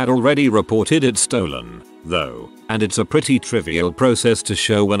 I had already reported it stolen, though, and it's a pretty trivial process to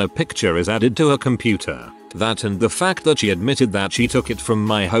show when a picture is added to a computer. That and the fact that she admitted that she took it from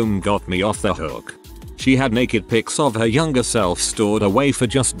my home got me off the hook. She had naked pics of her younger self stored away for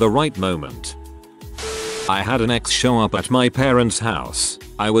just the right moment. I had an ex show up at my parents' house.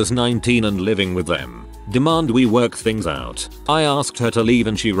 I was 19 and living with them. Demand we work things out. I asked her to leave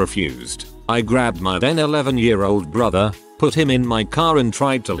and she refused. I grabbed my then 11-year-old brother, put him in my car and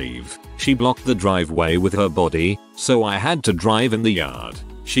tried to leave. She blocked the driveway with her body, so I had to drive in the yard.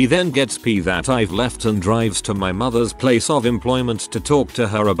 She then gets pissed that I've left and drives to my mother's place of employment to talk to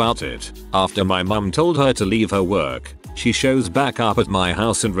her about it. After my mum told her to leave her work, she shows back up at my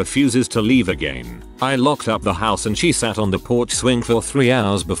house and refuses to leave again. I locked up the house and she sat on the porch swing for 3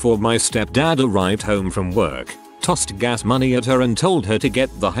 hours before my stepdad arrived home from work, tossed gas money at her and told her to get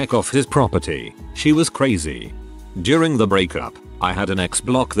the heck off his property. She was crazy. During the breakup, I had an ex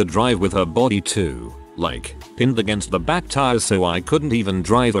block the drive with her body too. Like, pinned against the back tires so I couldn't even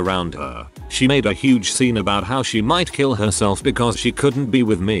drive around her. She made a huge scene about how she might kill herself because she couldn't be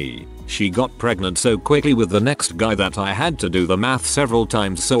with me. She got pregnant so quickly with the next guy that I had to do the math several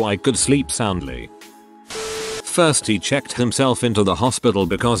times so I could sleep soundly. First he checked himself into the hospital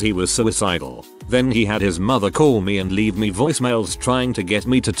because he was suicidal. Then he had his mother call me and leave me voicemails trying to get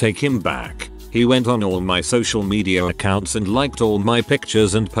me to take him back. He went on all my social media accounts and liked all my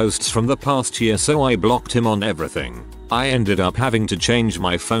pictures and posts from the past year, so I blocked him on everything. I ended up having to change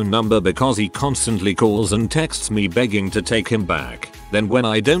my phone number because he constantly calls and texts me begging to take him back. Then when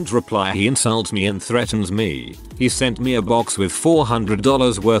I don't reply he insults me and threatens me. He sent me a box with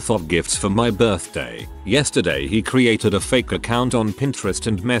 $400 worth of gifts for my birthday. Yesterday he created a fake account on Pinterest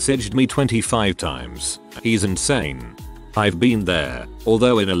and messaged me 25 times. He's insane. I've been there,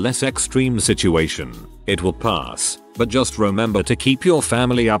 although in a less extreme situation. It will pass, but just remember to keep your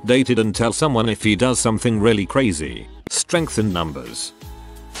family updated and tell someone if he does something really crazy. Strength in numbers.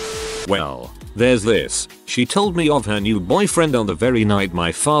 Well, there's this. She told me of her new boyfriend on the very night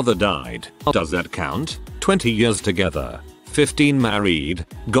my father died. Does that count? 20 years together, 15 married,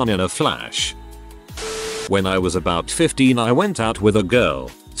 gone in a flash. When I was about 15 I went out with a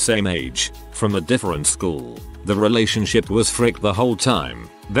girl, same age, from a different school. The relationship was frick the whole time.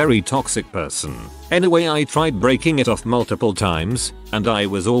 Very toxic person. Anyway, I tried breaking it off multiple times, and I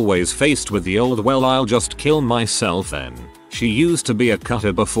was always faced with the old well I'll just kill myself then. She used to be a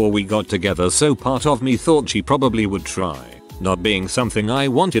cutter before we got together, so part of me thought she probably would try. Not being something I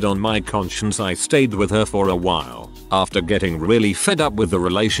wanted on my conscience, I stayed with her for a while. After getting really fed up with the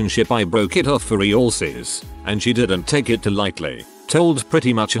relationship I broke it off for realsies, and she didn't take it too lightly. Told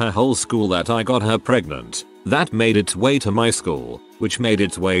pretty much her whole school that I got her pregnant. That made its way to my school, which made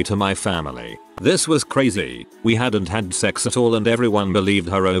its way to my family. This was crazy. We hadn't had sex at all and everyone believed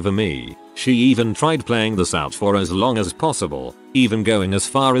her over me. She even tried playing this out for as long as possible, even going as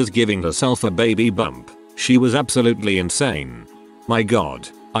far as giving herself a baby bump. She was absolutely insane. My god,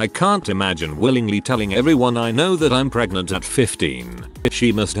 I can't imagine willingly telling everyone I know that I'm pregnant at 15.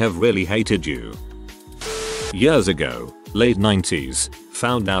 She must have really hated you. Years ago, late 90s,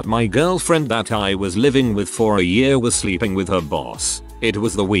 found out my girlfriend that I was living with for a year was sleeping with her boss. It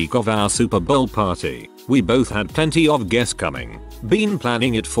was the week of our Super Bowl party. We both had plenty of guests coming. Been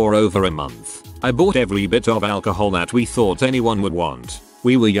planning it for over a month. I bought every bit of alcohol that we thought anyone would want.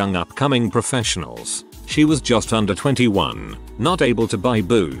 We were young upcoming professionals. She was just under 21, not able to buy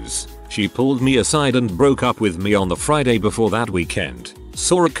booze. She pulled me aside and broke up with me on the Friday before that weekend.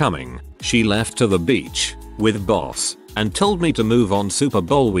 Saw it coming. She left to the beach with boss and told me to move on Super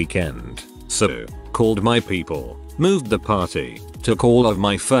Bowl weekend. So, called my people, moved the party, took all of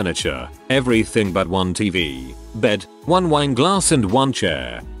my furniture, everything but one TV, bed, one wine glass and one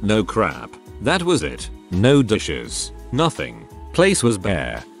chair. No crap. That was it. No dishes. Nothing. Place was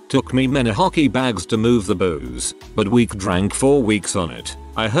bare. Took me many hockey bags to move the booze, but we drank 4 weeks on it.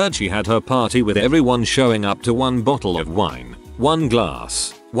 I heard she had her party with everyone showing up to one bottle of wine, one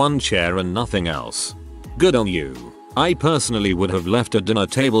glass, one chair and nothing else. Good on you. I personally would have left a dinner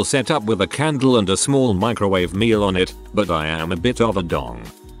table set up with a candle and a small microwave meal on it, but I am a bit of a dong.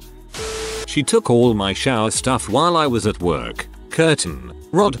 She took all my shower stuff while I was at work. Curtain,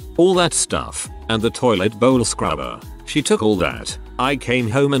 rod, all that stuff, and the toilet bowl scrubber. She took all that. I came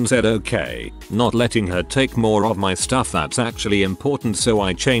home and said okay, not letting her take more of my stuff that's actually important, so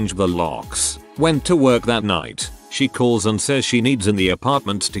I changed the locks. Went to work that night. She calls and says she needs in the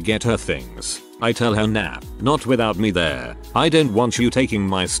apartment to get her things. I tell her nah, not without me there. I don't want you taking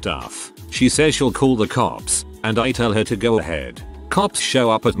my stuff. She says she'll call the cops, and I tell her to go ahead. Cops show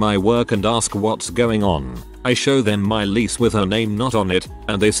up at my work and ask what's going on. I show them my lease with her name not on it,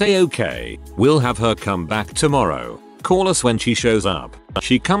 and they say okay, we'll have her come back tomorrow. Call us when she shows up.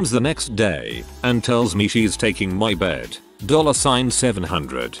 She comes the next day and tells me she's taking my bed.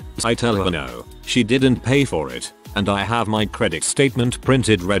 $700. I tell her no, she didn't pay for it, and I have my credit statement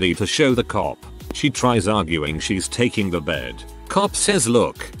printed ready to show the cop. She tries arguing she's taking the bed. Cop says,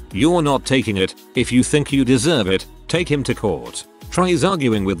 look, you're not taking it. If you think you deserve it, take him to court. Tries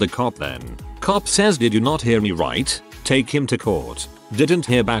arguing with the cop then. Cop says, did you not hear me right? Take him to court. Didn't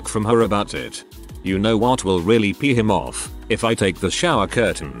hear back from her about it. You know what will really pee him off? If I take the shower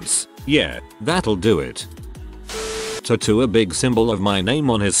curtains. Yeah, that'll do it. Tattoo a big symbol of my name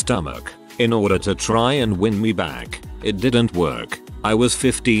on his stomach in order to try and win me back. It didn't work. I was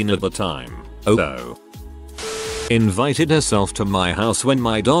 15 at the time. Oh. Invited herself to my house when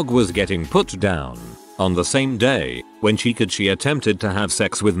my dog was getting put down. On the same day, when she attempted to have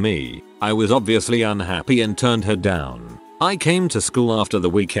sex with me. I was obviously unhappy and turned her down. I came to school after the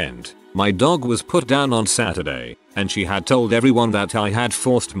weekend. My dog was put down on Saturday, and she had told everyone that I had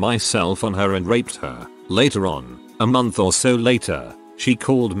forced myself on her and raped her. Later on, a month or so later, she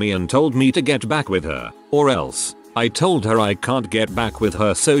called me and told me to get back with her, or else. I told her I can't get back with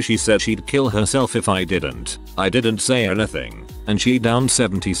her, so she said she'd kill herself if I didn't. I didn't say anything, and she downed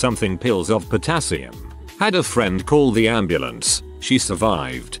 70 something pills of potassium. Had a friend call the ambulance. She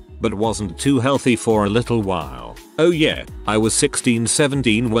survived, but wasn't too healthy for a little while. Oh yeah, I was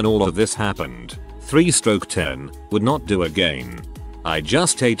 16-17 when all of this happened. 3/10, would not do again. I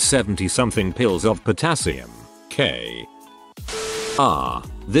just ate 70 something pills of potassium. K.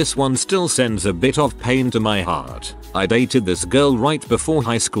 This one still sends a bit of pain to my heart. I dated this girl right before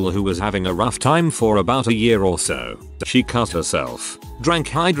high school who was having a rough time for about a year or so. She cut herself, drank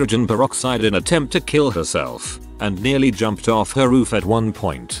hydrogen peroxide in attempt to kill herself, and nearly jumped off her roof at one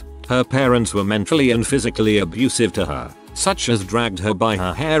point. Her parents were mentally and physically abusive to her, such as dragged her by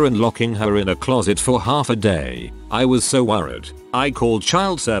her hair and locking her in a closet for half a day. I was so worried. I called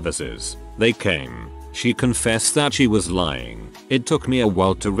child services. They came. She confessed that she was lying. It took me a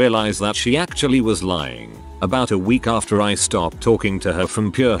while to realize that she actually was lying. About a week after I stopped talking to her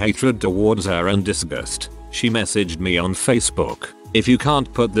from pure hatred towards her and disgust, she messaged me on Facebook. If you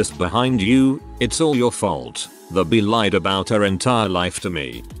can't put this behind you, it's all your fault. The B lied about her entire life to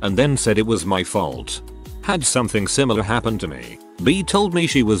me and then said it was my fault. Had something similar happen to me. B told me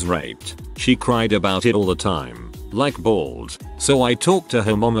she was raped. She cried about it all the time, like bawled. So I talked to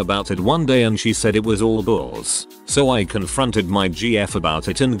her mom about it one day and she said it was all bulls. So I confronted my GF about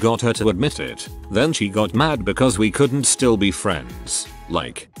it and got her to admit it. Then she got mad because we couldn't still be friends.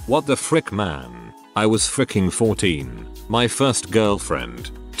 Like, what the frick, man? I was fricking 14. My first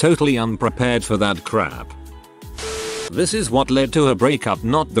girlfriend. Totally unprepared for that crap. This is what led to a breakup,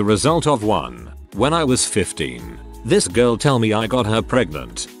 not the result of one. When I was 15, this girl tell me I got her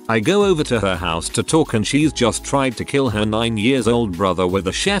pregnant. I go over to her house to talk and she's just tried to kill her 9-year-old brother with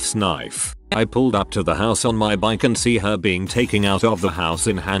a chef's knife. I pulled up to the house on my bike and see her being taken out of the house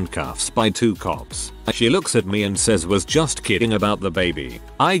in handcuffs by 2 cops. She looks at me and says was just kidding about the baby.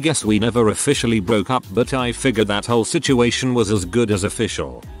 I guess we never officially broke up, but I figured that whole situation was as good as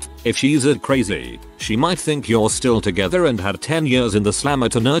official. If she's that crazy, she might think you're still together and had 10 years in the slammer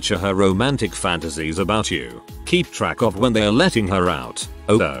to nurture her romantic fantasies about you. Keep track of when they're letting her out.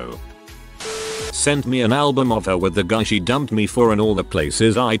 Oh. Sent me an album of her with the guy she dumped me for and all the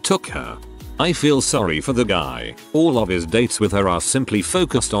places I took her. I feel sorry for the guy. All of his dates with her are simply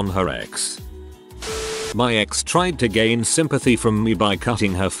focused on her ex. My ex tried to gain sympathy from me by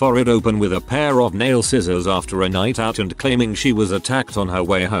cutting her forehead open with a pair of nail scissors after a night out and claiming she was attacked on her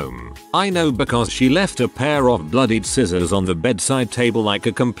way home. I know because she left a pair of bloodied scissors on the bedside table like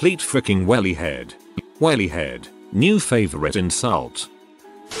a complete freaking welly head. Welly head. New favorite insult.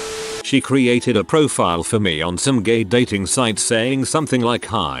 She created a profile for me on some gay dating site saying something like,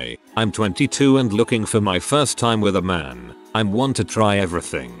 "Hi, I'm 22 and looking for my first time with a man. I'm one to try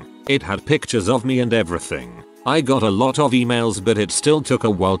everything." It had pictures of me and everything. I got a lot of emails, but it still took a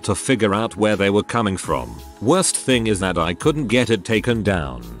while to figure out where they were coming from. Worst thing is that I couldn't get it taken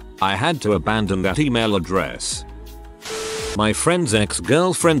down. I had to abandon that email address. My friend's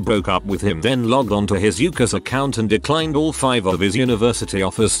ex-girlfriend broke up with him, then logged onto his UCAS account and declined all 5 of his university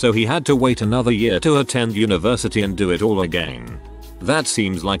offers, so he had to wait another year to attend university and do it all again. That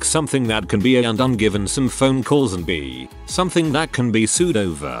seems like something that can be A, and ungiven some phone calls, and B, something that can be sued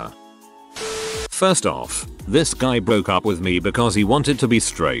over. First off, this guy broke up with me because he wanted to be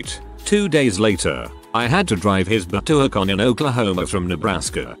straight. 2 days later, I had to drive his butt to a con in Oklahoma from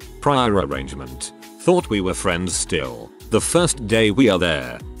Nebraska. Prior arrangement. Thought we were friends still. The first day we are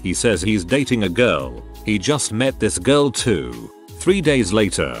there, he says he's dating a girl. He just met this girl too. 3 days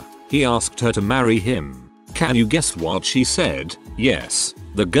later, he asked her to marry him. Can you guess what she said? Yes.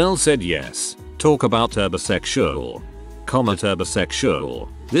 The girl said yes. Talk about turbosexual. Turbosexual.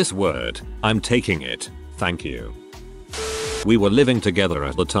 This word. I'm taking it. Thank you. We were living together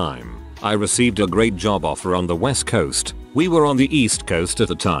at the time. I received a great job offer on the West Coast. We were on the East Coast at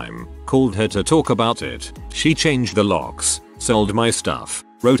the time. Called her to talk about it. She changed the locks, sold my stuff,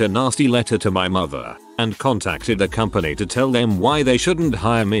 wrote a nasty letter to my mother, and contacted the company to tell them why they shouldn't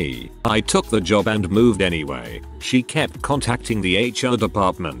hire me. I took the job and moved anyway. She kept contacting the HR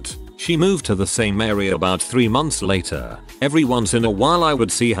department. She moved to the same area about 3 months later. Every once in a while I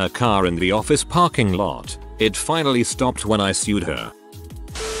would see her car in the office parking lot. It finally stopped when I sued her.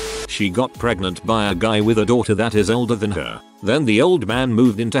 She got pregnant by a guy with a daughter that is older than her. Then the old man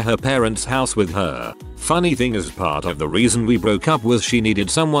moved into her parents' house with her. Funny thing is, part of the reason we broke up was she needed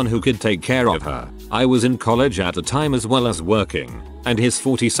someone who could take care of her. I was in college at the time as well as working, and his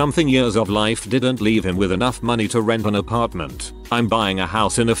 40-something years of life didn't leave him with enough money to rent an apartment. I'm buying a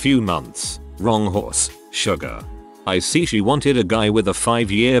house in a few months. Wrong horse, sugar. I see she wanted a guy with a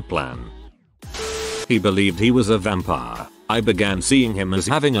 5-year plan. He believed he was a vampire. I began seeing him as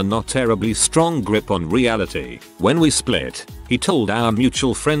having a not terribly strong grip on reality. When we split, he told our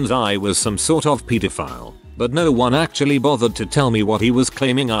mutual friends I was some sort of pedophile, but no one actually bothered to tell me what he was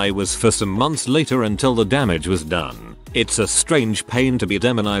claiming I was for some months later until the damage was done. It's a strange pain to be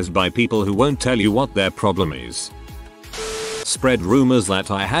demonized by people who won't tell you what their problem is. Spread rumors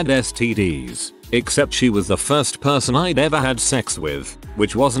that I had STDs, except she was the first person I'd ever had sex with,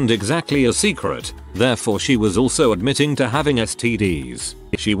 which wasn't exactly a secret. Therefore she was also admitting to having STDs.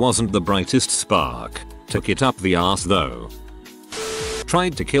 She wasn't the brightest spark. Took it up the arse though.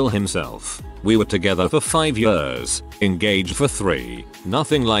 Tried to kill himself. We were together for 5 years, engaged for 3.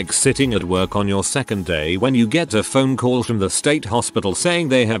 Nothing like sitting at work on your second day when you get a phone call from the state hospital saying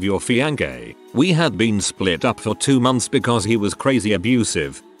they have your fiancé. We had been split up for 2 months because he was crazy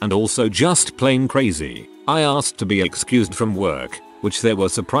abusive, and also just plain crazy. I asked to be excused from work, which they were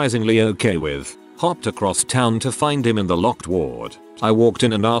surprisingly okay with. Hopped across town to find him in the locked ward. I walked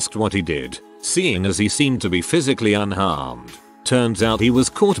in and asked what he did, seeing as he seemed to be physically unharmed. Turns out he was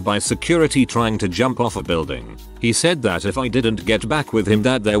caught by security trying to jump off a building. He said that if I didn't get back with him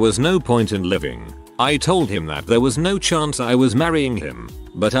that there was no point in living. I told him that there was no chance I was marrying him,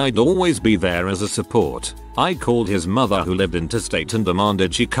 but I'd always be there as a support. I called his mother who lived interstate and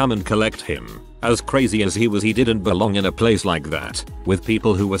demanded she come and collect him. As crazy as he was, he didn't belong in a place like that. With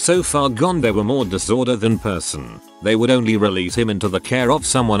people who were so far gone they were more disorder than person. They would only release him into the care of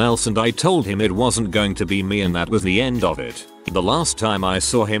someone else, and I told him it wasn't going to be me, and that was the end of it. The last time I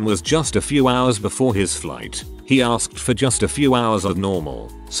saw him was just a few hours before his flight. He asked for just a few hours of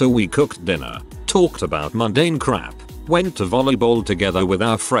normal, so we cooked dinner, talked about mundane crap, went to volleyball together with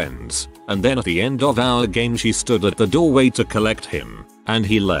our friends, and then at the end of our game she stood at the doorway to collect him, and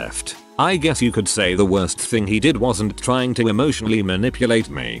he left. I guess you could say the worst thing he did wasn't trying to emotionally manipulate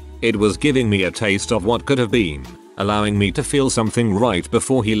me. It was giving me a taste of what could have been, allowing me to feel something right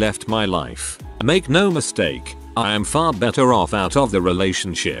before he left my life. Make no mistake, I am far better off out of the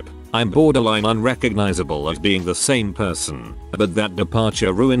relationship. I'm borderline unrecognizable as being the same person, but that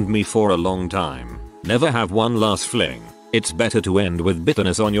departure ruined me for a long time. Never have one last fling. It's better to end with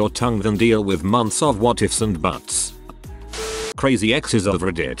bitterness on your tongue than deal with months of what ifs and buts. Crazy exes of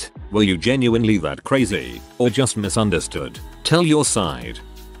Reddit. Were you genuinely that crazy, or just misunderstood? Tell your side.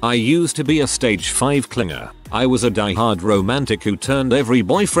 I used to be a stage 5 clinger. I was a die-hard romantic who turned every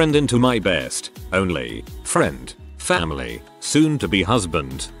boyfriend into my best, only, friend, family, soon to be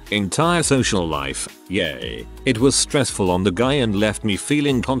husband, entire social life. Yay. It was stressful on the guy and left me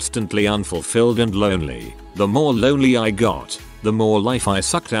feeling constantly unfulfilled and lonely. The more lonely I got, the more life I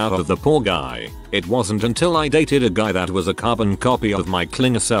sucked out of the poor guy. It wasn't until I dated a guy that was a carbon copy of my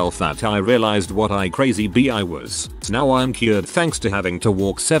clinger self that I realized what a crazy bee I was. Now I'm cured thanks to having to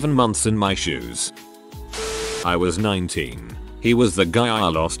walk 7 months in my shoes. I was 19. He was the guy I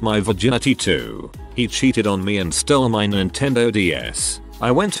lost my virginity to. He cheated on me and stole my Nintendo DS. I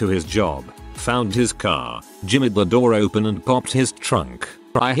went to his job, found his car, jimmied the door open and popped his trunk.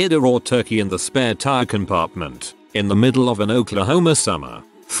 I hid a raw turkey in the spare tire compartment. In the middle of an Oklahoma summer.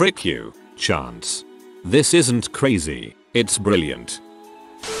 Frick you, Chance. This isn't crazy, it's brilliant.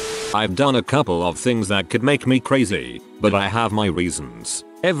 I've done a couple of things that could make me crazy, but I have my reasons.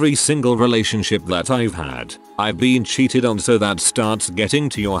 Every single relationship that I've had, I've been cheated on, so that starts getting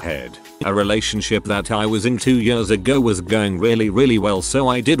to your head. A relationship that I was in 2 years ago was going really well, so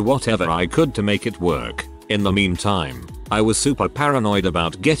I did whatever I could to make it work. In the meantime, I was super paranoid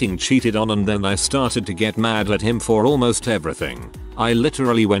about getting cheated on, and then I started to get mad at him for almost everything. I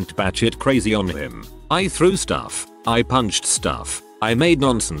literally went batshit crazy on him. I threw stuff, I punched stuff, I made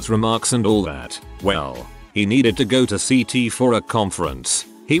nonsense remarks and all that. Well, he needed to go to CT for a conference.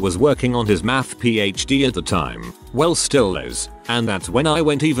 He was working on his math PhD at the time. Well, still is. And that's when I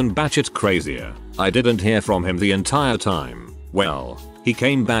went even batshit crazier. I didn't hear from him the entire time. Well, he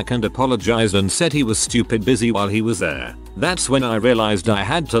came back and apologized and said he was stupid busy while he was there. That's when I realized I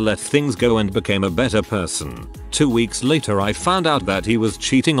had to let things go and became a better person. 2 weeks later I found out that he was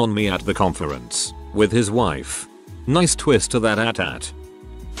cheating on me at the conference with his wife. Nice twist to that at.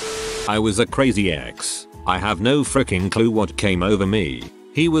 I was a crazy ex. I have no freaking clue what came over me.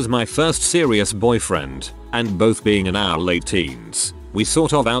 He was my first serious boyfriend, and both being in our late teens, we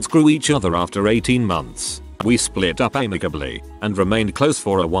sort of outgrew each other after 18 months. We split up amicably and remained close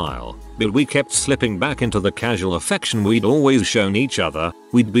for a while, but we kept slipping back into the casual affection we'd always shown each other.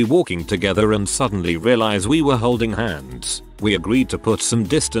 We'd be walking together and suddenly realize we were holding hands. We agreed to put some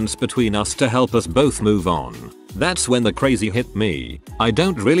distance between us to help us both move on. That's when the crazy hit me. I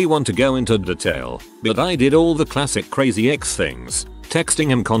don't really want to go into detail, but I did all the classic crazy ex things. Texting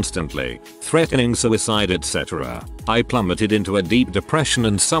him constantly, threatening suicide, etc. I plummeted into a deep depression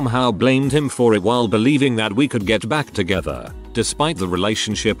and somehow blamed him for it while believing that we could get back together, despite the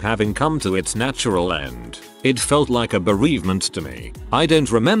relationship having come to its natural end. It felt like a bereavement to me. I don't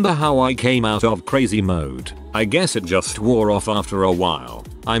remember how I came out of crazy mode. I guess it just wore off after a while.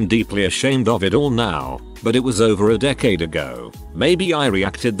 I'm deeply ashamed of it all now, but it was over a decade ago. Maybe I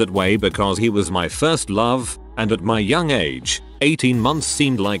reacted that way because he was my first love, and at my young age, 18 months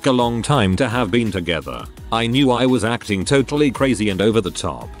seemed like a long time to have been together. I knew I was acting totally crazy and over the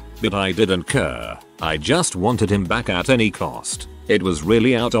top, but I didn't care. I just wanted him back at any cost. It was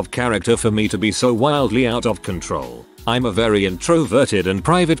really out of character for me to be so wildly out of control. I'm a very introverted and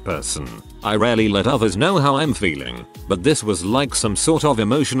private person. I rarely let others know how I'm feeling, but this was like some sort of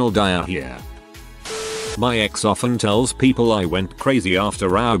emotional diarrhea. My ex often tells people I went crazy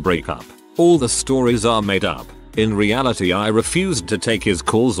after our breakup. All the stories are made up. In reality, I refused to take his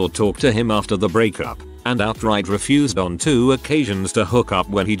calls or talk to him after the breakup, and outright refused on 2 occasions to hook up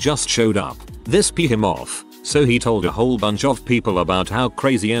when he just showed up. This pissed him off, so he told a whole bunch of people about how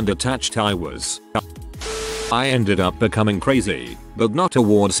crazy and attached I was. I ended up becoming crazy, but not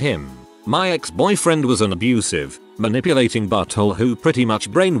towards him. My ex-boyfriend was an abusive, manipulating butthole who pretty much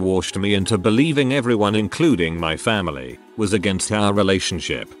brainwashed me into believing everyone, including my family, was against our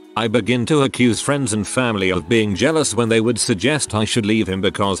relationship. I began to accuse friends and family of being jealous when they would suggest I should leave him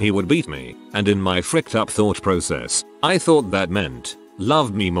because he would beat me, and in my fricked up thought process, I thought that meant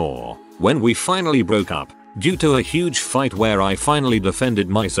loved me more. When we finally broke up, due to a huge fight where I finally defended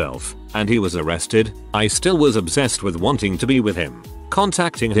myself, and he was arrested, I still was obsessed with wanting to be with him,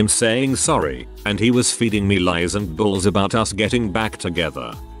 contacting him saying sorry, and he was feeding me lies and bulls about us getting back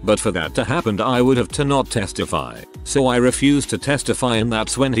together. But for that to happen I would have to not testify, so I refused to testify, and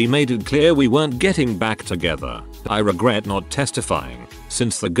that's when he made it clear we weren't getting back together. I regret not testifying,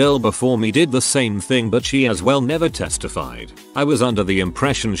 since the girl before me did the same thing, but she as well never testified. I was under the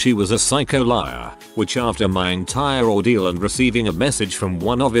impression she was a psycho liar, which after my entire ordeal and receiving a message from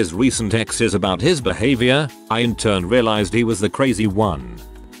one of his recent exes about his behavior, I in turn realized he was the crazy one.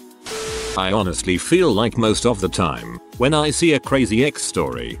 I honestly feel like most of the time, when I see a crazy ex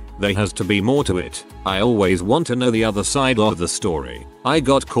story, there has to be more to it. I always want to know the other side of the story. I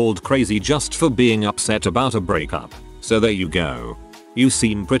got called crazy just for being upset about a breakup. So there you go. You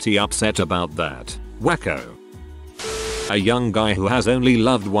seem pretty upset about that. Wacko. A young guy who has only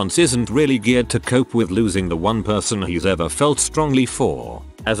loved once isn't really geared to cope with losing the one person he's ever felt strongly for.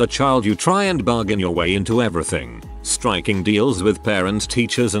 As a child you try and bargain your way into everything, striking deals with parents,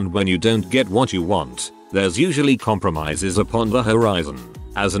 teachers, and when you don't get what you want, there's usually compromises upon the horizon.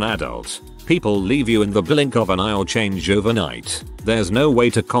 As an adult, people leave you in the blink of an eye or change overnight. There's no way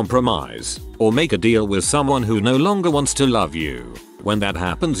to compromise or make a deal with someone who no longer wants to love you. When that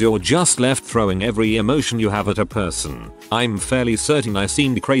happens, you're just left throwing every emotion you have at a person. I'm fairly certain I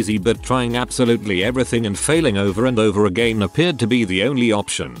seemed crazy, but trying absolutely everything and failing over and over again appeared to be the only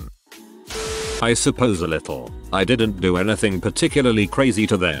option. I suppose a little. I didn't do anything particularly crazy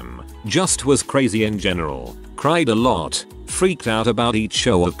to them, just was crazy in general. Cried a lot, freaked out about each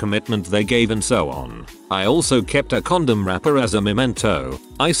show of commitment they gave, and so on. I also kept a condom wrapper as a memento.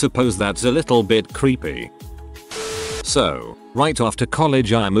 I suppose that's a little bit creepy. So, right after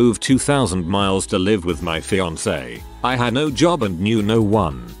college I moved 2,000 miles to live with my fiance. I had no job and knew no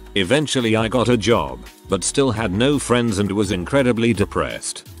one. Eventually I got a job, but still had no friends and was incredibly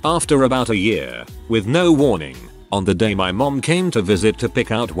depressed. After about a year, with no warning, on the day my mom came to visit to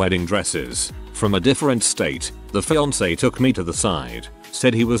pick out wedding dresses from a different state, the fiance took me to the side,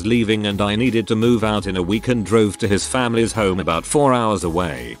 said he was leaving and I needed to move out in a week and drove to his family's home about 4 hours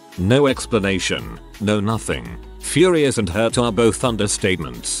away. No explanation, no nothing. Furious and hurt are both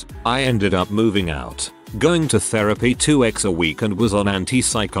understatements. I ended up moving out, going to therapy 2x a week and was on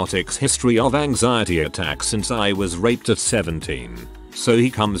antipsychotics, history of anxiety attacks since I was raped at 17. So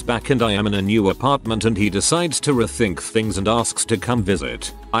he comes back and I am in a new apartment and he decides to rethink things and asks to come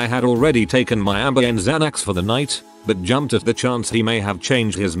visit. I had already taken my Ambien and Xanax for the night, but jumped at the chance he may have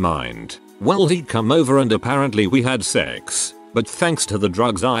changed his mind. Well, he'd come over and apparently we had sex, but thanks to the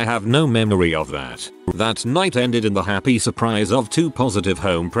drugs I have no memory of that. That night ended in the happy surprise of 2 positive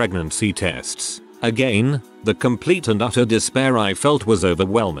home pregnancy tests. Again, the complete and utter despair I felt was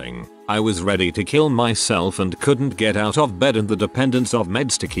overwhelming. I was ready to kill myself and couldn't get out of bed and the dependence of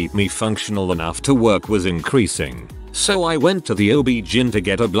meds to keep me functional enough to work was increasing. So I went to the OB-GYN to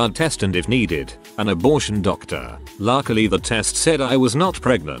get a blood test and if needed, an abortion doctor. Luckily the test said I was not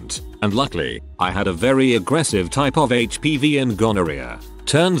pregnant, and luckily, I had a very aggressive type of HPV and gonorrhea.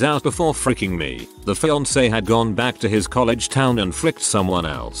 Turns out before fricking me, the fiance had gone back to his college town and fricked someone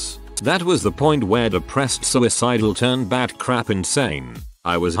else. That was the point where depressed suicidal turned bat crap insane.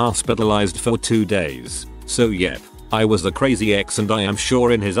 I was hospitalized for 2 days. So yep, I was the crazy ex and I am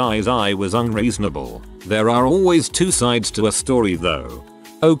sure in his eyes I was unreasonable. There are always 2 sides to a story though.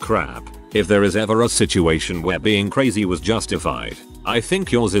 Oh crap, if there is ever a situation where being crazy was justified, I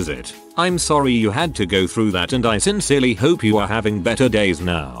think yours is it. I'm sorry you had to go through that and I sincerely hope you are having better days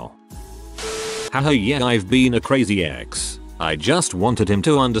now. Haha, yeah, I've been a crazy ex. I just wanted him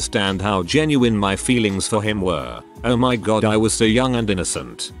to understand how genuine my feelings for him were. Oh my god, I was so young and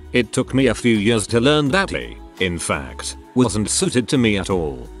innocent. It took me a few years to learn that he, in fact, wasn't suited to me at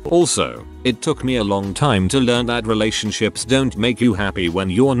all. Also, it took me a long time to learn that relationships don't make you happy when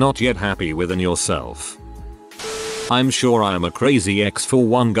you're not yet happy within yourself. I'm sure I am a crazy ex for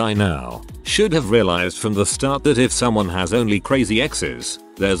one guy now. Should have realized from the start that if someone has only crazy exes,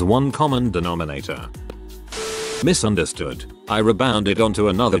 there's one common denominator. Misunderstood. I rebounded onto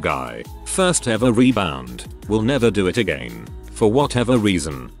another guy. First ever rebound. Will never do it again. For whatever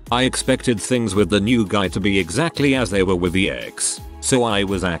reason, I expected things with the new guy to be exactly as they were with the ex. So I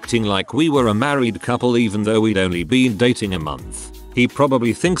was acting like we were a married couple even though we'd only been dating a month. He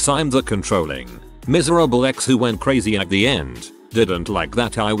probably thinks I'm the controlling, miserable ex who went crazy at the end. Didn't like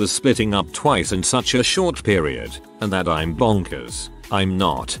that I was splitting up twice in such a short period, and that I'm bonkers. I'm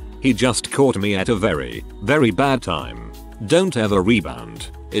not. He just caught me at a very, very bad time. Don't ever rebound.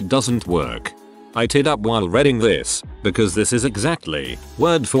 It doesn't work. I teared up while reading this, because this is exactly,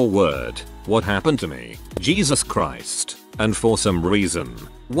 word for word, what happened to me. Jesus Christ. And for some reason,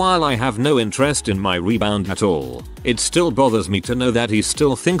 while I have no interest in my rebound at all, it still bothers me to know that he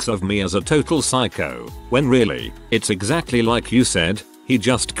still thinks of me as a total psycho, when really, it's exactly like you said, he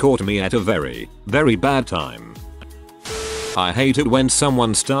just caught me at a very, very bad time. I hate it when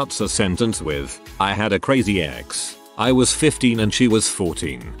someone starts a sentence with, I had a crazy ex. I was 15 and she was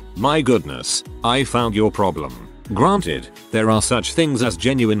 14. My goodness, I found your problem. Granted, there are such things as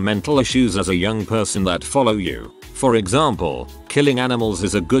genuine mental issues as a young person that follow you. For example, killing animals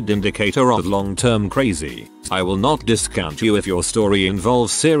is a good indicator of long-term crazy. I will not discount you if your story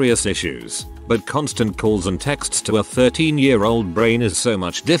involves serious issues, but constant calls and texts to a 13-year-old brain is so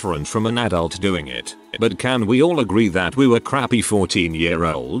much different from an adult doing it. But can we all agree that we were crappy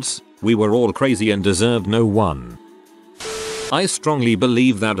 14-year-olds? We were all crazy and deserved no one. I strongly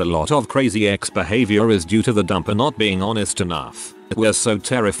believe that a lot of crazy ex behavior is due to the dumper not being honest enough. We're so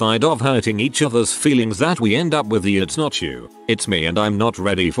terrified of hurting each other's feelings that we end up with the it's not you, it's me and I'm not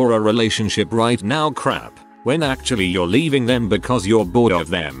ready for a relationship right now crap, when actually you're leaving them because you're bored of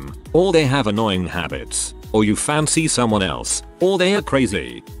them, or they have annoying habits, or you fancy someone else, or they are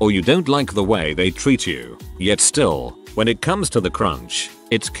crazy, or you don't like the way they treat you. Yet still, when it comes to the crunch,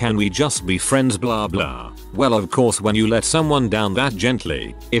 it's can we just be friends blah blah. Well, of course when you let someone down that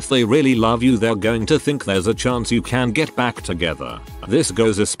gently, if they really love you they're going to think there's a chance you can get back together. This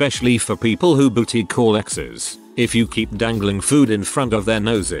goes especially for people who booty call exes. If you keep dangling food in front of their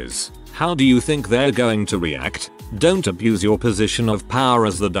noses, how do you think they're going to react? Don't abuse your position of power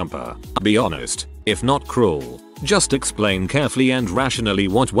as the dumper. Be honest, if not cruel. Just explain carefully and rationally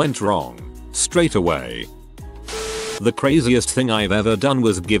what went wrong. Straight away. The craziest thing I've ever done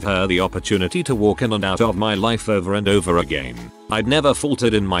was give her the opportunity to walk in and out of my life over and over again. I'd never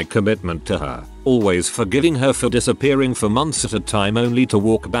faltered in my commitment to her, always forgiving her for disappearing for months at a time only to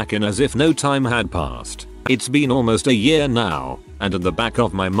walk back in as if no time had passed. It's been almost a year now, and in the back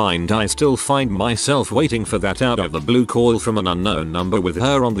of my mind I still find myself waiting for that out of the blue call from an unknown number with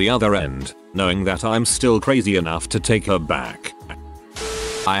her on the other end, knowing that I'm still crazy enough to take her back.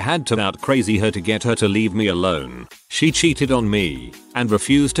 I had to out crazy her to get her to leave me alone. She cheated on me and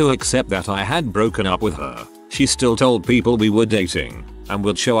refused to accept that I had broken up with her. She still told people we were dating and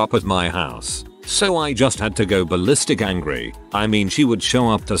would show up at my house. So I just had to go ballistic angry. I mean, she would show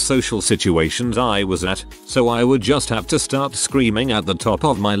up to social situations I was at, so I would just have to start screaming at the top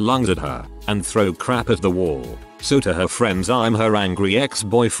of my lungs at her and throw crap at the wall. So to her friends I'm her angry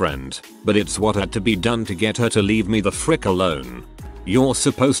ex-boyfriend, but it's what had to be done to get her to leave me the frick alone. You're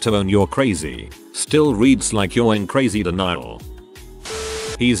supposed to own you're crazy. Still reads like you're in crazy denial.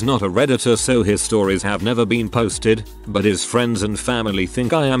 He's not a redditor, so his stories have never been posted, but his friends and family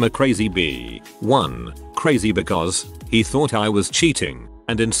think I am a crazy bee. 1. Crazy because he thought I was cheating,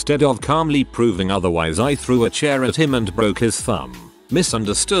 and instead of calmly proving otherwise I threw a chair at him and broke his thumb.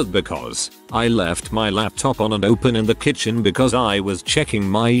 Misunderstood because I left my laptop on and open in the kitchen because I was checking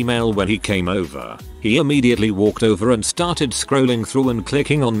my email when he came over. He immediately walked over and started scrolling through and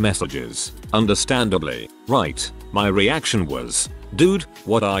clicking on messages. Understandably, right, my reaction was, "Dude,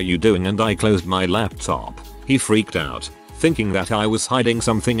 what are you doing?" and I closed my laptop. He freaked out, thinking that I was hiding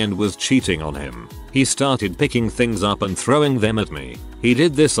something and was cheating on him. He started picking things up and throwing them at me. He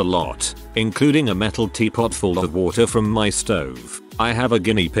did this a lot, including a metal teapot full of water from my stove. I have a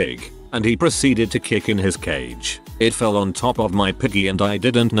guinea pig, and he proceeded to kick in his cage. It fell on top of my piggy and I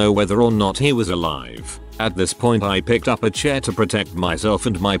didn't know whether or not he was alive. At this point I picked up a chair to protect myself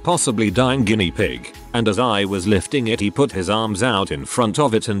and my possibly dying guinea pig, and as I was lifting it he put his arms out in front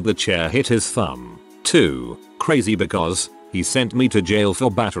of it and the chair hit his thumb. 2. Crazy because he sent me to jail for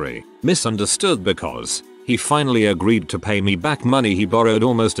battery. Misunderstood because he finally agreed to pay me back money he borrowed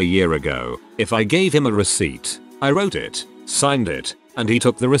almost a year ago. If I gave him a receipt, I wrote it, signed it, and he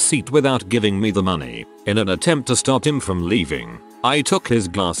took the receipt without giving me the money. In an attempt to stop him from leaving, I took his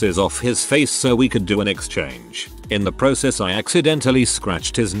glasses off his face so we could do an exchange. In the process I accidentally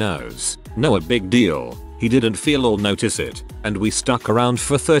scratched his nose. No a big deal. He didn't feel or notice it, and we stuck around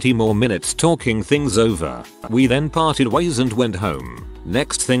for 30 more minutes talking things over. We then parted ways and went home.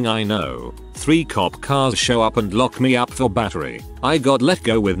 Next thing I know, 3 cop cars show up and lock me up for battery. I got let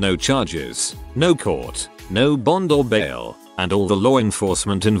go with no charges, no court, no bond or bail, and all the law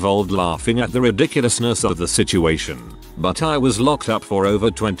enforcement involved laughing at the ridiculousness of the situation. But I was locked up for over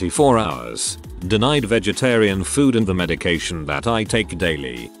 24 hours, denied vegetarian food and the medication that I take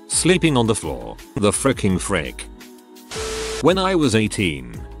daily, sleeping on the floor. The fricking frick. When I was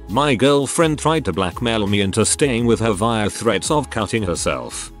 18, my girlfriend tried to blackmail me into staying with her via threats of cutting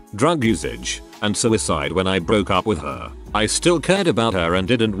herself, drug usage, and suicide. When I broke up with her, I still cared about her and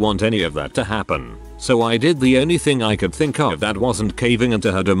didn't want any of that to happen. So I did the only thing I could think of that wasn't caving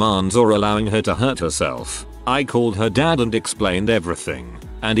into her demands or allowing her to hurt herself. I called her dad and explained everything,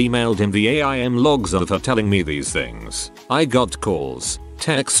 and emailed him the AIM logs of her telling me these things. I got calls,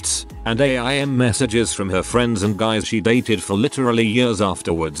 texts, and AIM messages from her friends and guys she dated for literally years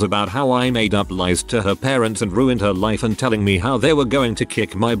afterwards about how I made up lies to her parents and ruined her life and telling me how they were going to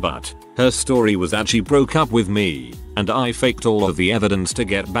kick my butt. Her story was that she broke up with me, and I faked all of the evidence to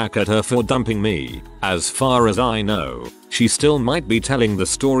get back at her for dumping me. As far as I know, she still might be telling the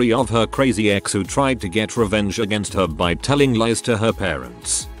story of her crazy ex who tried to get revenge against her by telling lies to her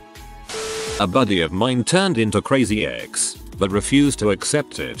parents. A buddy of mine turned into crazy ex, but refused to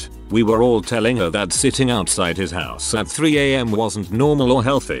accept it. We were all telling her that sitting outside his house at 3 AM wasn't normal or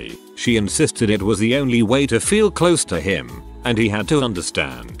healthy. She insisted it was the only way to feel close to him, and he had to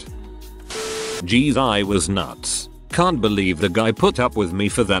understand. Geez, I was nuts. Can't believe the guy put up with me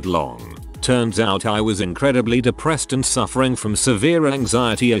for that long. Turns out I was incredibly depressed and suffering from severe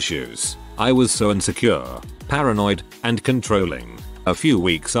anxiety issues. I was so insecure, paranoid, and controlling. A few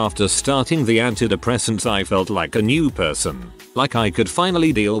weeks after starting the antidepressants I felt like a new person. Like I could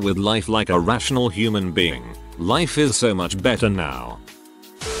finally deal with life like a rational human being. Life is so much better now.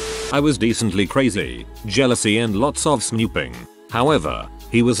 I was decently crazy, jealousy and lots of snooping. However,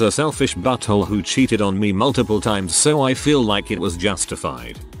 he was a selfish butthole who cheated on me multiple times, so I feel like it was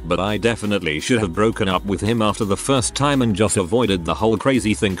justified. But I definitely should have broken up with him after the first time and just avoided the whole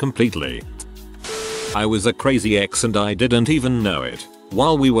crazy thing completely. I was a crazy ex and I didn't even know it.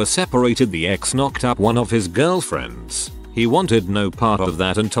 While we were separated, the ex knocked up one of his girlfriends. He wanted no part of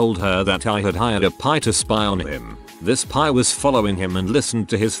that and told her that I had hired a spy to spy on him. This pie was following him and listened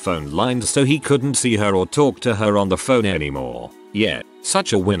to his phone lines so he couldn't see her or talk to her on the phone anymore. Yeah,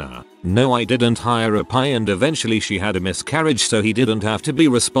 such a winner. No, I didn't hire a pie and eventually she had a miscarriage so he didn't have to be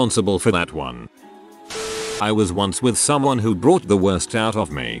responsible for that one. I was once with someone who brought the worst out of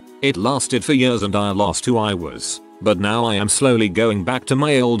me. It lasted for years and I lost who I was. But now I am slowly going back to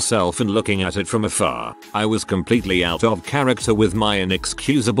my old self and looking at it from afar. I was completely out of character with my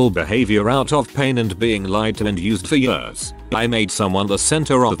inexcusable behavior, out of pain and being lied to and used for years. I made someone the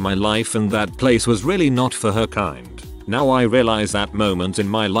center of my life and that place was really not for her kind. Now I realize that moment in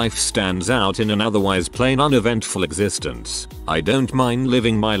my life stands out in an otherwise plain uneventful existence. I don't mind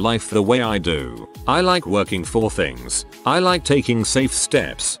living my life the way I do. I like working for things. I like taking safe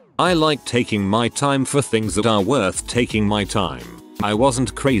steps. I like taking my time for things that are worth taking my time. I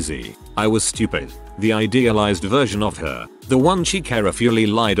wasn't crazy. I was stupid. The idealized version of her, the one she carefully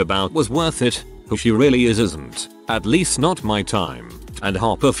lied about, was worth it. Who she really is isn't. At least not my time. And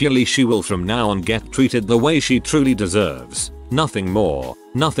hopefully she will from now on get treated the way she truly deserves. Nothing more,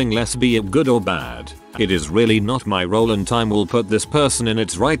 nothing less, be it good or bad. It is really not my role and time will put this person in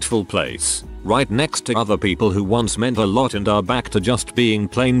its rightful place. Right next to other people who once meant a lot and are back to just being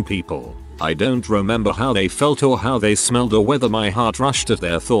plain people. I don't remember how they felt or how they smelled or whether my heart rushed at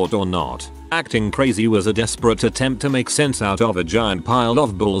their thought or not. Acting crazy was a desperate attempt to make sense out of a giant pile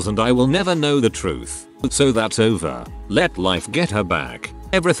of bulls and I will never know the truth. So that's over. Let life get her back.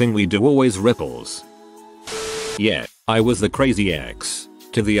 Everything we do always ripples. Yeah, I was the crazy ex.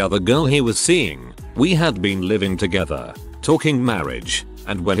 To the other girl he was seeing, we had been living together, talking marriage,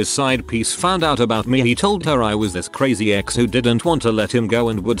 and when his side piece found out about me he told her I was this crazy ex who didn't want to let him go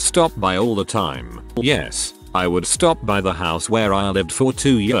and would stop by all the time. Yes, I would stop by the house where I lived for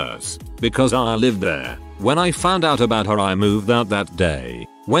 2 years, because I lived there. When I found out about her I moved out that day.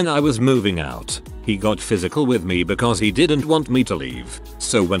 When I was moving out, he got physical with me because he didn't want me to leave.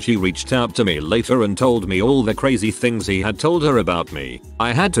 So when she reached out to me later and told me all the crazy things he had told her about me,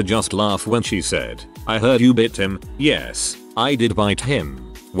 I had to just laugh when she said, "I heard you bit him." Yes, I did bite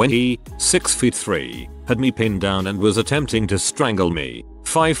him. When he, 6'3", had me pinned down and was attempting to strangle me,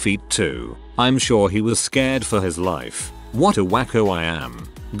 5'2". I'm sure he was scared for his life. What a wacko I am.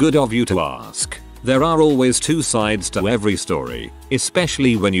 Good of you to ask. There are always two sides to every story,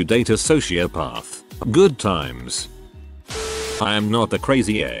 especially when you date a sociopath. Good times. I am not the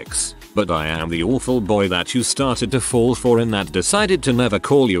crazy ex, but I am the awful boy that you started to fall for and that decided to never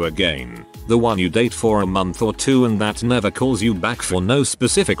call you again. The one you date for a month or two and that never calls you back for no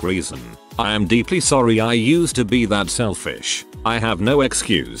specific reason. I am deeply sorry I used to be that selfish. I have no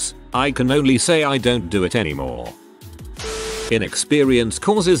excuse. I can only say I don't do it anymore. Inexperience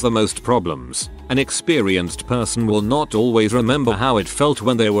causes the most problems. An experienced person will not always remember how it felt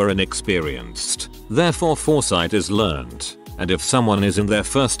when they were inexperienced. Therefore foresight is learned. And if someone is in their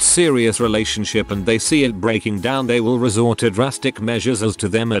first serious relationship and they see it breaking down they will resort to drastic measures as to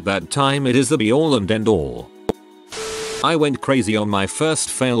them at that time it is the be all and end all. I went crazy on my first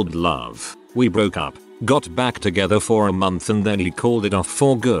failed love. We broke up, got back together for a month and then he called it off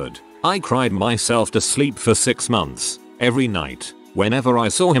for good. I cried myself to sleep for 6 months. Every night, whenever I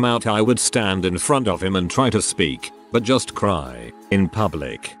saw him out I would stand in front of him and try to speak, but just cry, in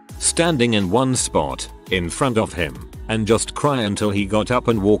public, standing in one spot, in front of him, and just cry until he got up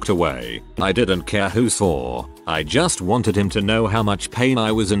and walked away. I didn't care who saw, I just wanted him to know how much pain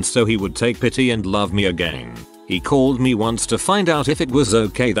I was in so he would take pity and love me again. He called me once to find out if it was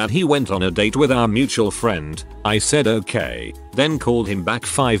okay that he went on a date with our mutual friend. I said okay, then called him back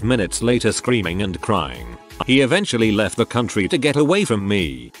 5 minutes later screaming and crying. He eventually left the country to get away from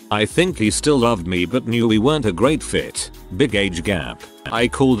me. I think he still loved me but knew we weren't a great fit. Big age gap. I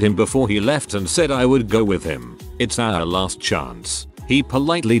called him before he left and said I would go with him. It's our last chance. He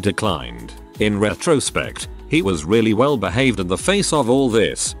politely declined. In retrospect, he was really well behaved in the face of all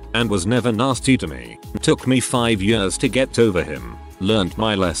this, and was never nasty to me. Took me 5 years to get over him. Learned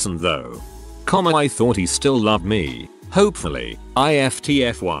my lesson though. I thought he still loved me. Hopefully.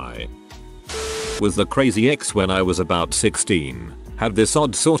 IFTFY. Was the crazy ex when I was about 16. Had this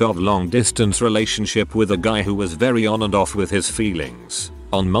odd sort of long distance relationship with a guy who was very on and off with his feelings.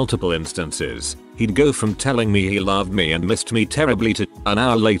 On multiple instances, he'd go from telling me he loved me and missed me terribly to, an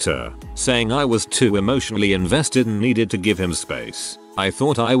hour later, saying I was too emotionally invested and needed to give him space. I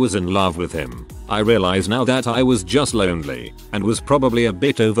thought I was in love with him. I realize now that I was just lonely, and was probably a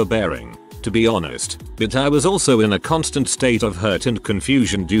bit overbearing, to be honest, but I was also in a constant state of hurt and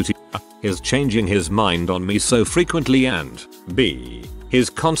confusion due to his changing his mind on me so frequently and b. his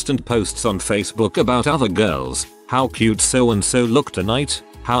constant posts on Facebook about other girls, how cute so and so looked tonight,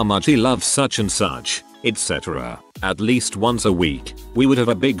 how much he loves such and such, etc. At least once a week, we would have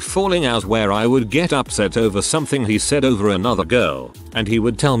a big falling out where I would get upset over something he said over another girl, and he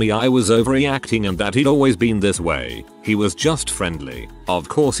would tell me I was overreacting and that he'd always been this way. He was just friendly. Of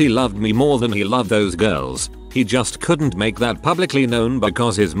course he loved me more than he loved those girls. He just couldn't make that publicly known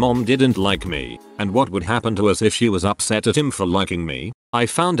because his mom didn't like me. And what would happen to us if she was upset at him for liking me? I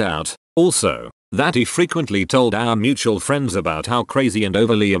found out, also, that he frequently told our mutual friends about how crazy and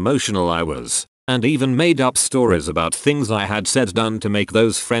overly emotional I was, and even made up stories about things I had said done to make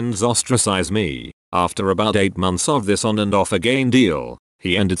those friends ostracize me. After about 8 months of this on and off again deal,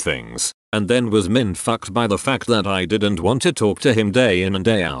 he ended things, and then was fucked by the fact that I didn't want to talk to him day in and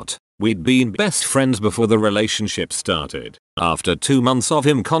day out. We'd been best friends before the relationship started. After 2 months of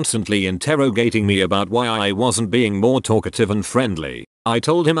him constantly interrogating me about why I wasn't being more talkative and friendly, I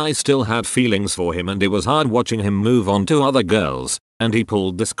told him I still had feelings for him and it was hard watching him move on to other girls, and he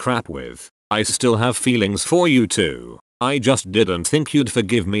pulled this crap with, "I still have feelings for you too. I just didn't think you'd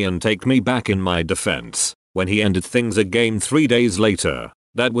forgive me and take me back." In my defense, when he ended things again 3 days later,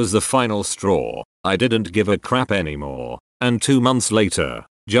 that was the final straw. I didn't give a crap anymore, and 2 months later,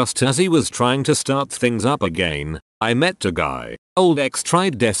 just as he was trying to start things up again, I met a guy. Old ex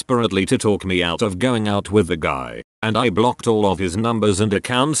tried desperately to talk me out of going out with the guy, and I blocked all of his numbers and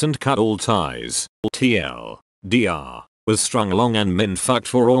accounts and cut all ties. TLDR. Was strung along and fucked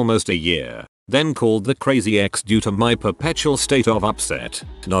for almost a year. Then called the crazy ex due to my perpetual state of upset.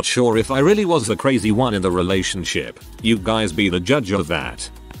 Not sure if I really was the crazy one in the relationship. You guys be the judge of that.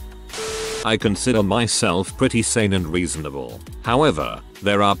 I consider myself pretty sane and reasonable. However,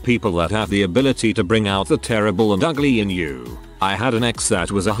 there are people that have the ability to bring out the terrible and ugly in you. I had an ex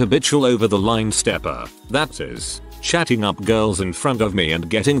that was a habitual over-the-line stepper. That is, chatting up girls in front of me and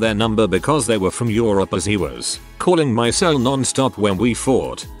getting their number because they were from Europe as he was, calling my cell non-stop when we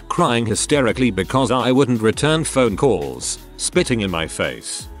fought, crying hysterically because I wouldn't return phone calls, spitting in my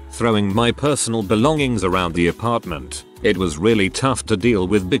face, throwing my personal belongings around the apartment. It was really tough to deal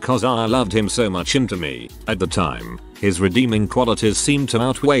with because I loved him so much and to me, at the time, his redeeming qualities seemed to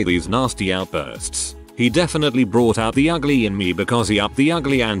outweigh these nasty outbursts. He definitely brought out the ugly in me because he upped the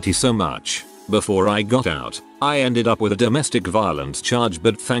ugly ante so much. Before I got out, I ended up with a domestic violence charge,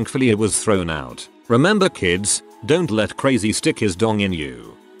 but thankfully it was thrown out. Remember kids, don't let crazy stick his dong in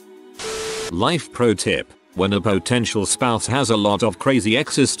you. Life pro tip: when a potential spouse has a lot of crazy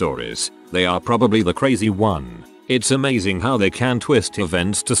exes stories, they are probably the crazy one. It's amazing how they can twist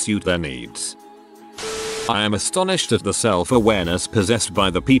events to suit their needs. I am astonished at the self-awareness possessed by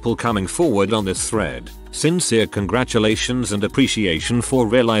the people coming forward on this thread. Sincere congratulations and appreciation for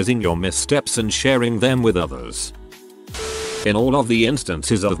realizing your missteps and sharing them with others. In all of the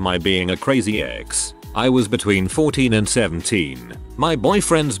instances of my being a crazy ex, I was between 14 and 17. My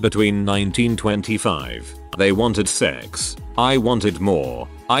boyfriends between 19 and 25. They wanted sex. I wanted more.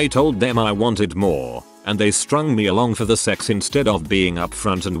 I told them I wanted more, and they strung me along for the sex instead of being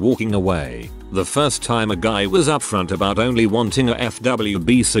upfront and walking away. The first time a guy was upfront about only wanting a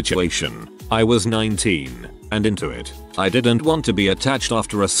FWB situation, I was 19 and into it. I didn't want to be attached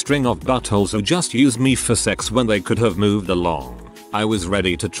after a string of buttholes who just used me for sex when they could have moved along. I was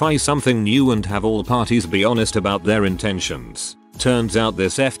ready to try something new and have all parties be honest about their intentions. Turns out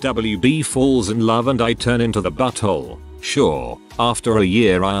this FWB falls in love and I turn into the butthole. Sure, after a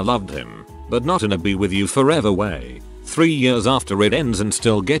year I loved him, but not in a be with you forever way. 3 years after it ends and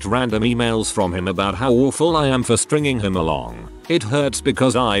still get random emails from him about how awful I am for stringing him along. It hurts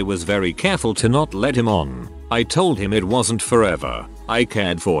because I was very careful to not let him on. I told him it wasn't forever. I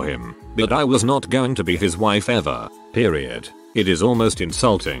cared for him, but I was not going to be his wife ever. Period. It is almost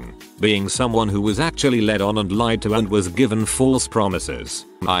insulting, being someone who was actually led on and lied to and was given false promises.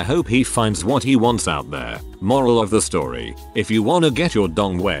 I hope he finds what he wants out there. Moral of the story: if you wanna get your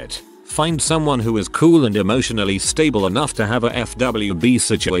dong wet, find someone who is cool and emotionally stable enough to have a FWB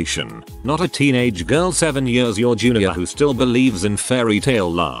situation, not a teenage girl 7 years your junior who still believes in fairy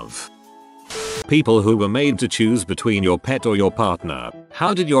tale love. People who were made to choose between your pet or your partner.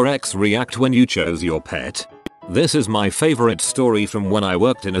 How did your ex react when you chose your pet? This is my favorite story from when I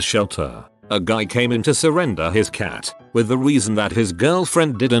worked in a shelter. A guy came in to surrender his cat, with the reason that his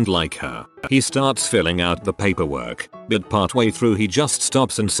girlfriend didn't like her. He starts filling out the paperwork, but partway through he just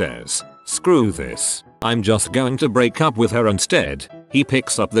stops and says, "Screw this, I'm just going to break up with her instead." He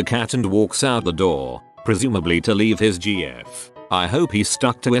picks up the cat and walks out the door, presumably to leave his GF. I hope he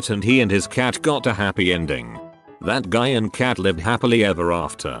stuck to it and he and his cat got a happy ending. That guy and cat lived happily ever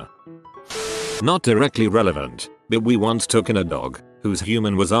after. Not directly relevant, but we once took in a dog, whose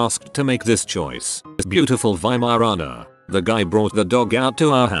human was asked to make this choice. Beautiful Weimaraner. The guy brought the dog out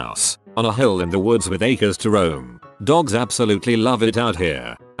to our house, on a hill in the woods with acres to roam. Dogs absolutely love it out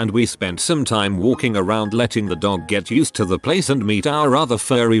here, and we spent some time walking around letting the dog get used to the place and meet our other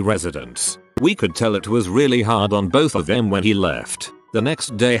furry residents. We could tell it was really hard on both of them when he left. The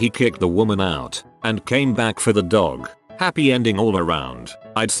next day he kicked the woman out and came back for the dog. Happy ending all around,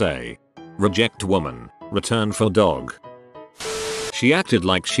 I'd say. Reject woman, return for dog. She acted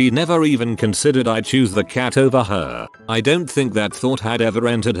like she never even considered I'd choose the cat over her. I don't think that thought had ever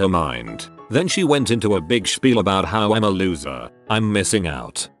entered her mind. Then she went into a big spiel about how I'm a loser, I'm missing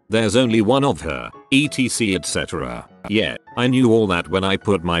out, there's only one of her, etc etc. Yeah, I knew all that when I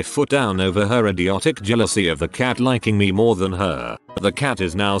put my foot down over her idiotic jealousy of the cat liking me more than her. The cat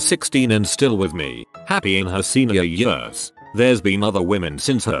is now 16 and still with me, happy in her senior years. There's been other women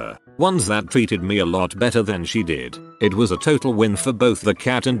since her, ones that treated me a lot better than she did. It was a total win for both the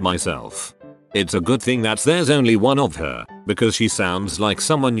cat and myself. It's a good thing that there's only one of her, because she sounds like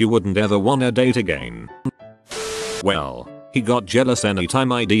someone you wouldn't ever wanna date again. Well, he got jealous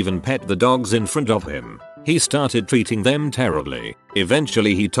anytime I'd even pet the dogs in front of him. He started treating them terribly.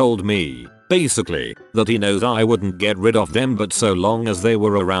 Eventually he told me, basically, that he knows I wouldn't get rid of them, but so long as they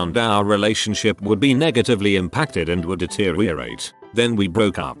were around our relationship would be negatively impacted and would deteriorate. Then we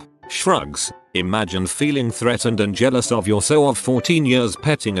broke up. Shrugs. Imagine feeling threatened and jealous of your so of 14 years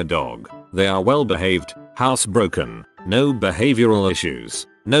petting a dog. They are well behaved, housebroken, no behavioral issues,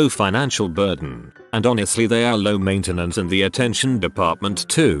 no financial burden, and honestly they are low maintenance in the attention department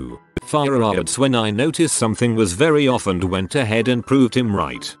too. Firearms when I noticed something was very off and went ahead and proved him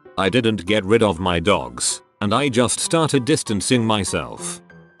right. I didn't get rid of my dogs, and I just started distancing myself.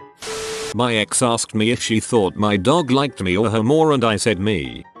 My ex asked me if she thought my dog liked me or her more, and I said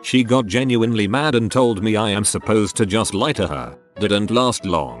me. She got genuinely mad and told me I am supposed to just lie to her. Didn't last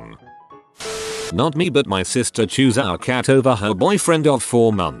long. Not me but my sister chose our cat over her boyfriend of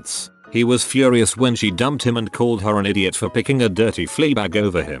 4 months. He was furious when she dumped him and called her an idiot for picking a dirty flea bag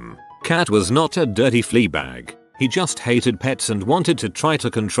over him. Cat was not a dirty flea bag. He just hated pets and wanted to try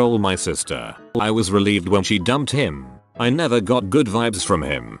to control my sister. I was relieved when she dumped him. I never got good vibes from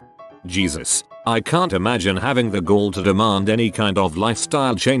him. Jesus, I can't imagine having the gall to demand any kind of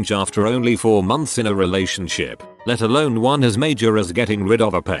lifestyle change after only 4 months in a relationship, let alone one as major as getting rid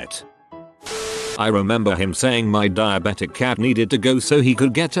of a pet. I remember him saying my diabetic cat needed to go so he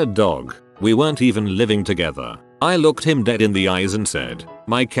could get a dog. We weren't even living together. I looked him dead in the eyes and said,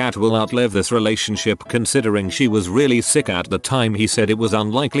 my cat will outlive this relationship, considering she was really sick at the time. He said it was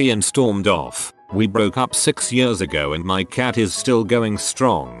unlikely and stormed off. We broke up 6 years ago and my cat is still going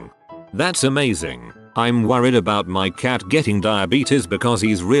strong. That's amazing. I'm worried about my cat getting diabetes because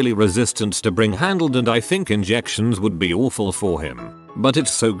he's really resistant to being handled, and I think injections would be awful for him. But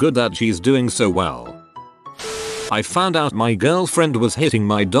it's so good that she's doing so well. I found out my girlfriend was hitting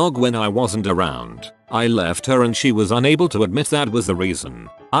my dog when I wasn't around. I left her and she was unable to admit that was the reason.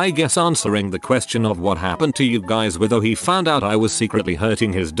 I guess answering the question of what happened to you guys with he found out I was secretly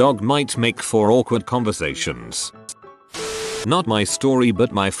hurting his dog might make for awkward conversations. Not my story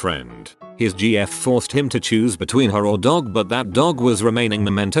but my friend. His GF forced him to choose between her or dog, but that dog was remaining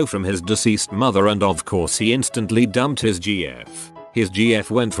memento from his deceased mother, and of course he instantly dumped his GF. His GF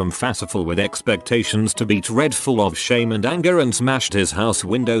went from fanciful with expectations to beat red full of shame and anger and smashed his house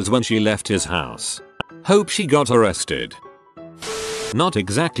windows when she left his house. Hope she got arrested. Not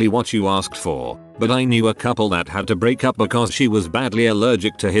exactly what you asked for, but I knew a couple that had to break up because she was badly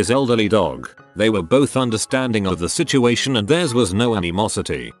allergic to his elderly dog. They were both understanding of the situation and theirs was no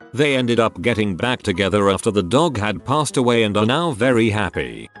animosity. They ended up getting back together after the dog had passed away and are now very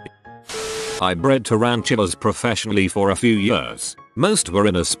happy. I bred tarantulas professionally for a few years. Most were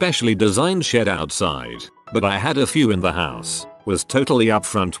in a specially designed shed outside, but I had a few in the house. Was totally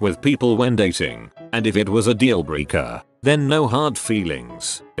upfront with people when dating, and if it was a deal breaker, then no hard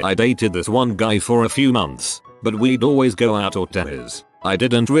feelings. I dated this one guy for a few months, but we'd always go out or to his. I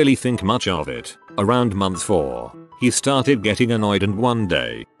didn't really think much of it. Around month 4, he started getting annoyed and one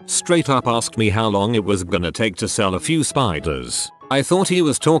day, straight up asked me how long it was gonna take to sell a few spiders. I thought he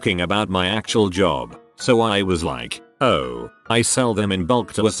was talking about my actual job, so I was like, oh, I sell them in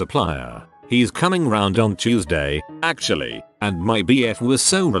bulk to a supplier. He's coming round on Tuesday, actually, and my BF was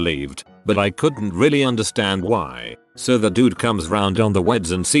so relieved, but I couldn't really understand why. So the dude comes round on the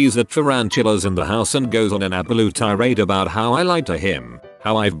weds and sees the tarantulas in the house and goes on an absolute tirade about how I lied to him,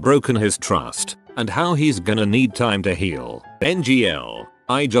 how I've broken his trust, and how he's gonna need time to heal. NGL.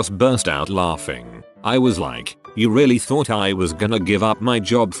 I just burst out laughing. I was like, you really thought I was gonna give up my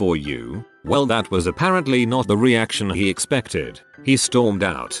job for you? Well, that was apparently not the reaction he expected. He stormed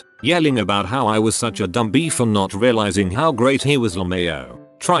out, yelling about how I was such a dumb bee for not realizing how great he was LMAO.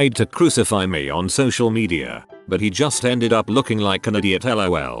 Tried to crucify me on social media, but he just ended up looking like an idiot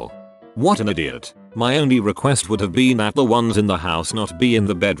lol. What an idiot. My only request would have been that the ones in the house not be in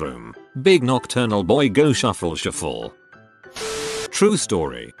the bedroom. Big nocturnal boy go shuffle shuffle. True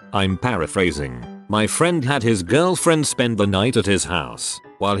story. I'm paraphrasing. My friend had his girlfriend spend the night at his house.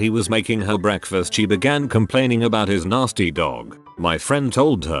 While he was making her breakfast, she began complaining about his nasty dog. My friend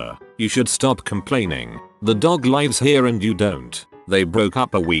told her, "You should stop complaining. The dog lives here and you don't." They broke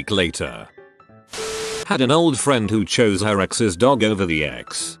up a week later. Had an old friend who chose her ex's dog over the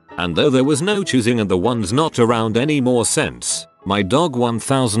ex. And though there was no choosing and the one's not around anymore since, my dog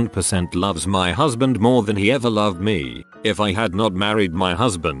 1000% loves my husband more than he ever loved me. If I had not married my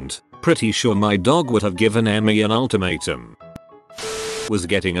husband, pretty sure my dog would have given Emmy an ultimatum. Was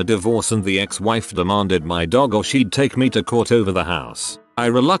getting a divorce and the ex-wife demanded my dog or she'd take me to court over the house. I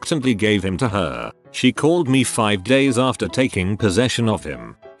reluctantly gave him to her. She called me 5 days after taking possession of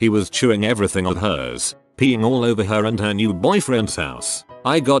him. He was chewing everything of hers, peeing all over her and her new boyfriend's house.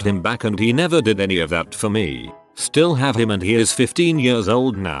 I got him back and he never did any of that for me. Still have him and he is 15 years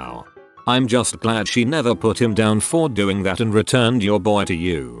old now. I'm just glad she never put him down for doing that and returned your boy to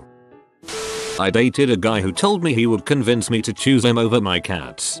you. I dated a guy who told me he would convince me to choose him over my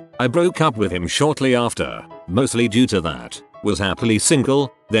cats. I broke up with him shortly after, mostly due to that. Was happily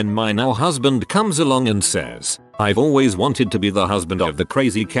single, then my now husband comes along and says, "I've always wanted to be the husband of the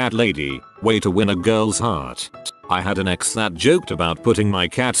crazy cat lady." Way to win a girl's heart. I had an ex that joked about putting my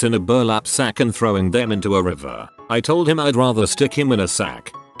cats in a burlap sack and throwing them into a river. I told him I'd rather stick him in a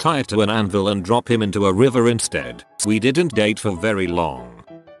sack, tie it to an anvil and drop him into a river instead. We didn't date for very long.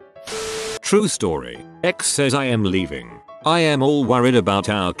 True story. Ex says I am leaving. I am all worried about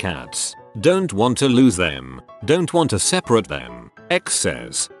our cats. Don't want to lose them. Don't want to separate them. Ex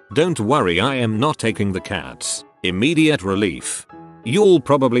says, "Don't worry, I am not taking the cats." Immediate relief. You'll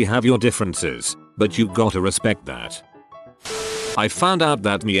probably have your differences, but you gotta respect that. I found out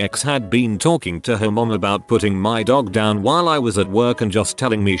that my ex had been talking to her mom about putting my dog down while I was at work and just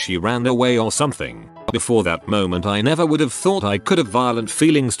telling me she ran away or something. Before that moment I never would have thought I could have violent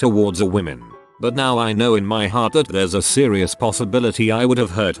feelings towards a woman. But now I know in my heart that there's a serious possibility I would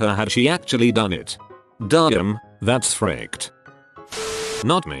have hurt her had she actually done it. Damn, that's fricked.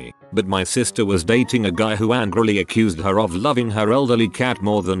 Not me, but my sister was dating a guy who angrily accused her of loving her elderly cat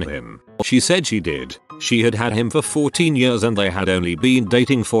more than him. She said she did. She had had him for 14 years and they had only been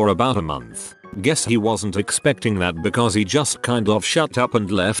dating for about a month. Guess he wasn't expecting that because he just kind of shut up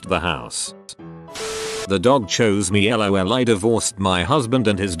and left the house. The dog chose me lol. I divorced my husband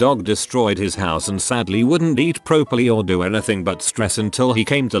and his dog destroyed his house and sadly wouldn't eat properly or do anything but stress until he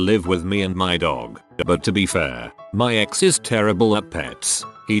came to live with me and my dog. But to be fair, my ex is terrible at pets.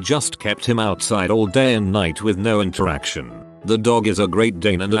 He just kept him outside all day and night with no interaction. The dog is a Great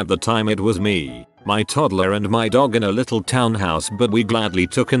Dane and at the time it was me, my toddler and my dog in a little townhouse, but we gladly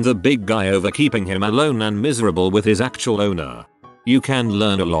took in the big guy over keeping him alone and miserable with his actual owner. You can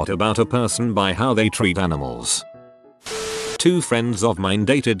learn a lot about a person by how they treat animals. Two friends of mine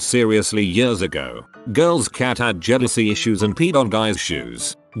dated seriously years ago. Girl's cat had jealousy issues and peed on guy's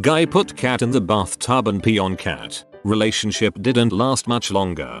shoes. Guy put cat in the bathtub and pee on cat. Relationship didn't last much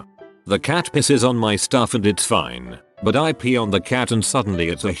longer. The cat pisses on my stuff and it's fine, but I pee on the cat and suddenly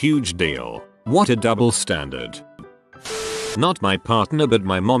it's a huge deal. What a double standard. Not my partner, but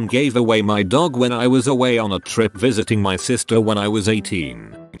my mom gave away my dog when I was away on a trip visiting my sister when I was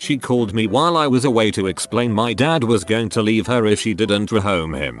 18. She called me while I was away to explain my dad was going to leave her if she didn't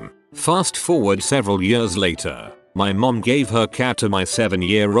rehome him. Fast forward several years later, my mom gave her cat to my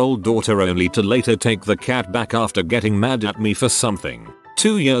 7-year-old daughter only to later take the cat back after getting mad at me for something.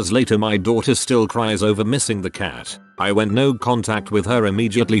 2 years later my daughter still cries over missing the cat. I went no contact with her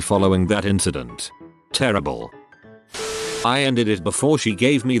immediately following that incident. Terrible. I ended it before she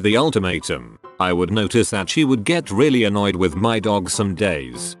gave me the ultimatum. I would notice that she would get really annoyed with my dog some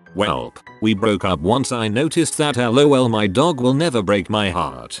days. Welp, we broke up once I noticed that lol my dog will never break my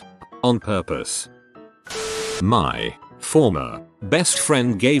heart. On purpose. My former best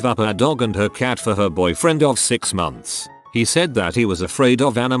friend gave up her dog and her cat for her boyfriend of 6 months. He said that he was afraid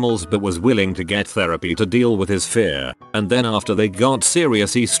of animals but was willing to get therapy to deal with his fear, and then after they got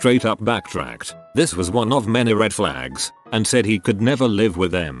serious he straight up backtracked. This was one of many red flags, and said he could never live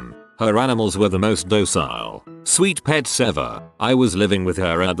with them. Her animals were the most docile, sweet pets ever. I was living with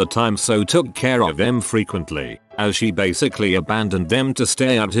her at the time so took care of them frequently, as she basically abandoned them to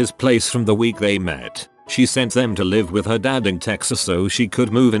stay at his place from the week they met. She sent them to live with her dad in Texas so she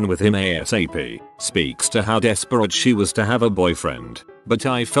could move in with him ASAP. Speaks to how desperate she was to have a boyfriend. But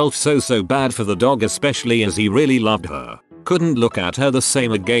I felt so bad for the dog, especially as he really loved her. Couldn't look at her the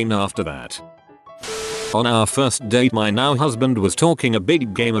same again after that. On our first date my now husband was talking a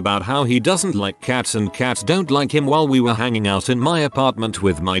big game about how he doesn't like cats and cats don't like him while we were hanging out in my apartment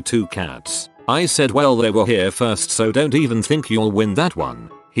with my 2 cats. I said well they were here first so don't even think you'll win that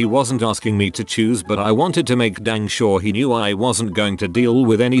one. He wasn't asking me to choose but I wanted to make dang sure he knew I wasn't going to deal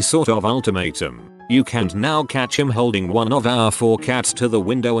with any sort of ultimatum. You can't now catch him holding one of our 4 cats to the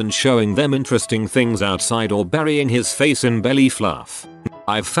window and showing them interesting things outside or burying his face in belly fluff.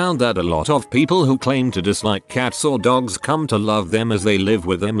 I've found that a lot of people who claim to dislike cats or dogs come to love them as they live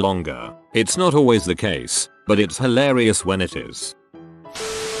with them longer. It's not always the case, but it's hilarious when it is.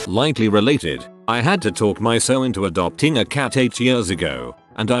 Lightly related, I had to talk my so into adopting a cat 8 years ago,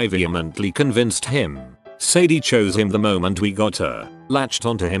 and I vehemently convinced him. Sadie chose him the moment we got her, latched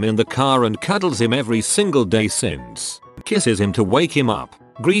onto him in the car and cuddles him every single day since. Kisses him to wake him up,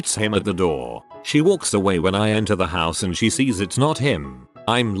 greets him at the door. She walks away when I enter the house and she sees it's not him.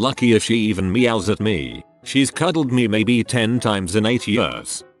 I'm lucky if she even meows at me. She's cuddled me maybe 10 times in 8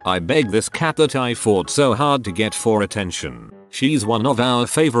 years. I beg this cat that I fought so hard to get for attention. She's one of our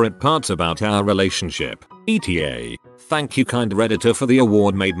favorite parts about our relationship. ETA. Thank you kind redditor for the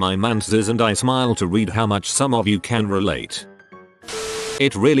award made my manses and I smile to read how much some of you can relate.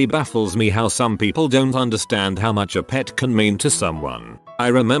 It really baffles me how some people don't understand how much a pet can mean to someone. I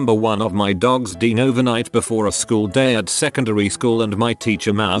remember one of my dogs dying overnight before a school day at secondary school and my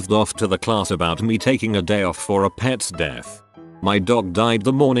teacher mouthed off to the class about me taking a day off for a pet's death. My dog died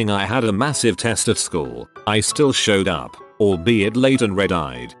the morning I had a massive test at school. I still showed up, albeit late and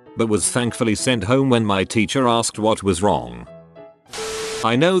red-eyed, but was thankfully sent home when my teacher asked what was wrong.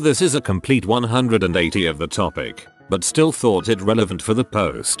 I know this is a complete 180 of the topic, but still thought it relevant for the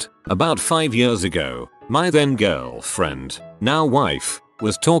post. About 5 years ago, my then girlfriend, now wife,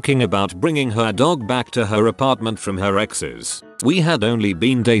 was talking about bringing her dog back to her apartment from her ex's. We had only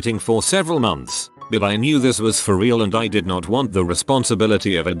been dating for several months, but I knew this was for real and I did not want the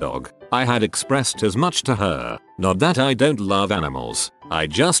responsibility of a dog. I had expressed as much to her, not that I don't love animals, I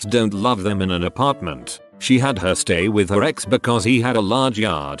just don't love them in an apartment. She had her stay with her ex because he had a large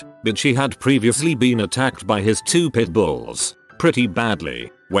yard, but she had previously been attacked by his 2 pit bulls, pretty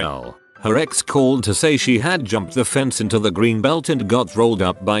badly. Well, her ex called to say she had jumped the fence into the greenbelt and got rolled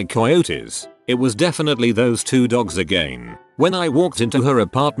up by coyotes. It was definitely those 2 dogs again. When I walked into her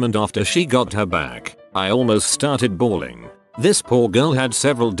apartment after she got her back, I almost started bawling. This poor girl had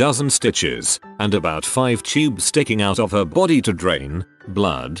several dozen stitches, and about 5 tubes sticking out of her body to drain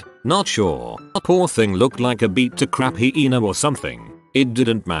blood. Not sure. Poor thing looked like a beat to crap hyena or something. It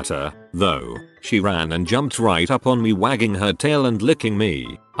didn't matter, though. She ran and jumped right up on me wagging her tail and licking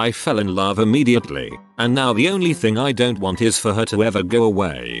me. I fell in love immediately, and now the only thing I don't want is for her to ever go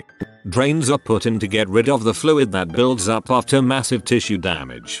away. Drains are put in to get rid of the fluid that builds up after massive tissue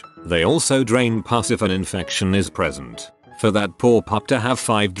damage. They also drain pus if an infection is present. For that poor pup to have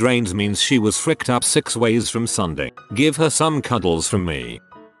 5 drains means she was fricked up 6 ways from Sunday. Give her some cuddles from me.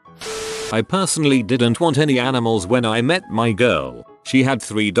 I personally didn't want any animals when I met my girl. She had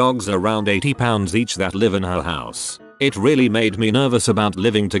 3 dogs around 80 pounds each that live in her house. It really made me nervous about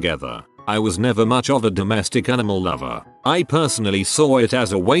living together. I was never much of a domestic animal lover. I personally saw it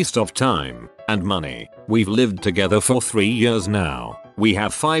as a waste of time and money. We've lived together for 3 years now. We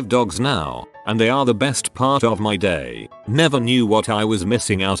have 5 dogs now, and they are the best part of my day. Never knew what I was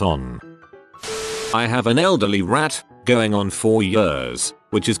missing out on. I have an elderly rat, going on 4 years,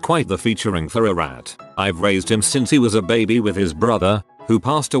 which is quite the featuring for a rat. I've raised him since he was a baby with his brother, who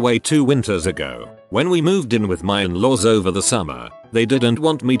passed away 2 winters ago. When we moved in with my in-laws over the summer, they didn't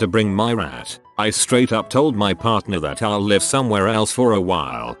want me to bring my rat. I straight up told my partner that I'll live somewhere else for a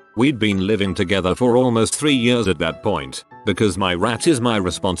while. We'd been living together for almost 3 years at that point, because my rat is my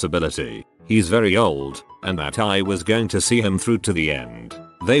responsibility. He's very old, and that I was going to see him through to the end.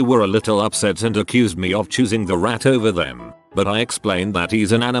 They were a little upset and accused me of choosing the rat over them, but I explained that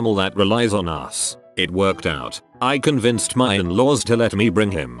he's an animal that relies on us. It worked out. I convinced my in-laws to let me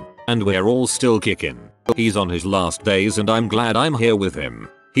bring him, and we're all still kicking. He's on his last days and I'm glad I'm here with him.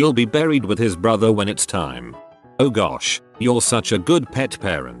 He'll be buried with his brother when it's time. Oh gosh, you're such a good pet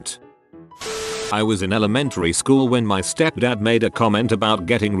parent. I was in elementary school when my stepdad made a comment about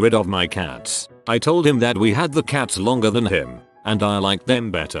getting rid of my cats. I told him that we had the cats longer than him, and I liked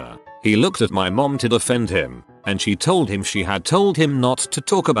them better. He looked at my mom to defend him, and she told him she had told him not to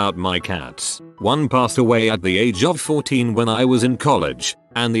talk about my cats. One passed away at the age of 14 when I was in college,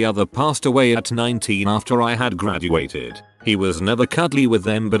 and the other passed away at 19 after I had graduated. He was never cuddly with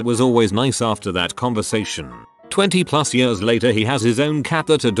them but was always nice after that conversation. 20+ years later he has his own cat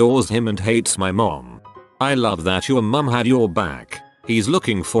that adores him and hates my mom. I love that your mum had your back. He's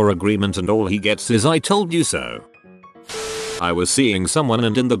looking for agreement and all he gets is "I told you so." I was seeing someone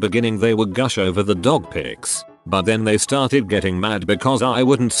and in the beginning they would gush over the dog pics, but then they started getting mad because I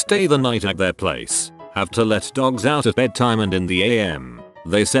wouldn't stay the night at their place, have to let dogs out at bedtime and in the AM.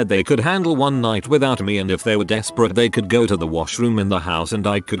 They said they could handle one night without me and if they were desperate they could go to the washroom in the house and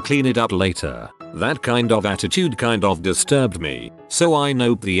I could clean it up later. That kind of attitude kind of disturbed me, so I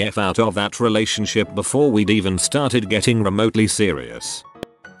noped the F out of that relationship before we'd even started getting remotely serious.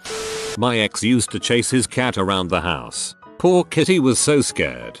 My ex used to chase his cat around the house. Poor kitty was so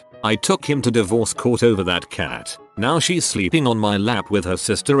scared. I took him to divorce court over that cat. Now she's sleeping on my lap with her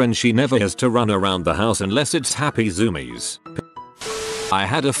sister and she never has to run around the house unless it's happy zoomies. I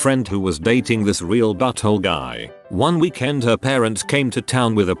had a friend who was dating this real butthole guy. One weekend her parents came to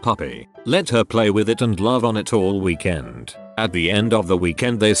town with a puppy, let her play with it and love on it all weekend. At the end of the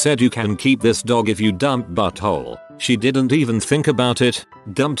weekend they said, "You can keep this dog if you dump butthole." She didn't even think about it,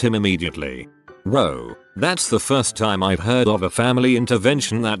 dumped him immediately. Whoa, that's the first time I've heard of a family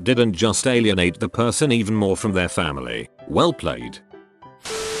intervention that didn't just alienate the person even more from their family. Well played.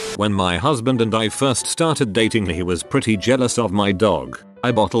 When my husband and I first started dating he was pretty jealous of my dog.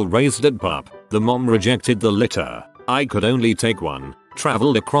 I bottle raised it pup. The mom rejected the litter. I could only take one.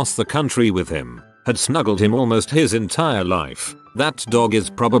 Traveled across the country with him. Had snuggled him almost his entire life. That dog is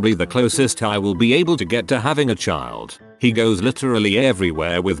probably the closest I will be able to get to having a child. He goes literally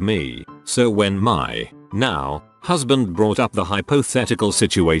everywhere with me. So when my now husband brought up the hypothetical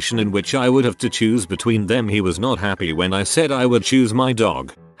situation in which I would have to choose between them, he was not happy when I said I would choose my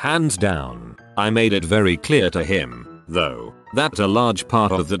dog. Hands down. I made it very clear to him, though, that a large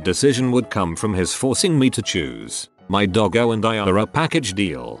part of the decision would come from his forcing me to choose. My doggo and I are a package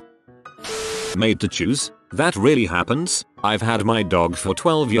deal. Made to choose? That really happens? I've had my dog for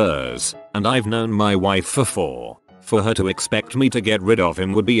 12 years, and I've known my wife for 4. For her to expect me to get rid of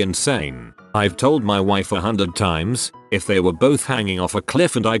him would be insane. I've told my wife 100 times, if they were both hanging off a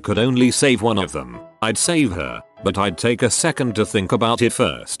cliff and I could only save one of them, I'd save her, but I'd take a second to think about it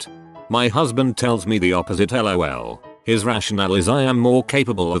first. My husband tells me the opposite, lol. His rationale is I am more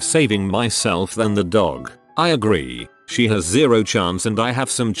capable of saving myself than the dog. I agree, she has zero chance and I have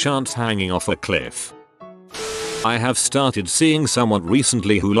some chance hanging off a cliff. I have started seeing someone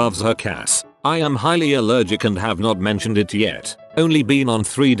recently who loves her cat. I am highly allergic and have not mentioned it yet. Only been on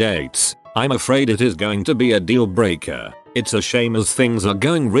 3 dates. I'm afraid it is going to be a deal breaker. It's a shame as things are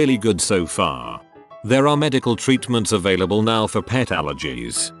going really good so far. There are medical treatments available now for pet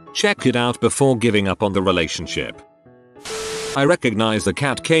allergies. Check it out before giving up on the relationship. I recognize the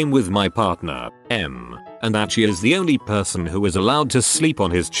cat came with my partner, M, and that she is the only person who is allowed to sleep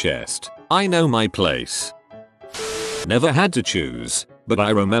on his chest. I know my place. Never had to choose, but I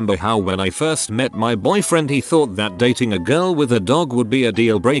remember how when I first met my boyfriend he thought that dating a girl with a dog would be a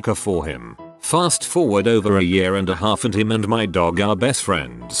deal breaker for him. Fast forward over a year and a half and him and my dog are best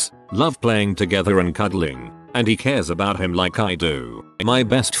friends. Love playing together and cuddling, and he cares about him like I do. My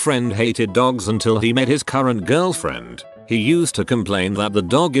best friend hated dogs until he met his current girlfriend. He used to complain that the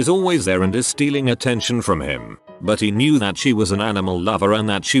dog is always there and is stealing attention from him. But he knew that she was an animal lover and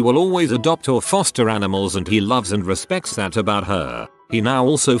that she will always adopt or foster animals and he loves and respects that about her. He now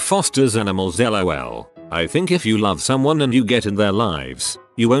also fosters animals, lol. I think if you love someone and you get in their lives,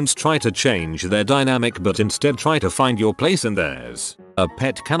 you won't try to change their dynamic but instead try to find your place in theirs. A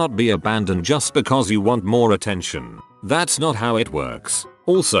pet cannot be abandoned just because you want more attention. That's not how it works.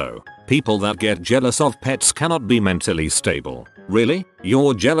 Also, people that get jealous of pets cannot be mentally stable. Really?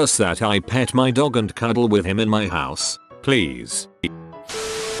 You're jealous that I pet my dog and cuddle with him in my house? Please.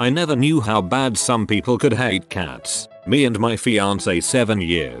 I never knew how bad some people could hate cats. Me and my fiance 7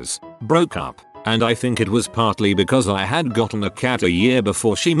 years broke up, and I think it was partly because I had gotten a cat a year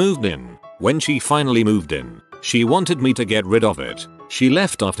before she moved in. When she finally moved in, she wanted me to get rid of it. She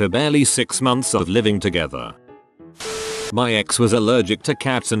left after barely 6 months of living together. My ex was allergic to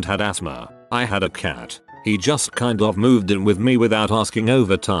cats and had asthma. I had a cat. He just kind of moved in with me without asking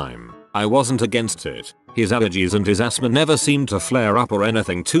over time. I wasn't against it. His allergies and his asthma never seemed to flare up or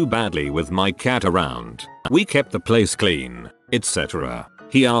anything too badly with my cat around. We kept the place clean, etc.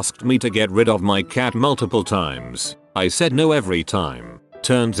 He asked me to get rid of my cat multiple times. I said no every time.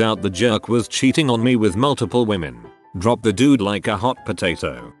 Turns out the jerk was cheating on me with multiple women. Dropped the dude like a hot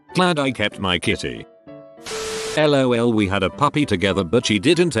potato. Glad I kept my kitty. LOL, we had a puppy together but she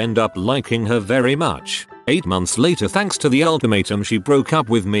didn't end up liking her very much. 8 months later, thanks to the ultimatum, she broke up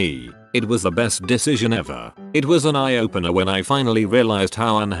with me. It was the best decision ever. It was an eye-opener when I finally realized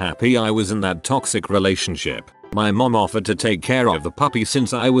how unhappy I was in that toxic relationship. My mom offered to take care of the puppy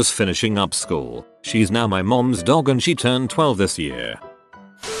since I was finishing up school. She's now my mom's dog and she turned 12 this year.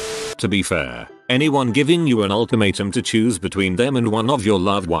 To be fair, anyone giving you an ultimatum to choose between them and one of your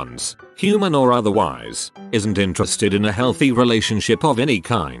loved ones, human or otherwise, isn't interested in a healthy relationship of any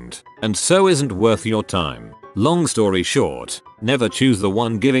kind, and so isn't worth your time. Long story short, never choose the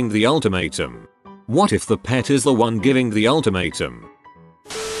one giving the ultimatum. What if the pet is the one giving the ultimatum?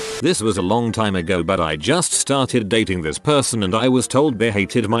 This was a long time ago, but I just started dating this person and I was told they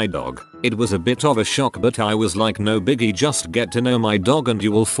hated my dog. It was a bit of a shock, but I was like, no biggie, just get to know my dog and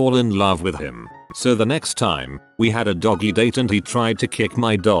you will fall in love with him. So the next time, we had a doggy date and he tried to kick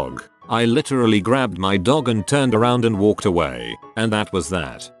my dog. I literally grabbed my dog and turned around and walked away. And that was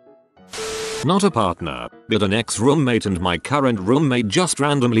that. Not a partner, but an ex-roommate, and my current roommate just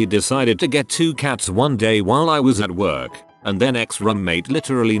randomly decided to get 2 cats one day while I was at work. And then ex-roommate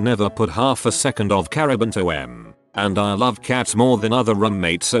literally never put half a second of care into them. And I love cats more than other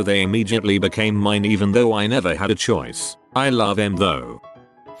roommates, so they immediately became mine even though I never had a choice. I love them though.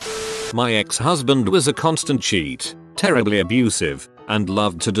 My ex-husband was a constant cheat, terribly abusive, and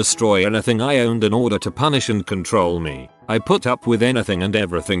loved to destroy anything I owned in order to punish and control me. I put up with anything and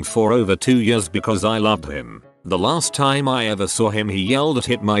everything for over 2 years because I loved him. The last time I ever saw him, he yelled and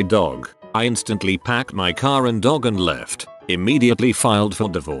hit my dog. I instantly packed my car and dog and left. Immediately filed for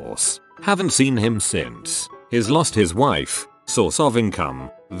divorce. Haven't seen him since. He's lost his wife, source of income,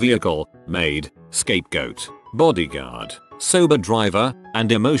 vehicle, maid, scapegoat, bodyguard, sober driver,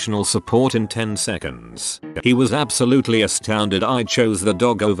 and emotional support in 10 seconds. He was absolutely astounded I chose the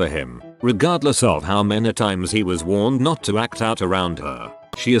dog over him, regardless of how many times he was warned not to act out around her.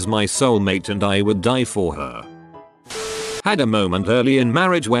 She is my soulmate and I would die for her. Had a moment early in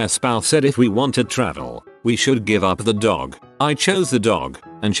marriage where spouse said if we want to travel, we should give up the dog. I chose the dog,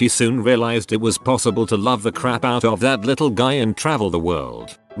 and she soon realized it was possible to love the crap out of that little guy and travel the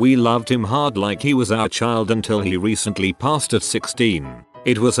world. We loved him hard like he was our child until he recently passed at 16.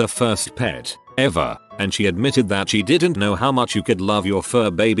 It was her first pet, ever, and she admitted that she didn't know how much you could love your fur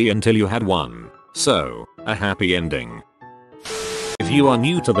baby until you had one. So, a happy ending. If you are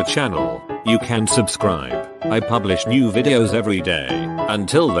new to the channel, you can subscribe. I publish new videos every day.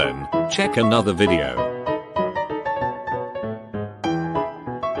 Until then, check another video.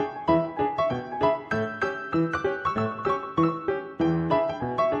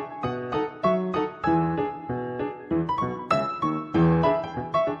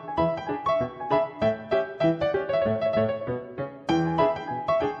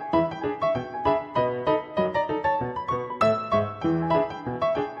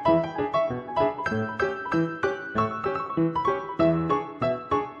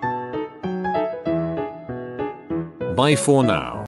 Bye for now.